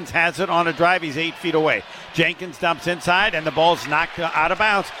 Jenkins has it on a drive. He's 8 feet away. Jenkins dumps inside, and the ball's knocked out of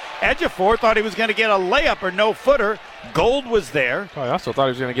bounds. Ejiofor thought he was going to get a layup or no-footer. Gold was there. Oh, I also thought he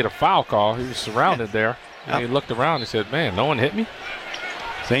was going to get a foul call. He was surrounded there. And he looked around and said, man, no one hit me?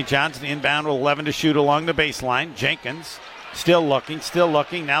 St. John's the inbound with 11 to shoot along the baseline. Jenkins still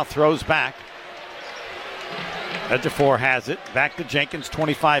looking, now throws back. Ejiofor has it. Back to Jenkins,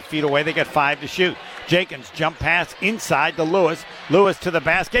 25 feet away. They got 5 to shoot. Jenkins jump pass inside to Lewis. Lewis to the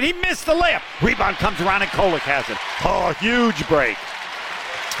basket. He missed the layup. Rebound comes around and Kolek has it. Oh, huge break.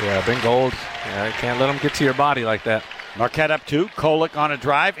 Yeah, Ben Gold. Yeah, you can't let him get to your body like that. Marquette up 2. Kolek on a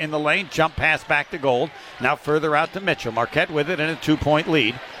drive in the lane. Jump pass back to Gold. Now further out to Mitchell. Marquette with it in a 2-point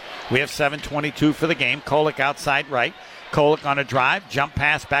lead. We have 7:22 for the game. Kolek outside right. Kolek on a drive. Jump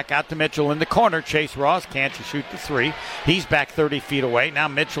pass back out to Mitchell in the corner. Chase Ross can't shoot the 3. He's back 30 feet away. Now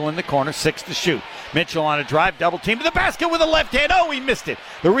Mitchell in the corner. 6 to shoot. Mitchell on a drive. Double team to the basket with a left hand. Oh, he missed it.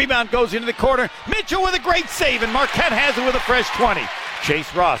 The rebound goes into the corner. Mitchell with a great save, and Marquette has it with a fresh 20.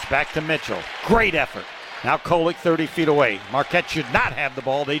 Chase Ross back to Mitchell. Great effort. Now Kolek 30 feet away. Marquette should not have the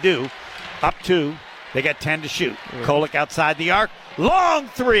ball. They do. Up 2. They got 10 to shoot. Kolek outside the arc. Long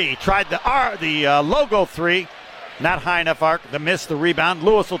 3. Tried the logo 3. Not high enough arc. The miss, the rebound.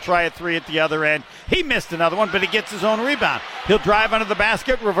 Lewis will try a 3 at the other end. He missed another one, but he gets his own rebound. He'll drive under the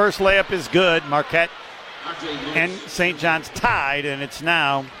basket. Reverse layup is good. Marquette and St. John's tied, and it's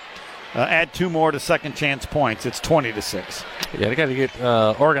now add 2 more to second chance points. It's 20-6. Yeah, they got to get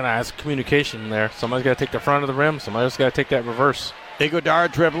organized communication there. Somebody's got to take the front of the rim. Somebody else got to take that reverse.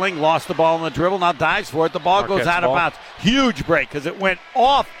 Iguodara dribbling, lost the ball in the dribble, now dives for it. The ball goes out of bounds. Huge break because it went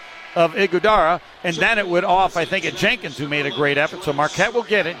off of Iguodara, and then it went off, I think, at Jenkins, who made a great effort. So Marquette will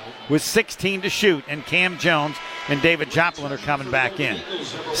get it with 16 to shoot, and Cam Jones and David Joplin are coming back in.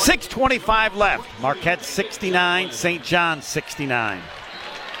 6:25 left. Marquette 69, St. John's 69.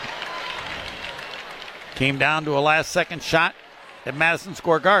 Came down to a last-second shot at Madison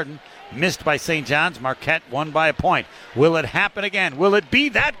Square Garden. Missed by St. John's. Marquette won by a point. Will it happen again? Will it be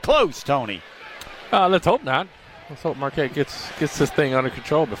that close, Tony? Let's hope not. Let's hope Marquette gets this thing under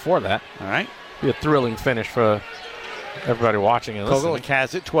control before that. All right. Be a thrilling finish for everybody watching and listening. Kolek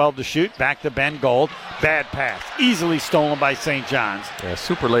has it, 12 to shoot. Back to Ben Gold. Bad pass. Easily stolen by St. John's. Yeah,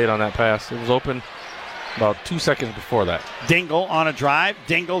 super late on that pass. It was open about 2 seconds before that. Dingle on a drive.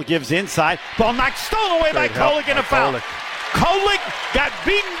 Dingle gives inside. Ball knocked, stolen away by Kolek and a foul. Kolek got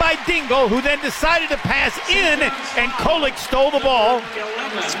beaten by Dingle, who then decided to pass in, and Kolek stole the ball.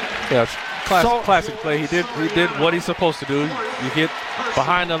 Yeah, classic play. He did what he's supposed to do. You get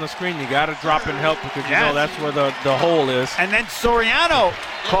behind on the screen, you got to drop and help because you know that's where the hole is. And then Soriano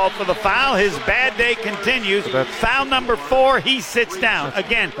called for the foul. His bad day continues. Foul number 4, he sits down.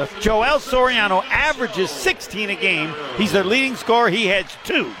 Again, Joel Soriano averages 16 a game. He's their leading scorer. He heads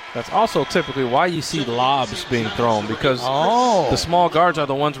 2. That's also typically why you see lobs being thrown, because the small guards are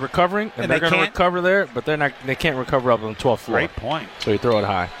the ones recovering, and they're going to recover there, but they can't recover up on the 12th floor. Great point. So you throw it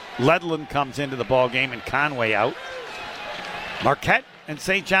high. Ledlin comes into the ball game and Conway out. Marquette and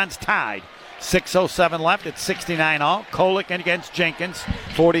St. John's tied. 6:07 left. It's 69 all. Kolek against Jenkins,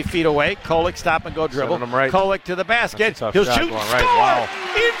 40 feet away. Kolek stop and go dribble. Right. Kolek to the basket. He'll shoot. Right. Score! Wow.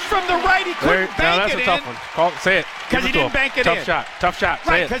 In from the right. He couldn't bank it in. That's a tough one. Say it. Because he didn't bank it in. Tough shot.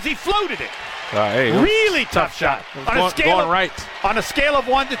 Right, because he floated it. Hey, really tough shot. On a scale of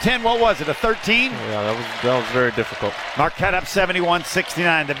 1 to 10, what was it, a 13? Yeah, that was very difficult. Marquette up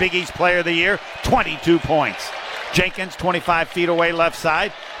 71-69. The Big East Player of the Year, 22 points. Jenkins, 25 feet away, left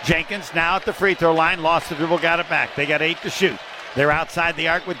side. Jenkins now at the free throw line. Lost the dribble, got it back. They got 8 to shoot. They're outside the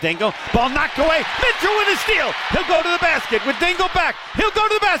arc with Dingle. Ball knocked away. Mitchell with a steal. He'll go to the basket with Dingle back. He'll go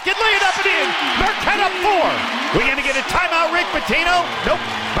to the basket, lay it up and in. Marquette up 4. We're going to get a timeout, Rick Pitino? Nope.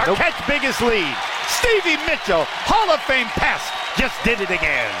 Marquette's biggest lead. Stevie Mitchell, Hall of Fame pass, just did it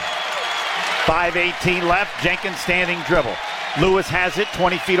again. 5:18 left. Jenkins standing dribble. Lewis has it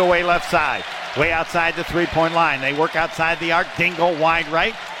 20 feet away left side. Way outside the three-point line. They work outside the arc. Dingle wide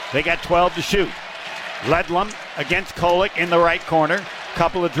right. They got 12 to shoot. Ledlum against Kolek in the right corner.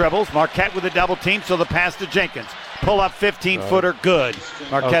 Couple of dribbles. Marquette with a double team, so the pass to Jenkins. Pull up 15-footer, good.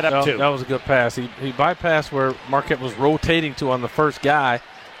 Marquette up 2. That was a good pass. He bypassed where Marquette was rotating to on the first guy.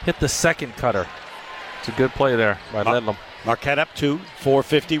 Hit the second cutter. It's a good play there by Ledlum. Marquette up 2,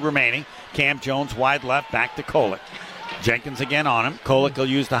 4:50 remaining. Cam Jones wide left, back to Kolek. Jenkins again on him. Kolek will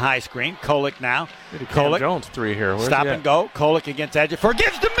use the high screen. Kolek now. Cam Jones 3 here. Where's stop and go. Kolek against Ejiofor.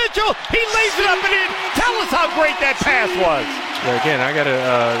 Gives to Mitchell. He lays it up and in. Tell us how great that pass was. Yeah, again, I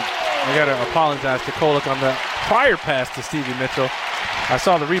gotta apologize to Kolek on the prior pass to Stevie Mitchell. I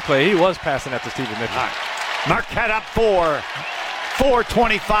saw the replay. He was passing after Stephen Mitchell. Right. Marquette up 4.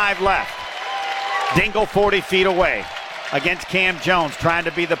 4:25 left. Dingle 40 feet away against Cam Jones, trying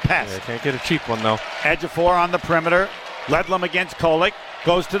to be the pest. Yeah, can't get a cheap one, though. Ejiofor on the perimeter. Ledlam against Kolick.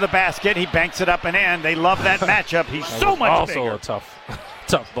 Goes to the basket. He banks it up and in. They love that matchup. He's so much bigger. Also a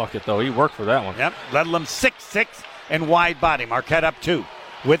tough bucket, though. He worked for that one. Yep. Ledlam 6'6" and wide body. Marquette up 2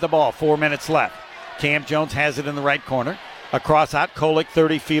 with the ball. 4 minutes left. Cam Jones has it in the right corner. Across out, Kolick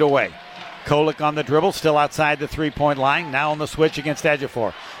 30 feet away. Kolick on the dribble, still outside the three-point line. Now on the switch against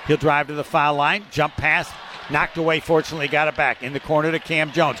Ejiofor. He'll drive to the foul line. Jump pass. Knocked away. Fortunately, got it back. In the corner to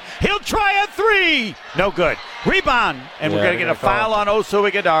Cam Jones. He'll try a three. No good. Rebound. And we're going to get a foul on Oso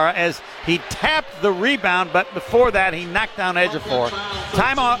Iguodala as he tapped the rebound, but before that, he knocked down Ejiofor.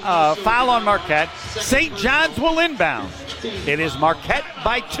 Foul on Marquette. St. John's will inbound. It is Marquette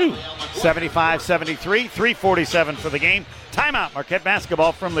by 2. 75-73. 3:47 for the game. Timeout. Marquette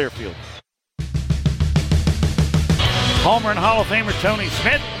basketball from Learfield. Homer and Hall of Famer Tony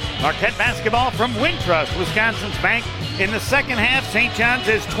Smith. Marquette basketball from Wintrust, Wisconsin's bank. In the second half, St. John's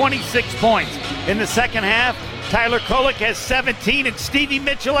has 26 points. In the second half, Tyler Kolick has 17 and Stevie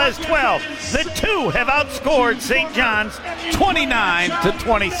Mitchell has 12. The two have outscored St. John's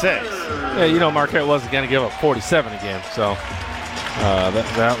 29-26. Yeah, you know Marquette wasn't going to give up 47 again, so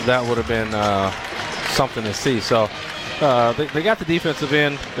that would have been something to see. So they got the defensive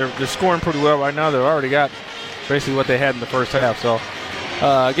end. They're scoring pretty well right now. They've already got basically what they had in the first half. So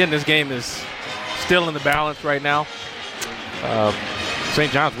again, this game is still in the balance right now.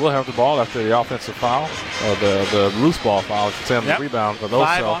 St. John's will have the ball after the offensive foul, or the loose ball foul, I should say, on the rebound for those.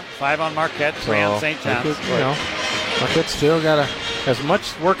 Five on Marquette, 3 on St. John's. Marquette still got as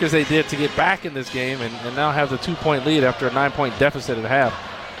much work as they did to get back in this game and now have the 2-point lead after a 9-point deficit at half.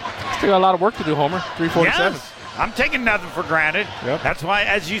 Still got a lot of work to do, Homer. 3:47. Yes. I'm taking nothing for granted. Yep. That's why,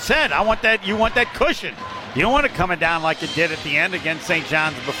 as you said, you want that cushion. You don't want it coming down like it did at the end against St.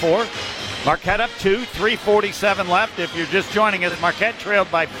 John's before. Marquette up 2, 3:47 left. If you're just joining us, Marquette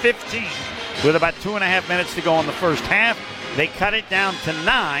trailed by 15 with about 2.5 minutes to go in the first half. They cut it down to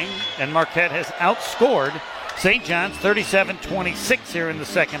 9, and Marquette has outscored St. John's 37-26 here in the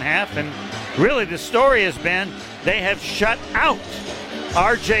second half. And really the story has been they have shut out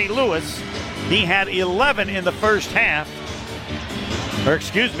R.J. Lewis. He had 11 in the first half. Or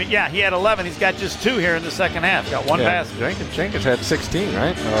excuse me, he had 11. He's got just 2 here in the second half. Got 1 basket. Jenkins had 16,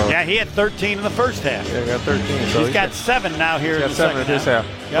 right? Yeah, he had 13 in the first half. Yeah, he got 13. So he's got 7 now here in the second half. This half.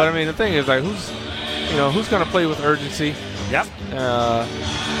 Yep. But I mean, the thing is, like, who's going to play with urgency? Yep.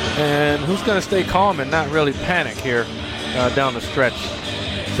 And who's going to stay calm and not really panic here down the stretch?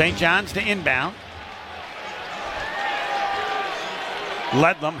 St. John's to inbound.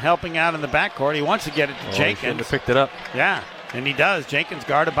 Ledlam helping out in the backcourt. He wants to get it to Jenkins. He shouldn't have picked it up. Yeah. And he does. Jenkins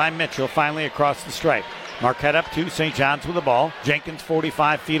guarded by Mitchell, finally across the stripe. Marquette up 2, St. John's with the ball. Jenkins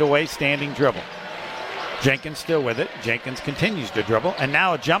 45 feet away, standing dribble. Jenkins still with it. Jenkins continues to dribble. And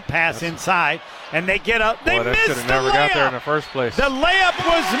now a jump pass inside. And they get up. They missed the layup. Never got there in the first place. The layup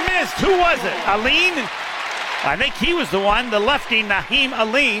was missed. Who was it? Aline? I think he was the one, the lefty, Naheem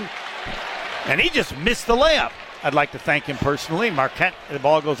Aline. And he just missed the layup. I'd like to thank him personally. Marquette, the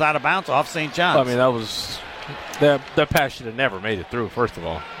ball goes out of bounds off St. John's. I mean, that was... That pass should have never made it through, first of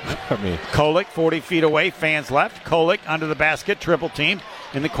all. I mean, Kolick 40 feet away, fans left. Kolick under the basket, triple team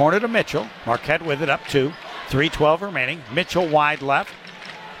in the corner to Mitchell. Marquette with it up 2, 3:12 remaining. Mitchell wide left.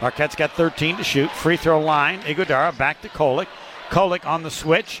 Marquette's got 13 to shoot. Free throw line. Iguodala back to Kolick. Kolick on the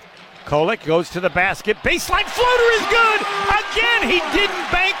switch. Kolick goes to the basket. Baseline floater is good. Again, he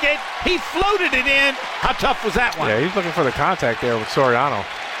didn't bank it. He floated it in. How tough was that one? Yeah, he's looking for the contact there with Soriano.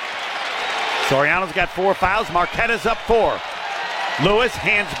 Soriano's got 4 fouls. Marquette is up 4. Lewis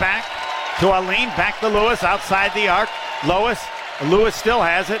hands back to Aline. Back to Lewis outside the arc. Lewis still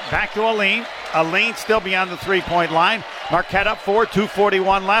has it. Back to Aline. Aline still beyond the 3-point line. Marquette up 4,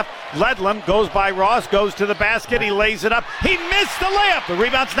 2:41 left. Ledlam goes by Ross, goes to the basket. He lays it up. He missed the layup. The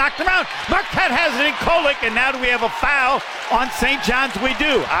rebound's knocked him out. Marquette has it in Kolick, and now do we have a foul on St. John's? We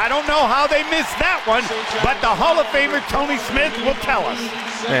do. I don't know how they missed that one, but the Hall of Famer Tony Smith will tell us.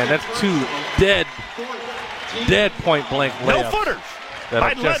 Man, that's 2 dead point-blank layups. No footers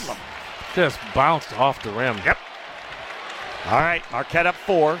by Ledlam. Just bounced off the rim. Yep. All right, Marquette up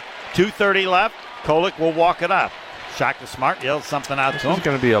 4, 2:30 left. Kolick will walk it up. Shaka Smart yells something out to him. It's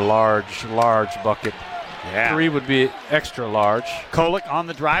going to be a large bucket. Yeah. 3 would be extra large. Kolick on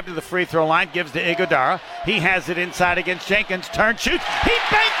the drive to the free throw line, gives to Iguodala. He has it inside against Jenkins. Turn, shoots. He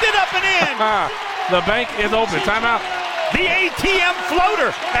banked it up and in. The bank is open. Timeout. The ATM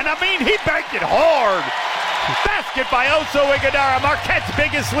floater. And I mean, he banked it hard. Basket by Oso Iguodala. Marquette's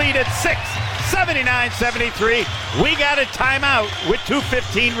biggest lead at 6, 79-73. We got a timeout with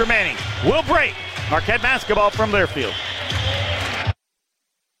 2:15 remaining. We'll break. Marquette basketball from Learfield.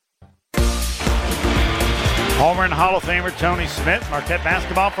 Homer and Hall of Famer Tony Smith. Marquette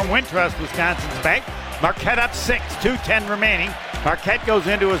basketball from Wintrust, Wisconsin's back. Marquette up 6, 2:10 remaining. Marquette goes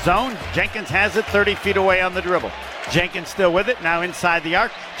into a zone. Jenkins has it 30 feet away on the dribble. Jenkins still with it, now inside the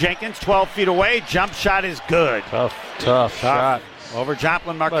arc. Jenkins 12 feet away. Jump shot is good. Tough shot. Over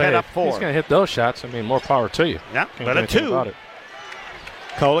Joplin, Marquette up 4. He's going to hit those shots. I mean, more power to you. Yeah, but a 2.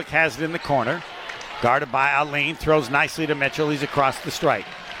 Kolick has it in the corner. Guarded by Aline. Throws nicely to Mitchell. He's across the stripe.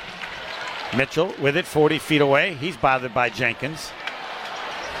 Mitchell with it 40 feet away. He's bothered by Jenkins.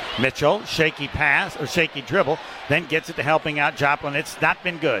 Mitchell, shaky pass or shaky dribble, then gets it to helping out Joplin. It's not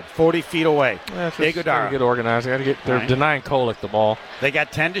been good. 40 feet away. Iguodala. Got to get organized. They're denying Kolick the ball. They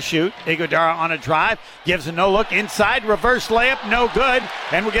got 10 to shoot. Iguodala on a drive, gives a no-look inside, reverse layup, no good.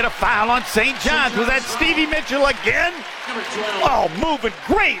 And we'll get a foul on St. John's. Was that Stevie Mitchell again? Oh, moving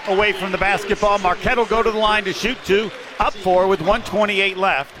great away from the basketball. Marquette will go to the line to shoot 2. Up 4 with 1:28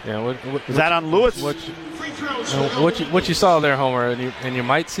 left. Yeah, is that on Lewis? What you saw there, Homer, and you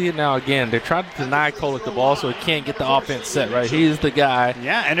might see it now again. They're trying to deny Kolick the ball so he can't get the offense set, right? He's the guy.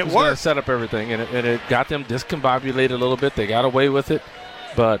 Yeah, and it who's worked. Gonna set up everything, and it got them discombobulated a little bit. They got away with it,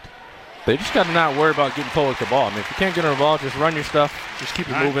 but they just got to not worry about getting Kolick the ball. I mean, if you can't get him the ball, just run your stuff. Just keep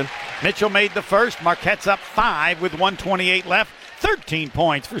it moving. Mitchell made the first. Marquette's up 5 with 1:28 left. 13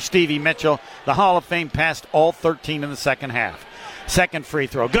 points for Stevie Mitchell. The Hall of Fame passed all 13 in the second half. Second free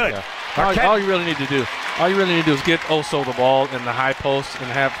throw. Good. Yeah. All you really need to do is get Oso the ball in the high post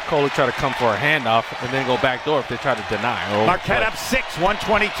and have Kolick try to come for a handoff and then go back door if they try to deny. Marquette up 6,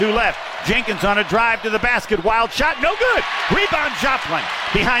 1:22 left. Jenkins on a drive to the basket. Wild shot. No good. Rebound Joplin.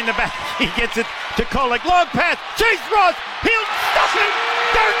 Behind the back. He gets it to Kolick. Long pass. Chase Ross. He'll stuff it.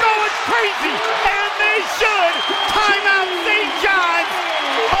 They're going crazy. And they should. Timeout St. John's.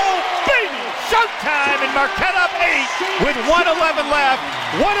 Oh, baby. Showtime. And Marquette up 8 with 1:11 left.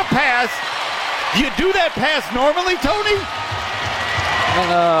 What a pass. You do that pass normally, Tony?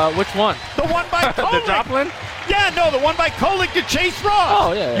 Which one? The one by Kolick. The Joplin? Yeah, no, the one by Kolick to Chase Ross.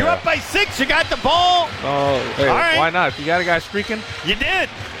 Oh, yeah. You're up by 6. You got the ball. Oh, hey, all right. Why not? If you got a guy streaking. You did.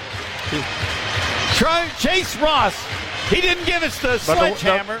 Chase Ross. He didn't give us the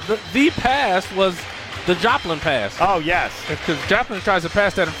sledgehammer. The pass was the Joplin pass. Oh, yes. Because Joplin tries to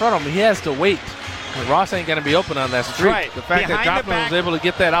pass that in front of him. He has to wait. And Ross ain't going to be open on that streak. Right. The fact that Joplin was able to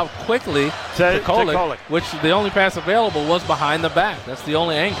get that out quickly to Kolick, which the only pass available was behind the back. That's the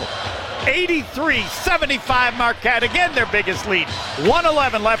only angle. 83-75 Marquette. Again, their biggest lead.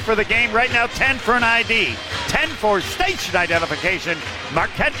 1:11 left for the game. Right now, 10 for an ID. 10 for station identification.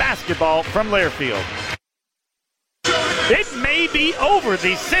 Marquette basketball from Learfield. It may be over.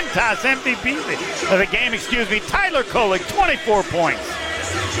 The Cintas MVP of the game, Tyler Kolick, 24 points.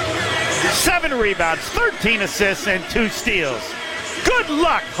 7 rebounds, 13 assists, and 2 steals. Good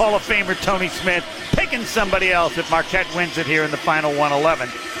luck, Hall of Famer Tony Smith, picking somebody else if Marquette wins it here in the final 1:11.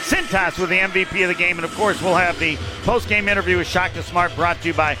 Cintas with the MVP of the game, and of course we'll have the post-game interview with Shaka Smart brought to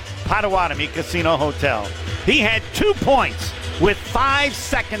you by Potawatomi Casino Hotel. He had 2 points with 5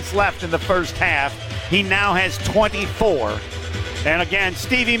 seconds left in the first half. He now has 24. And again,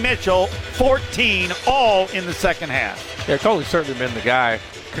 Stevie Mitchell, 14, all in the second half. Yeah, Kolick's certainly been the guy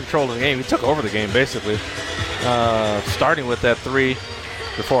controlling the game. He took over the game, basically, starting with that 3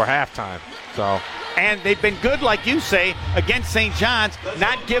 before halftime. And they've been good, like you say, against St. John's,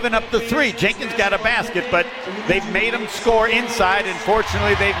 not giving up the 3. Jenkins got a basket, but they've made them score inside, and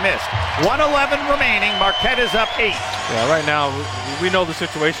fortunately they've missed. 1:11 remaining. Marquette is up 8. Yeah, right now, we know the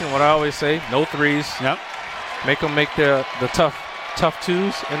situation. What I always say, no 3s. Yep. Make them make the tough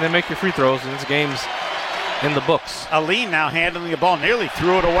 2s, and then make your free throws, and this game's in the books. Aline now handling the ball, nearly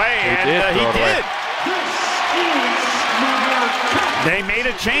threw it away, he did. They made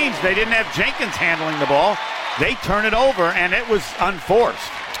a change. They didn't have Jenkins handling the ball. They turn it over, and it was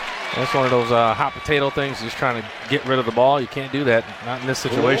unforced. That's one of those hot potato things, just trying to get rid of the ball. You can't do that, not in this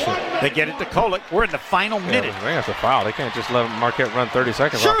situation. They get it to Kolick. We're in the final minute. They have to foul. They can't just let Marquette run 30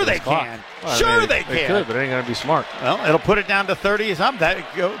 seconds Sure off they clock. can. Well, sure they can. They could, but it ain't going to be smart. Well, it'll put it down to 30 or something.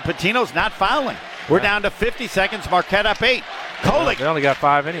 Patino's not fouling. We're down to 50 seconds. Marquette up 8. Kolick. They only got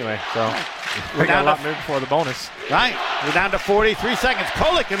 5 anyway, so they got a lot maybe before the bonus. Right. We're down to 43 seconds.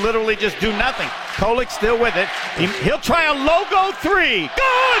 Kolick can literally just do nothing. Kolick still with it. He'll try a logo 3.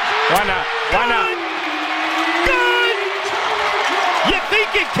 Good! Why not? Why not? Good! You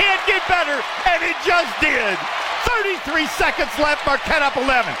think it can't get better, and it just did. 33 seconds left. Marquette up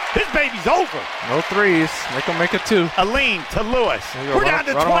 11. This baby's over. No threes. Make them make it 2. Aline to Lewis. We're down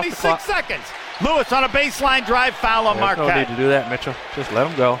to 26 seconds. Lewis on a baseline drive foul on Marquette. No need to do that, Mitchell. Just let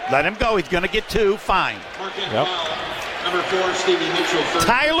him go. Let him go. He's going to get 2. Fine. Yep. Number 4, Stevie Mitchell.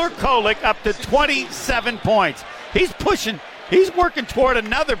 Tyler Kolick up to 27 points. He's pushing. He's working toward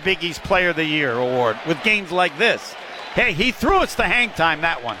another Big East Player of the Year award with games like this. Hey, he threw us the hang time,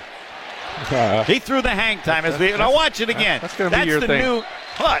 that one. He threw the hang time. Now watch it again. That's going to be your the thing. New,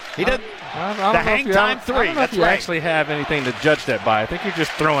 what? He did the hang time 3. I don't know That's if you right. actually have anything to judge that by. I think you're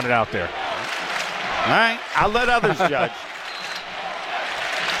just throwing it out there. All right, I'll let others judge.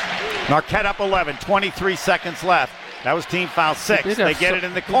 Marquette up 11, 23 seconds left. That was team foul 6. They get it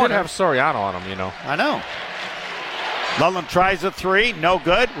in the corner. He did have Soriano on him, you know. I know. Ludlam tries a 3, no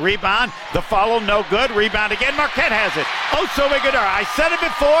good. Rebound, the follow, no good. Rebound again, Marquette has it. Oso Iguodala, I said it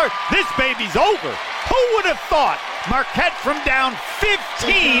before, this baby's over. Who would have thought Marquette from down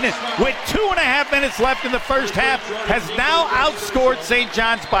 15 with 2.5 minutes left in the first half has now outscored St.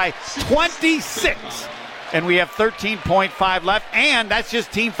 John's by 26. And we have 13.5 left, and that's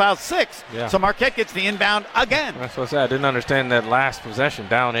just team foul 6. Yeah. So Marquette gets the inbound again. That's what I said. I didn't understand that last possession,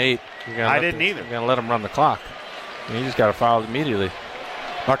 down 8. I didn't either. You're going to let them run the clock. And you just got to foul immediately.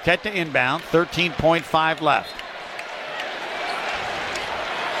 Marquette to inbound, 13.5 left.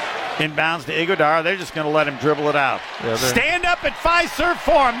 Inbounds to Iguodala. They're just going to let him dribble it out. Yeah, Stand up at Fiserv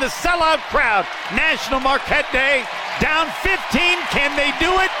Forum, the sellout crowd. National Marquette Day. Down 15. Can they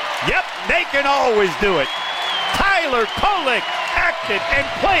do it? Yep, they can always do it. Tyler Kolick acted and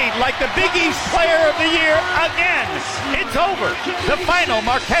played like the Big East Player of the Year again. It's over. The final,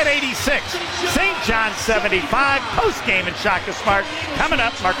 Marquette 86, St. John's 75. Post-game in Shaka Smart. Coming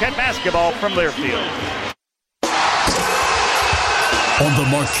up, Marquette basketball from Learfield. On the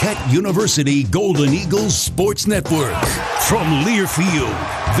Marquette University Golden Eagles Sports Network. From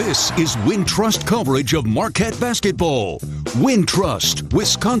Learfield, this is Wintrust coverage of Marquette basketball. Wintrust,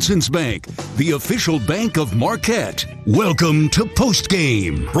 Wisconsin's bank, the official bank of Marquette. Welcome to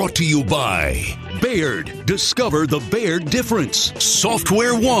Postgame, brought to you by Baird. Discover the Baird difference.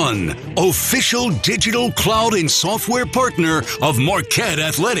 Software One, official digital cloud and software partner of Marquette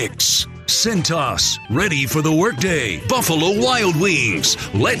Athletics. Cintas, ready for the workday. Buffalo Wild Wings,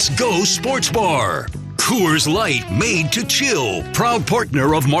 Let's Go Sports Bar. Coors Light, made to chill. Proud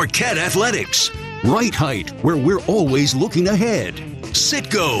partner of Marquette Athletics. Right Height, where we're always looking ahead.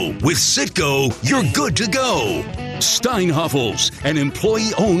 Citgo, with Citgo, you're good to go. Steinhoffels, an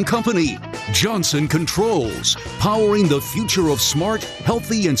employee-owned company. Johnson Controls, powering the future of smart,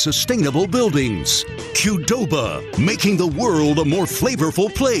 healthy, and sustainable buildings. Qdoba, making the world a more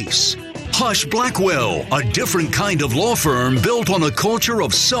flavorful place. Hush Blackwell, a different kind of law firm built on a culture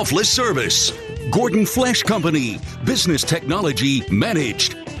of selfless service. Gordon Flesh Company, business technology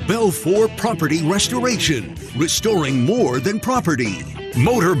managed. Belfour Property Restoration, restoring more than property.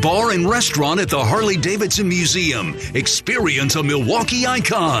 Motor Bar and Restaurant at the Harley-Davidson Museum. Experience a Milwaukee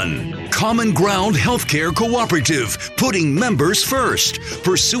icon. Common Ground Healthcare Cooperative, putting members first,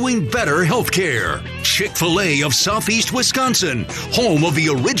 pursuing better healthcare. Chick-fil-A of Southeast Wisconsin, home of the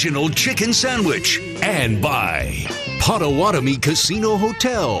original chicken sandwich. And by Potawatomi Casino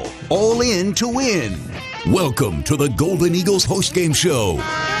Hotel, all in to win. Welcome to the Golden Eagles postgame show.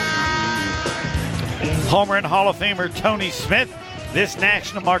 Homer and Hall of Famer Tony Smith. This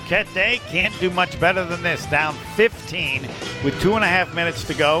National Marquette Day can't do much better than this. Down 15 with 2.5 minutes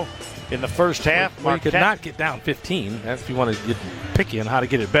to go in the first half. Well, you could not get down 15. That's if you want to get picky on how to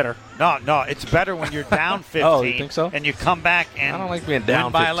get it better. No, it's better when you're down 15. Oh, you think so? And you come back and I don't like being down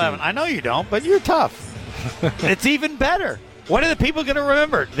win by 15. 11. I know you don't, but you're tough. It's even better. What are the people going to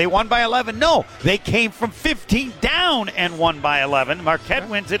remember? They won by 11? No, they came from 15 down and won by 11. Marquette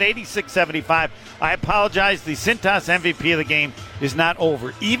wins at 86-75. I apologize. The Cintas MVP of the game is not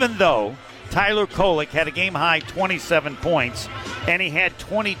over, even though Tyler Kolick had a game-high 27 points, and he had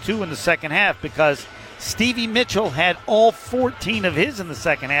 22 in the second half because Stevie Mitchell had all 14 of his in the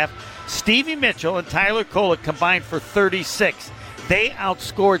second half. Stevie Mitchell and Tyler Kolick combined for 36. They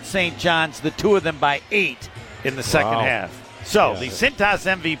outscored St. John's, the two of them, by 8 in the second half. So, the Cintas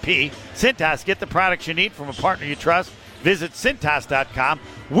MVP. Cintas, get the products you need from a partner you trust. Visit Cintas.com.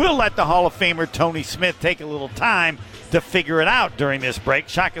 We'll let the Hall of Famer Tony Smith take a little time to figure it out during this break.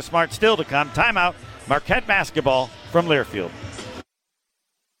 Shaka Smart still to come. Timeout. Marquette basketball from Learfield.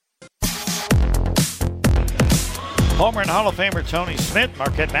 Homer and Hall of Famer Tony Smith.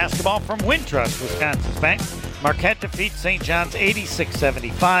 Marquette basketball from Wintrust, Wisconsin's bank. Marquette defeats St. John's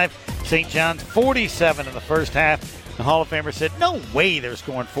 86-75. St. John's 47 in the first half. The Hall of Famer said, no way they're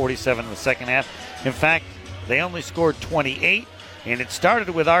scoring 47 in the second half. In fact, They only scored 28, and it started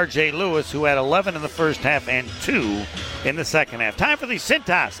with R.J. Lewis, who had 11 in the first half and 2 in the second half. Time for the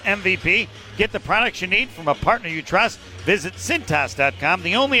Cintas MVP. Get the products you need from a partner you trust. Visit Cintas.com.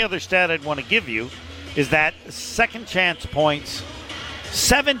 The only other stat I'd want to give you is that second chance points,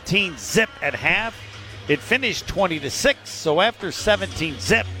 17 zip at half. It finished 20-6, so after 17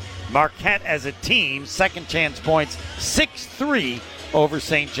 zip, Marquette as a team, second chance points, 6-3 over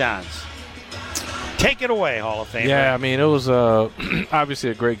St. John's. Take it away, Hall of Famer. Yeah, I mean, it was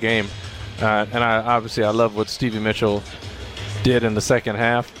obviously a great game. And I love what Stevie Mitchell did in the second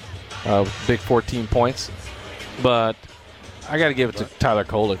half. Big 14 points. But I got to give it to Tyler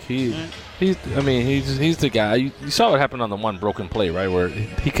Kolek. He's the guy. You saw what happened on the one broken play, right, where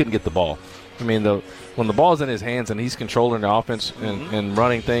he couldn't get the ball. I mean, when the ball's in his hands and he's controlling the offense and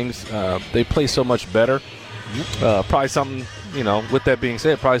running things, they play so much better. Probably something, with that being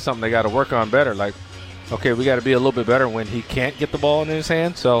said, probably something they got to work on better. Like, okay, we got to be a little bit better when he can't get the ball in his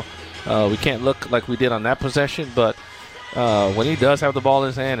hands. So we can't look like we did on that possession. But when he does have the ball in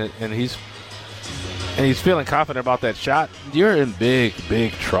his hand and he's feeling confident about that shot, you're in big,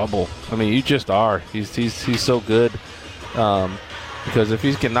 big trouble. I mean, you just are. He's so good. Because if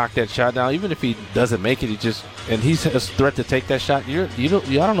he can knock that shot down, even if he doesn't make it, he's a threat to take that shot. I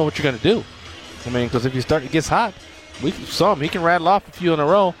don't know what you're going to do. I mean, because if it gets hot, we saw him. He can rattle off a few in a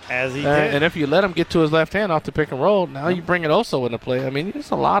row. As he did. And if you let him get to his left hand off the pick and roll, now you bring it also into play. I mean,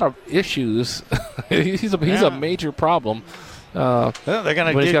 there's a lot of issues. he's a major problem. They're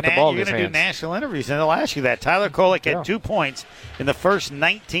going to do national interviews, and they'll ask you that. Tyler Kolek had 2 points in the first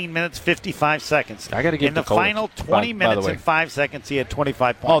 19 minutes, 55 seconds. I got to give in the final 20 minutes and 5 seconds, he had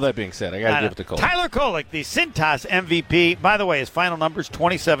 25 points. All that being said, I got to give it to Kolek. Tyler Kolek, the Cintas MVP. By the way, his final numbers,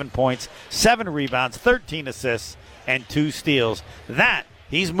 27 points, 7 rebounds, 13 assists, and 2 steals.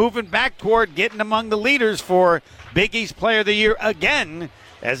 He's moving back toward getting among the leaders for Big East Player of the Year again,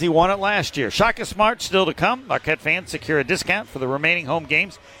 as he won it last year. Shaka Smart still to come. Marquette fans secure a discount for the remaining home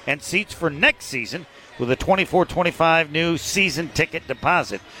games and seats for next season with a $24.25 new season ticket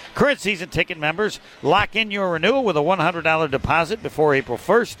deposit. Current season ticket members lock in your renewal with a $100 deposit before April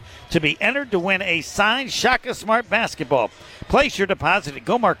 1st to be entered to win a signed Shaka Smart basketball. Place your deposit at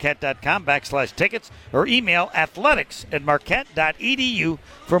gomarquette.com/tickets or email athletics@marquette.edu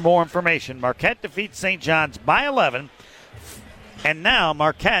for more information. Marquette defeats St. John's by 11. And now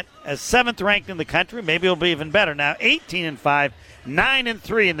Marquette, as 7th ranked in the country, maybe it'll be even better now, 18-5,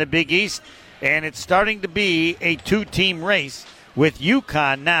 9-3 in the Big East, and it's starting to be a 2-team race with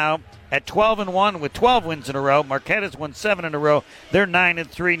UConn now at 12-1 with 12 wins in a row. Marquette has won 7 in a row. They're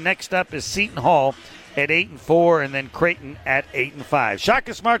 9-3. Next up is Seton Hall at 8-4, and then Creighton at 8-5.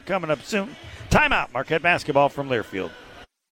 Shaka Smart coming up soon. Timeout. Marquette basketball from Learfield.